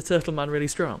 Is the turtle man really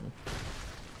strong?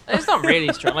 It's not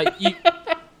really strong. Like, you...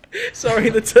 Sorry,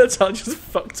 the turtle just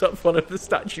fucked up one of the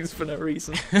statues for no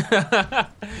reason.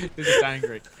 He's just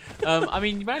angry. I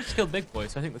mean, you managed to kill the big boy,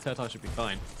 so I think the turtle should be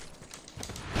fine.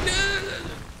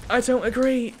 I don't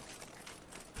agree.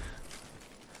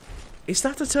 Is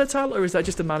that a turtle or is that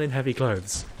just a man in heavy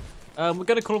clothes? We're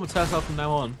going to call him a turtle from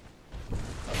now on.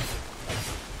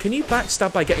 Can you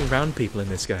backstab by getting round people in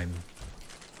this game?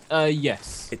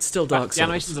 Yes. It's still Dark The Souls.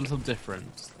 animation's a little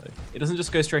different. So it doesn't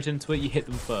just go straight into it, you hit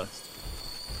them first.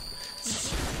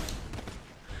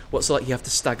 What's like you have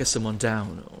to stagger someone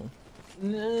down? Or... A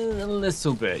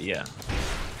little bit, yeah.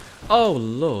 Oh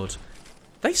lord,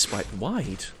 they swipe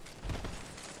wide.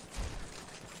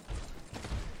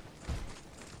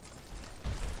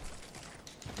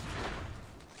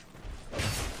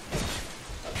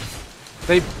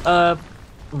 They, actually, I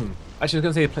was going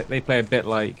to say they play a bit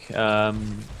like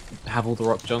Havel the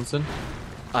Rock Johnson.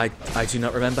 I do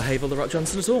not remember Havel the Rock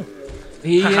Johnson at all.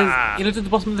 He lived at the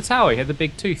bottom of the tower. He had the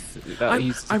big tooth. That he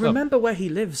used to I club. remember where he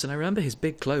lives, and I remember his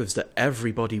big clothes that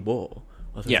everybody wore,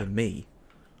 other than me.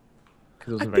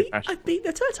 Because it wasn't very I fashionable. beat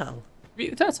the turtle.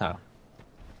 Beat the turtle.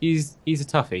 He's a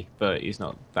toughie, but he's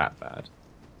not that bad.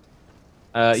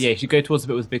 Yeah, you should go towards the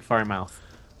bit with the big fiery mouth.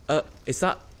 Is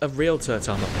that a real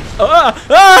turtle? Ah!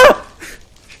 Ah!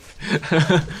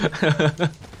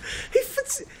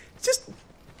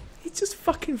 He just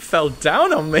fucking fell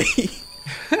down on me.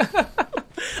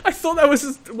 I thought that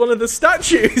was one of the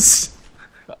statues.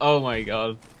 Oh my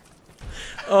god.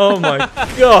 Oh my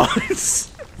god.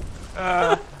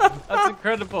 That's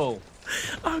incredible.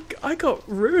 I got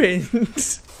ruined.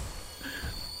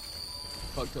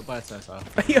 Fucked up by a turtle.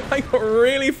 I got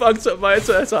really fucked up by a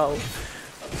turtle.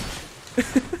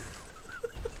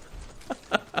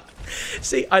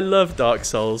 See, I love Dark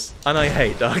Souls, and I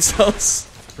hate Dark Souls.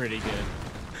 Pretty good.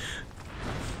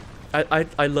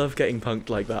 I love getting punked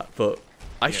like that, but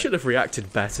I should have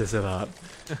reacted better to that.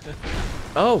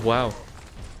 Oh, wow.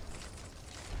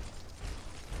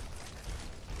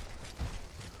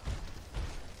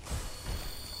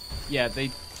 Yeah,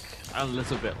 they are a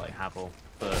little bit like Havel,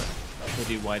 but they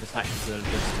do wide attacks instead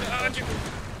of just...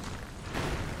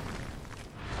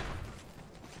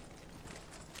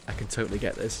 I can totally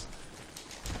get this.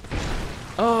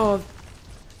 Oh,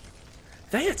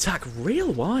 they attack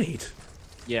real wide.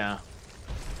 Yeah.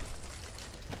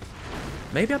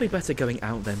 Maybe I'll be better going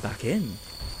out than back in.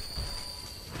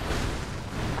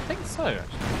 I think so,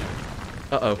 actually.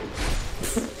 Uh-oh.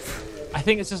 I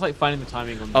think it's just like finding the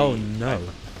timing on the... Oh, no.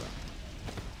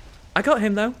 I got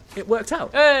him, though. It worked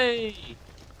out. Hey!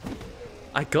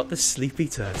 I got the sleepy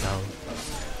turtle.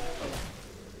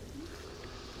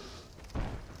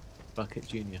 Bucket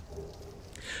Junior.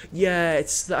 Yeah,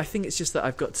 I think it's just that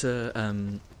I've got to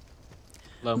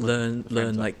learn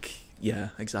like, yeah,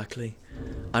 exactly.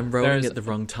 I'm rolling at the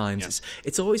wrong times. Yeah.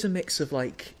 It's always a mix of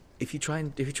like if you try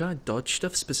and dodge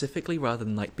stuff specifically rather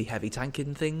than like be heavy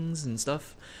tanking things and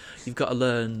stuff, you've got to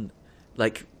learn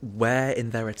like where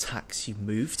in their attacks you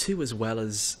move to as well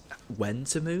as when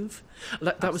to move.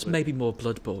 That was maybe more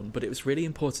Bloodborne, but it was really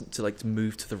important to like to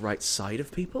move to the right side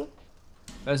of people.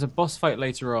 There's a boss fight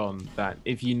later on that,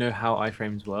 if you know how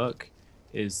iframes work,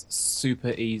 is super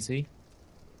easy.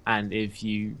 And if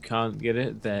you can't get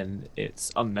it, then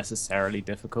it's unnecessarily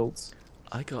difficult.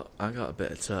 I got a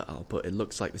bit of turtle, but it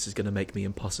looks like this is going to make me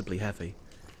impossibly heavy.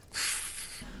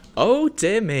 Oh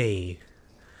dear me.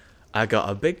 I got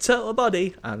a big turtle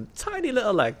body and tiny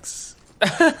little legs.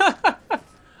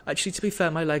 Actually, to be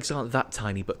fair, my legs aren't that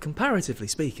tiny, but comparatively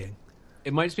speaking.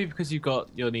 It might just be because you've got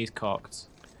your knees cocked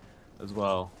as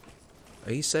well.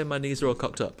 Are you saying my knees are all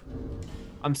cocked up?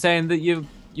 I'm saying that your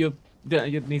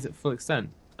knees at full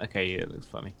extent. Okay, yeah, it looks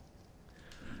funny.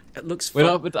 It looks We're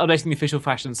fun. not updating the official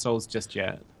fashion stoles just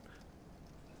yet.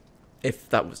 If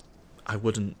that was... I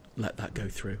wouldn't let that go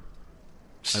through.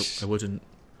 I wouldn't...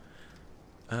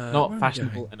 where Not am I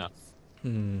fashionable going? enough.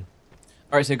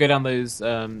 Alright, so go down those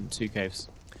 2 caves.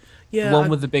 Yeah, The one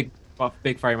with the big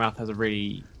fiery mouth has a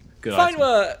really good Fine item.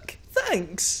 work!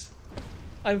 Thanks!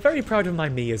 I'm very proud of my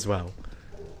me as well.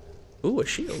 Ooh, a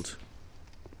shield.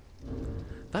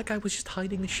 That guy was just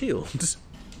hiding a shield. It's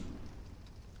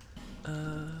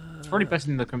probably better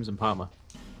than the Crimson Palmer.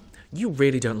 You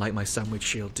really don't like my sandwich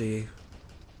shield, do you?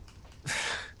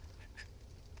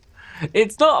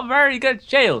 It's not a very good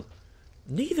shield!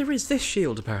 Neither is this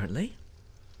shield, apparently.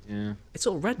 Yeah. It's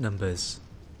all red numbers.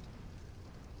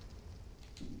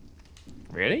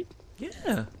 Really?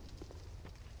 Yeah.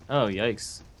 Oh,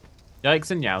 yikes.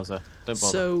 Yikes and yowza. Don't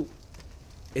bother. So,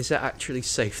 is it actually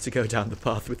safe to go down the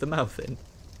path with the mouth in?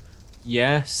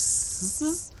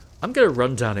 Yes. I'm going to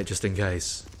run down it just in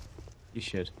case. You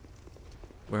should.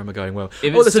 Where am I going? Well,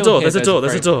 If oh, it's there's a still door, here, there's a door,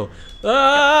 there's there's a a door.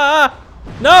 Ah!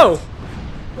 No!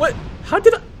 What? How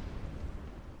did I...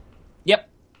 Yep.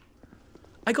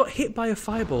 I got hit by a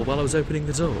fireball while I was opening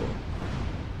the door.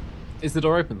 Is the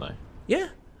door open though? Yeah.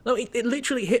 No, it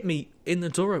literally hit me in the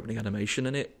door opening animation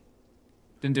and it...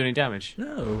 Didn't do any damage.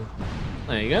 No.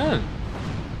 There you go.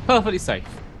 Perfectly safe.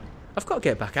 I've got to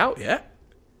get back out yet.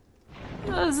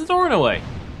 There's the door in a way.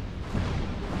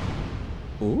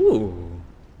 Ooh.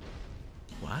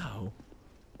 Wow.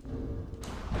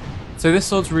 So this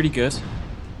sword's really good.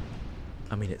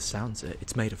 I mean, it sounds it.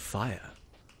 It's made of fire.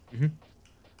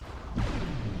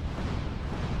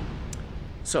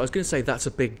 So I was going to say that's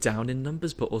a big down in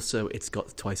numbers, but also it's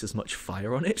got twice as much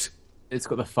fire on it. It's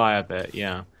got the fire bit,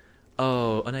 yeah.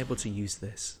 Oh, unable to use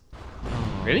this.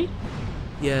 Really?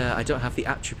 Yeah, I don't have the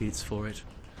attributes for it.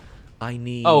 I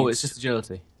need... Oh, it's just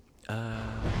agility.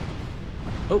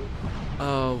 Oh.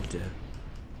 Oh, dear.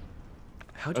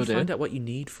 How do you dear. find out what you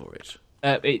need for it?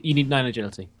 You need 9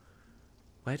 agility.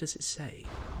 Where does it say?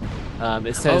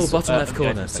 It says... Oh, bottom left yeah,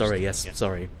 corner. it's Sorry, actually- yes,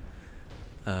 sorry.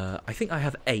 I think I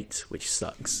have 8, which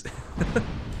sucks.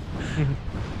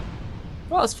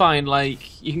 Well, that's fine.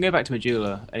 Like, you can go back to a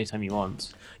jeweler anytime you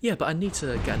want. Yeah, but I need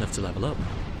to get enough to level up.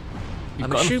 You've I'm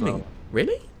got enough to assuming... level.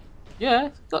 Really? Yeah,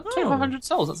 got Oh. 2,500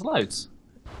 souls. That's loads.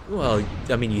 Well,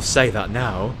 I mean, you say that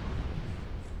now.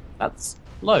 That's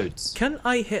loads. Can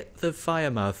I hit the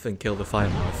fire mouth and kill the fire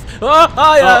mouth?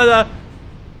 Oh.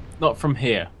 Not from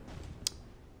here.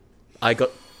 I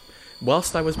got...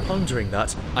 Whilst I was pondering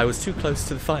that, I was too close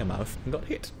to the fire mouth and got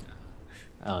hit.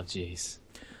 Oh, jeez.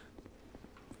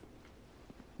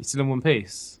 You still in one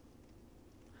piece?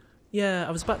 Yeah,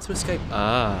 I was about to escape.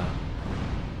 Ah.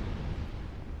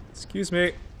 Excuse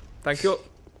me. Thank you.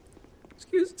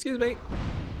 Excuse me.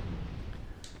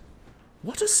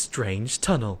 What a strange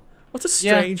tunnel. What a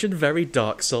strange and very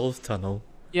Dark Souls tunnel.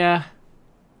 Yeah.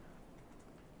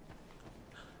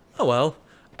 Oh well,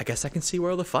 I guess I can see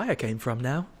where all the fire came from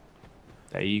now.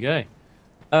 There you go.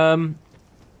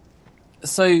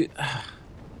 So, I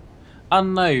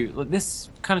don't know. Like, this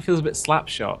kind of feels a bit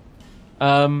slapshot.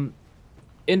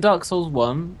 In Dark Souls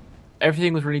 1,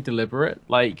 everything was really deliberate.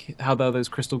 Like how there were those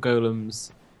crystal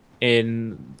golems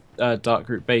in Dark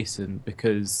Root Basin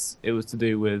because it was to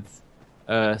do with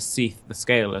Seath the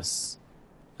Scaleless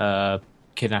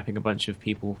kidnapping a bunch of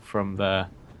people from there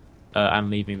and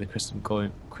leaving the crystal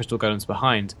golems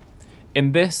behind.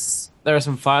 In this, there are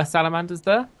some fire salamanders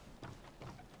there.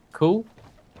 Cool.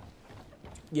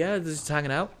 Yeah, they're just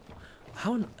hanging out.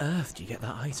 How on earth do you get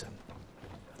that item?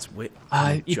 That's weird.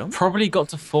 You Jump? probably got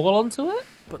to fall onto it.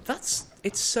 But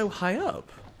it's so high up.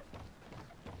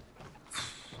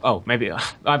 Oh, maybe I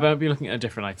better be looking at a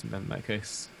different item then in that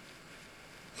case.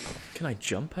 Can I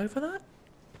jump over that?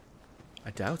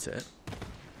 I doubt it.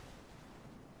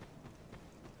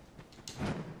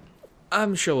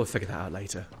 I'm sure we'll figure that out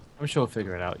later. I'm sure we'll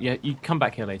figure it out. Yeah, you come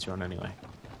back here later on anyway.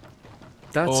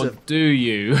 That's Or do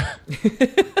you?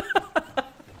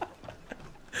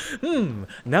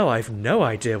 Now I've no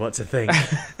idea what to think.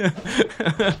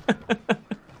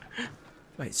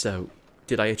 Wait, so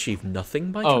did I achieve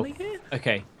nothing by coming here?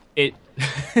 Okay. It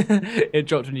it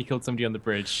dropped when you killed somebody on the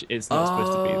bridge. It's not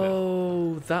supposed to be there.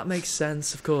 Oh, that makes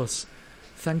sense, of course.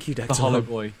 Thank you, The Dexter. Hollow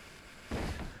Boy.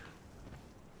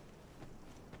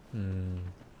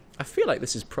 I feel like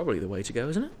this is probably the way to go,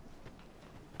 isn't it?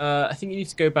 I think you need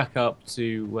to go back up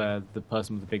to where the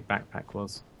person with the big backpack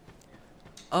was.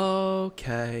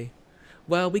 Okay.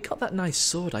 Well, we got that nice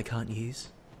sword I can't use.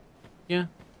 Yeah.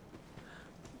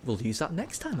 we'll use that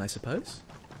next time, I suppose.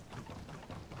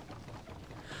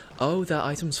 Oh, their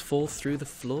items fall through the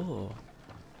floor.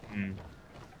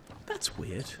 That's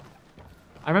weird.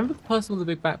 I remember the person with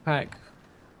the big backpack.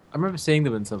 I remember seeing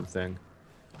them in something.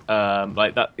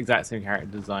 Like that exact same character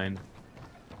design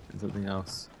and something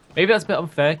else. Maybe that's a bit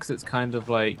unfair because it's kind of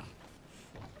like...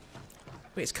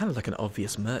 Wait, it's kind of like an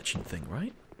obvious merchant thing,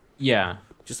 right? Yeah.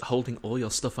 Just holding all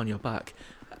your stuff on your back.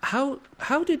 How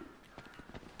did...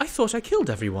 I thought I killed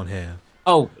everyone here.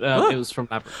 Oh, it was from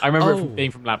Labyrinth. I remember it Oh. from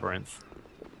being from Labyrinth.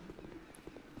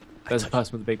 There's a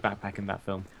person with a big backpack in that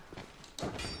film. My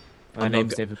I'm not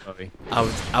name's go- David Bowie.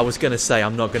 I was going to say,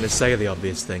 I'm not going to say the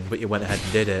obvious thing, but you went ahead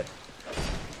and did it.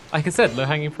 Like I said,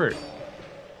 low-hanging fruit.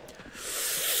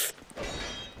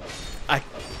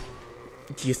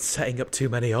 You're setting up too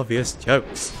many obvious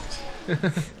jokes.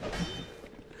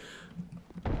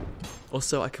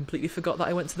 Also, I completely forgot that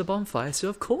I went to the bonfire, so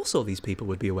of course all these people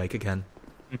would be awake again.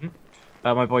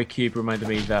 My boy Cube reminded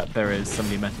me that there is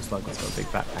somebody in Metal Slug that's got a big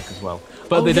backpack as well.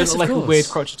 But Oh, they yes, don't look of like a weird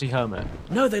course. crotchety hermit.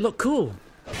 No, they look cool.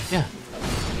 Yeah.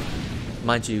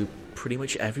 Mind you, pretty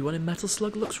much everyone in Metal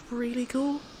Slug looks really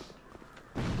cool.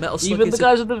 Metal Slug Even is the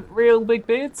guys with the real big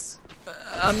beards?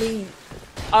 I mean,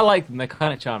 I like them. They're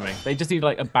kind of charming. They just need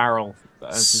like a barrel.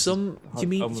 you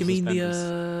mean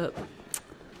the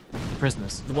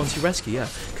prisoners? the ones you rescue, yeah?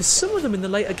 Because some of them in the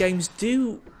later games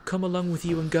do come along with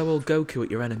you and go all Goku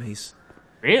at your enemies.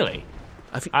 Really?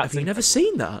 Have you never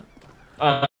seen that?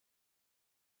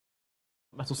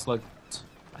 Metal Slug.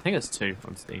 I think it's 2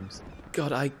 on Steam's.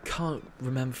 God, I can't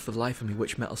remember for the life of me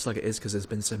which Metal Slug it is because there's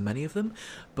been so many of them.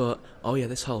 But, oh yeah,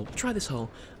 this hole. Try this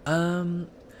hole.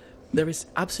 There is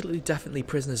absolutely definitely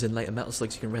prisoners in later Metal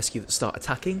Slugs you can rescue that start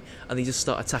attacking, and they just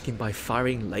start attacking by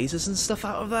firing lasers and stuff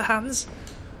out of their hands.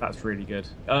 That's really good.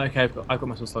 Okay, I've got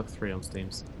Metal Slug 3 on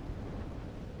Steam's.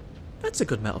 That's a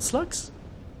good Metal Slugs.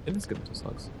 It is good Metal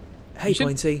Slugs. Hey, You should-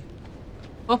 Pointy.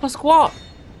 Up a squat!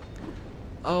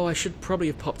 Oh, I should probably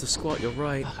have popped a squat, you're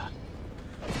right.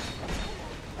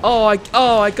 Oh,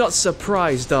 I got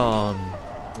surprised on.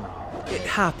 It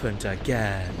happened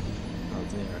again. Oh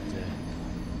dear, oh dear.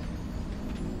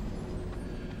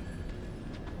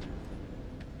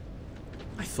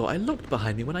 I thought I looked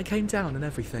behind me when I came down and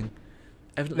everything.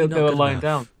 Evidently They not were good lying enough.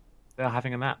 down. They were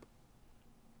having a nap.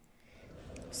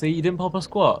 See, you didn't pop a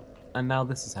squat, and now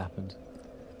this has happened.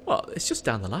 Well, it's just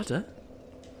down the ladder.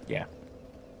 Yeah.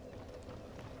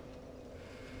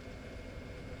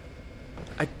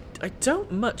 I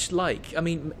don't much like... I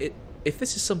mean, if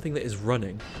this is something that is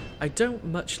running, I don't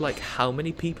much like how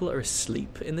many people are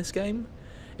asleep in this game.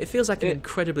 It feels like an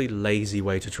incredibly lazy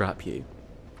way to trap you.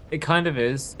 It kind of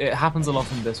is. It happens a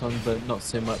lot in this one, but not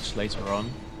so much later on.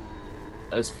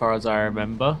 As far as I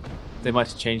remember. They might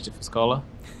have changed it for Scholar.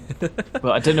 But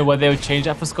I don't know whether they would change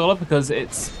that for Scholar, because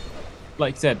it's,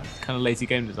 like you said, kind of lazy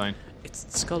game design. It's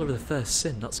Scholar of the First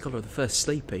Sin, not Scholar of the First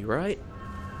Sleepy, right?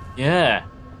 Yeah.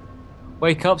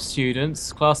 Wake up,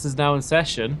 students. Class is now in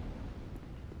session.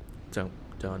 Don't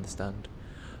understand.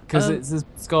 Because it's a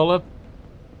Scholar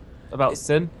about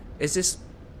sin. Is this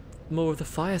more of the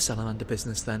fire salamander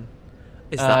business then?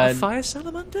 Is that a fire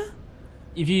salamander?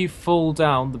 If you fall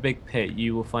down the big pit,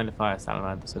 you will find a fire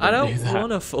salamander. So I do don't that.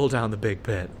 want to fall down the big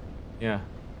pit. Yeah,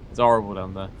 it's horrible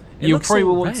down there. It You looks probably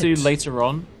all will want to red. later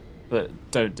on, but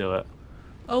don't do it.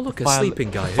 Oh, look, a Fire- sleeping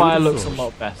guy. Who Fire would've looks a thought?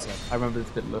 lot better. I remember this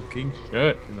bit looking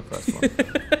shit in the first one.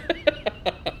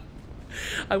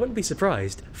 I wouldn't be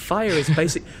surprised. Fire is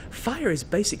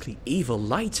basically evil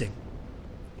lighting.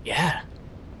 Yeah.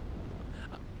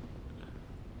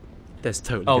 There's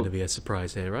totally Oh. going to be a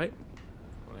surprise here, right?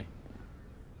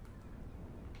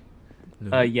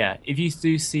 No. Yeah, if you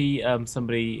do see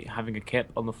somebody having a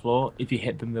kip on the floor, if you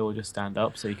hit them, they will just stand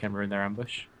up so you can ruin their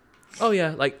ambush. Oh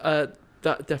yeah, like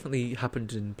that definitely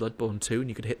happened in Bloodborne 2, and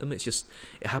you could hit them. It's just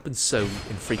it happens so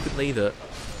infrequently that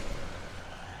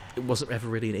it wasn't ever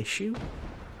really an issue.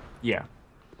 Yeah.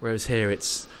 Whereas here,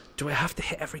 it's do I have to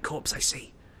hit every corpse I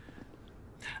see?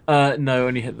 No,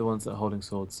 only hit the ones that are holding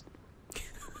swords.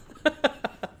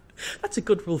 That's a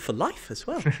good rule for life as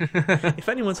well. If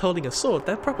anyone's holding a sword,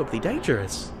 they're probably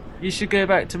dangerous. You should go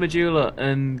back to Majula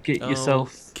and get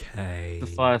yourself Okay. the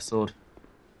fire sword.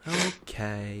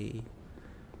 Okay.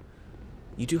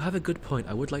 You do have a good point.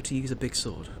 I would like to use a big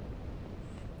sword.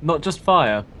 Not just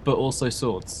fire, but also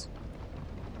swords.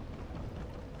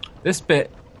 This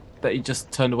bit that you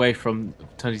just turned away from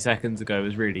 20 seconds ago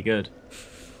is really good.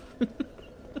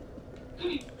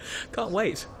 Can't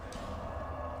wait.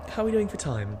 How are we doing for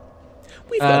time?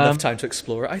 We've got enough time to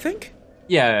explore it, I think.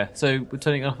 Yeah, so we're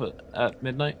turning off at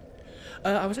midnight.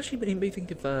 I was actually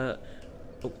thinking of... oh,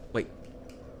 wait.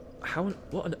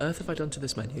 What on earth have I done to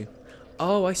this menu?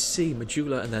 Oh, I see.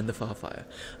 Medulla and then the Farfire.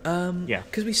 Yeah.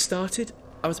 Because we started...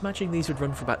 I was imagining these would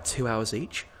run for about 2 hours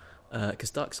each.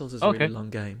 Because Dark Souls is a really long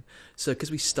game. So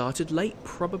because we started late,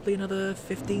 probably another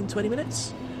 15, 20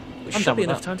 minutes. Which should be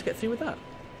enough time to get through with that.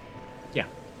 Yeah.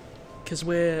 Because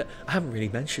I haven't really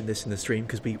mentioned this in the stream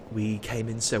because we came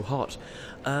in so hot.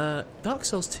 Dark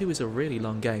Souls 2 is a really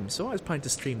long game, so I was planning to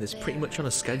stream this pretty much on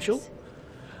a schedule.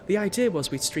 The idea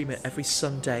was we'd stream it every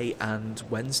Sunday and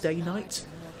Wednesday night.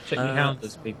 Check your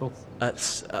calendars, people.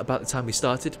 At about the time we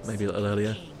started, maybe a little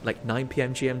earlier, like 9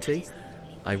 PM GMT.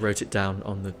 I wrote it down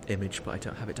on the image, but I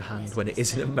don't have it to hand when it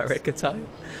is in America time.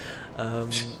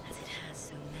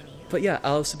 But yeah,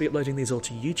 I'll also be uploading these all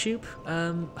to YouTube,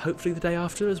 hopefully the day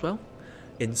after as well,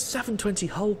 in 720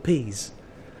 whole Ps,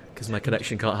 because my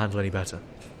connection can't handle any better.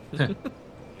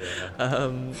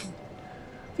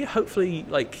 Yeah, hopefully,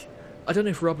 like, I don't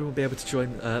know if Robin will be able to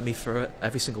join me for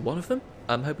every single one of them.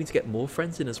 I'm hoping to get more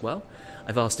friends in as well.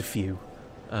 I've asked a few.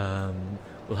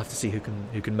 We'll have to see who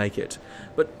can make it.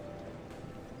 But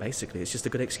basically, it's just a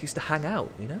good excuse to hang out,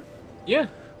 you know? Yeah.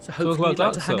 So hopefully you'd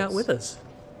like to hang out with us.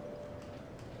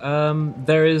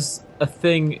 There is a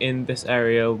thing in this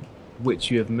area which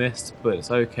you have missed, but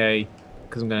it's okay,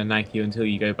 because I'm going to nag you until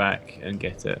you go back and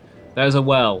get it. There's a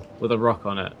well with a rock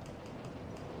on it.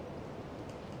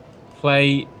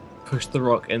 Push the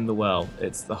rock in the well.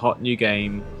 It's the hot new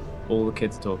game. All the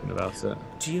kids are talking about it.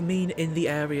 Do you mean in the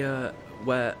area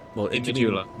where... Well, in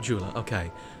Medulla. Medulla,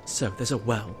 okay. So, there's a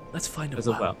well. Let's find a well.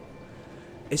 There's a well.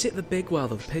 Is it the big well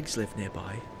that the pigs live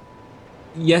nearby?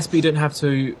 Yes, but you don't have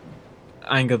to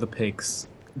anger the pigs.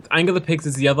 Anger the Pigs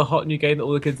is the other hot new game that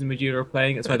all the kids in Medulla are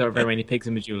playing. That's why there aren't very many pigs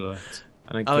in Medulla left.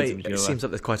 It seems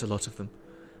like there's quite a lot of them.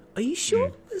 Are you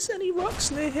sure there's any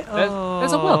rocks near here?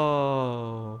 There's a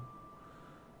well.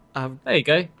 There you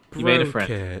go. You made a friend.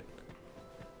 It.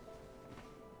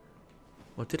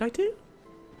 What did I do?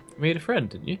 You made a friend,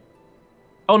 didn't you?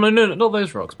 Oh, no, not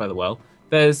those rocks by the well.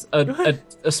 There's a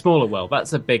smaller well.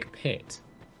 That's a big pit.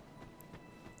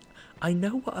 I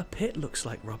know what a pit looks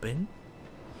like, Robin.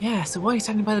 Yeah, so why are you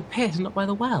standing by the pit and not by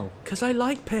the well? Because I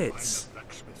like pits.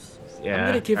 Yeah. I'm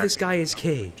going to give this guy his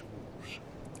key.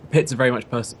 Pits are very much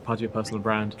part of your personal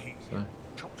brand. So.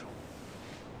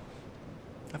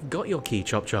 I've got your key,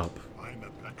 Chop Chop.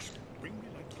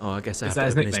 Oh, I guess I have to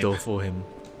his open his nickname? door for him.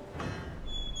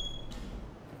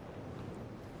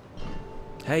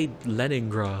 Hey,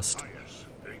 Leningrad.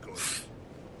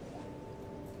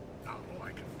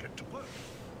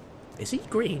 Is he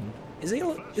green? Is he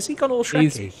gone all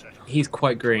Shrekky? He's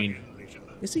quite green.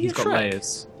 Is he He's a got Shrek?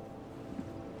 layers.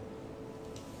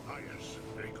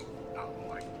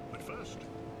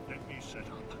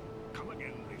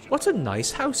 What a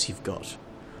nice house you've got.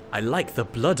 I like the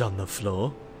blood on the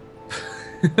floor.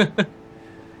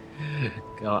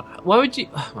 God, why would you?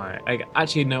 Alright,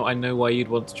 actually, no. I know why you'd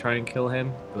want to try and kill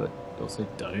him, but also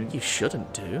don't. You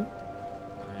shouldn't do.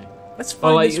 Right. Let's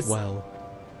find like, this well.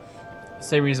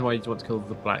 Same reason why you'd want to kill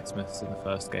the blacksmiths in the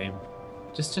first game.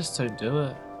 Just don't do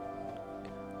it.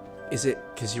 Is it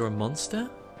because you're a monster?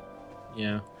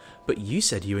 Yeah. But you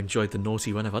said you enjoyed the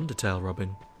naughty run of Undertale,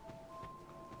 Robin.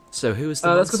 So who is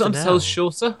the That's because monster now? Undertale's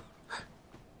shorter.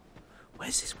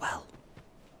 Where's his well?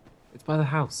 It's by the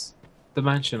house. The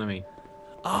mansion, I mean.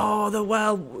 Oh, the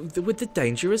well with the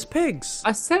dangerous pigs.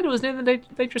 I said it was near the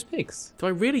dangerous pigs. Do I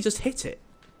really just hit it?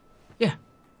 Yeah.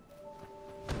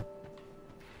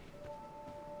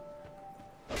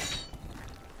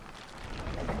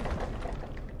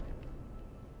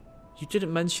 You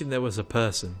didn't mention there was a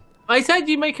person. I said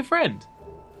you make a friend.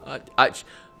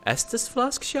 Estus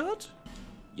Flask Shard?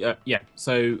 Yeah.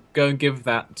 So go and give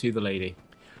that to the lady.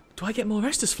 Do I get more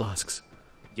Estus Flasks?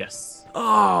 Yes.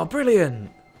 Oh,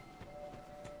 brilliant!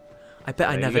 I bet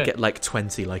I There you never go. get like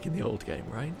 20 like in the old game,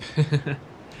 right?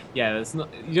 Yeah, there's not.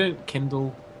 You don't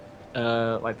kindle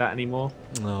like that anymore.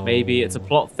 No. Maybe it's a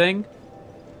plot thing.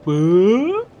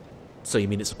 So you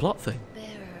mean it's a plot thing? Bearer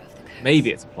of the curse.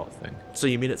 Maybe it's a plot thing. So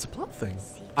you mean it's a plot thing?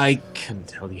 I couldn't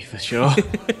tell you for sure.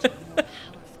 Powerful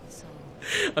soul.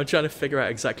 I'm trying to figure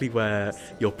out exactly where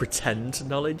your pretend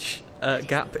knowledge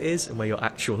gap is and where your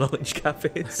actual knowledge gap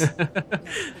is. This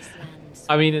land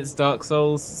I mean, it's Dark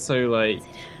Souls, so like, it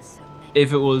has so many.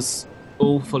 if it was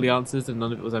all fully answered and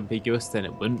none of it was ambiguous, then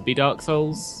it wouldn't be Dark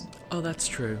Souls. Oh, that's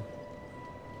true.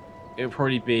 It would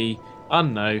probably be, I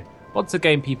don't know, what's a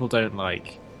game people don't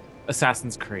like?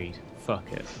 Assassin's Creed.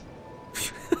 Fuck it.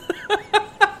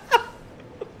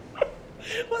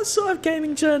 What sort of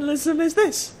gaming journalism is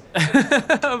this?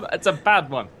 It's a bad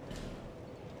one.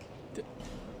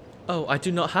 Oh, I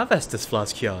do not have Estus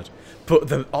Flask Yard, but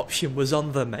the option was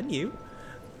on the menu.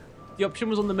 The option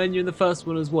was on the menu in the first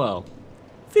one as well.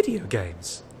 Video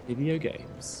games. Video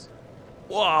games.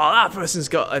 Wow, that person's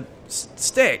got a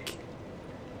stick.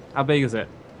 How big is it?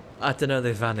 I don't know.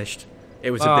 They vanished. It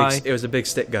was Bye. a big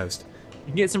stick ghost. You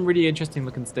can get some really interesting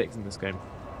looking sticks in this game.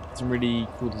 Some really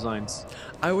cool designs.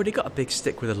 I already got a big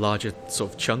stick with a larger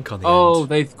sort of chunk on the Oh, end.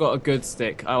 they've got a good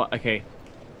stick. Oh, okay.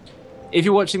 If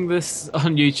you're watching this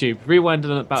on YouTube, rewind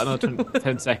in about another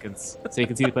 10 seconds so you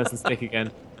can see the person's stick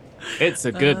again. It's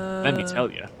a good, let me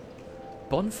tell you.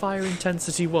 Bonfire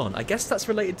Intensity 1. I guess that's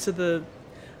related to the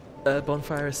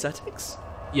bonfire aesthetics?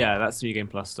 Yeah, that's New Game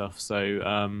Plus stuff.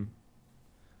 So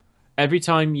every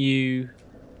time you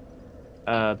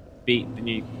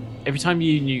every time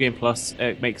you New Game Plus,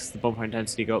 it makes the bonfire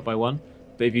intensity go up by 1.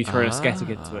 But if you throw an aesthetic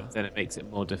into it, then it makes it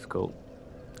more difficult.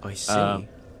 I see.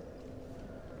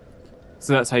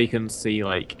 So that's how you can see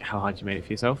like how hard you made it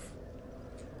for yourself.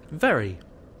 Very.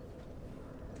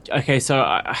 Okay,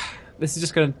 so this is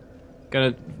just gonna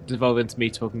devolve into me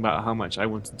talking about how much I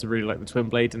wanted to really like the Twin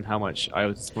Blade and how much I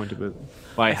was disappointed with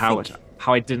by how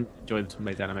I didn't enjoy the Twin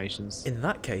Blade animations. In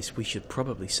that case, we should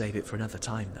probably save it for another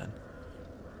time then.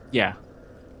 Yeah.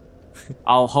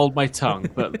 I'll hold my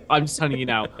tongue, but I'm just telling you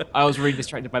now, I was really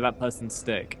distracted by that person's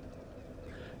stick.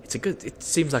 It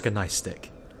seems like a nice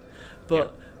stick.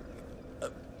 But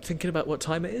thinking about what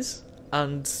time it is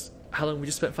and how long we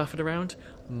just spent faffing around,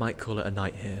 might call it a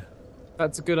night here.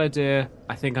 That's a good idea.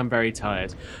 I think I'm very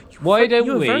tired. Why don't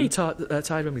you were we... very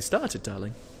tired when we started,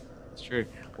 darling. It's true.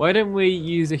 Why don't we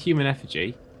use a human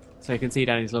effigy so you can see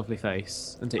Danny's lovely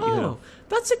face and take your hood off?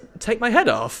 That's it. Take my head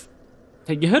off.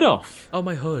 Take your hood off. Oh,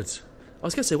 my hood. I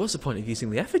was going to say, what's the point of using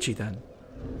the effigy then?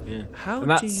 Yeah. How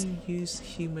And do you use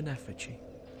human effigy?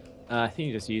 I think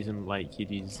you just use them like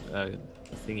you'd use a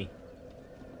thingy.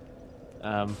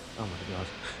 Oh my god.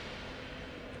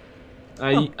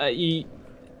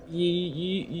 You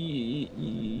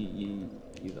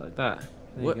like that.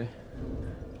 There What? you go.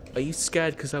 Are you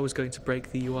scared because I was going to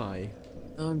break the UI?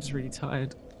 Oh, I'm just really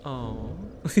tired. Oh.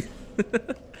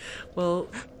 Well,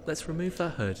 let's remove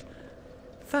that hood.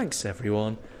 Thanks,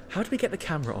 everyone. How do we get the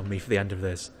camera on me for the end of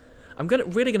this? I'm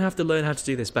really gonna have to learn how to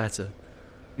do this better.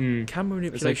 Camera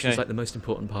manipulation is okay. like the most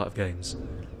important part of games.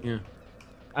 Yeah.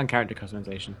 And character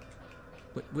customization.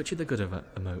 Which are the good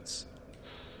emotes?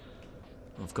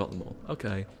 I've got them all.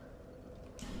 Okay.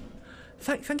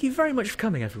 Thank you very much for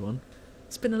coming, everyone.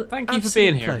 It's been a Thank you for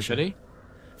being here, pleasure. everybody.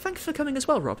 Thanks for coming as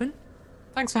well, Robin.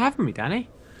 Thanks for having me, Danny.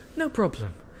 No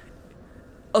problem.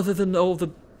 Other than all the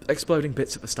exploding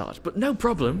bits at the start, but no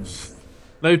problem.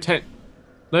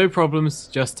 No problems,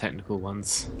 just technical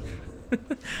ones.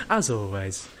 As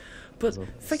always. But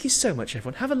thank you so much,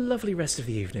 everyone. Have a lovely rest of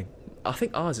the evening. I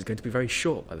think ours is going to be very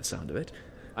short by the sound of it.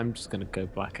 I'm just going to go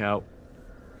black out.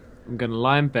 I'm going to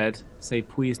lie in bed, say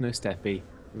please no steppy,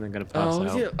 and then going to pass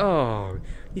out.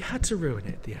 You had to ruin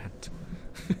it at the end.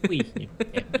 Please, no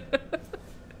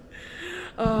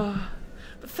steppy.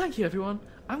 But thank you, everyone.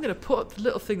 I'm going to put up the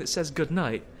little thing that says good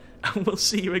night, and we'll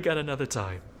see you again another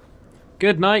time.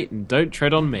 Good night, and don't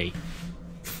tread on me.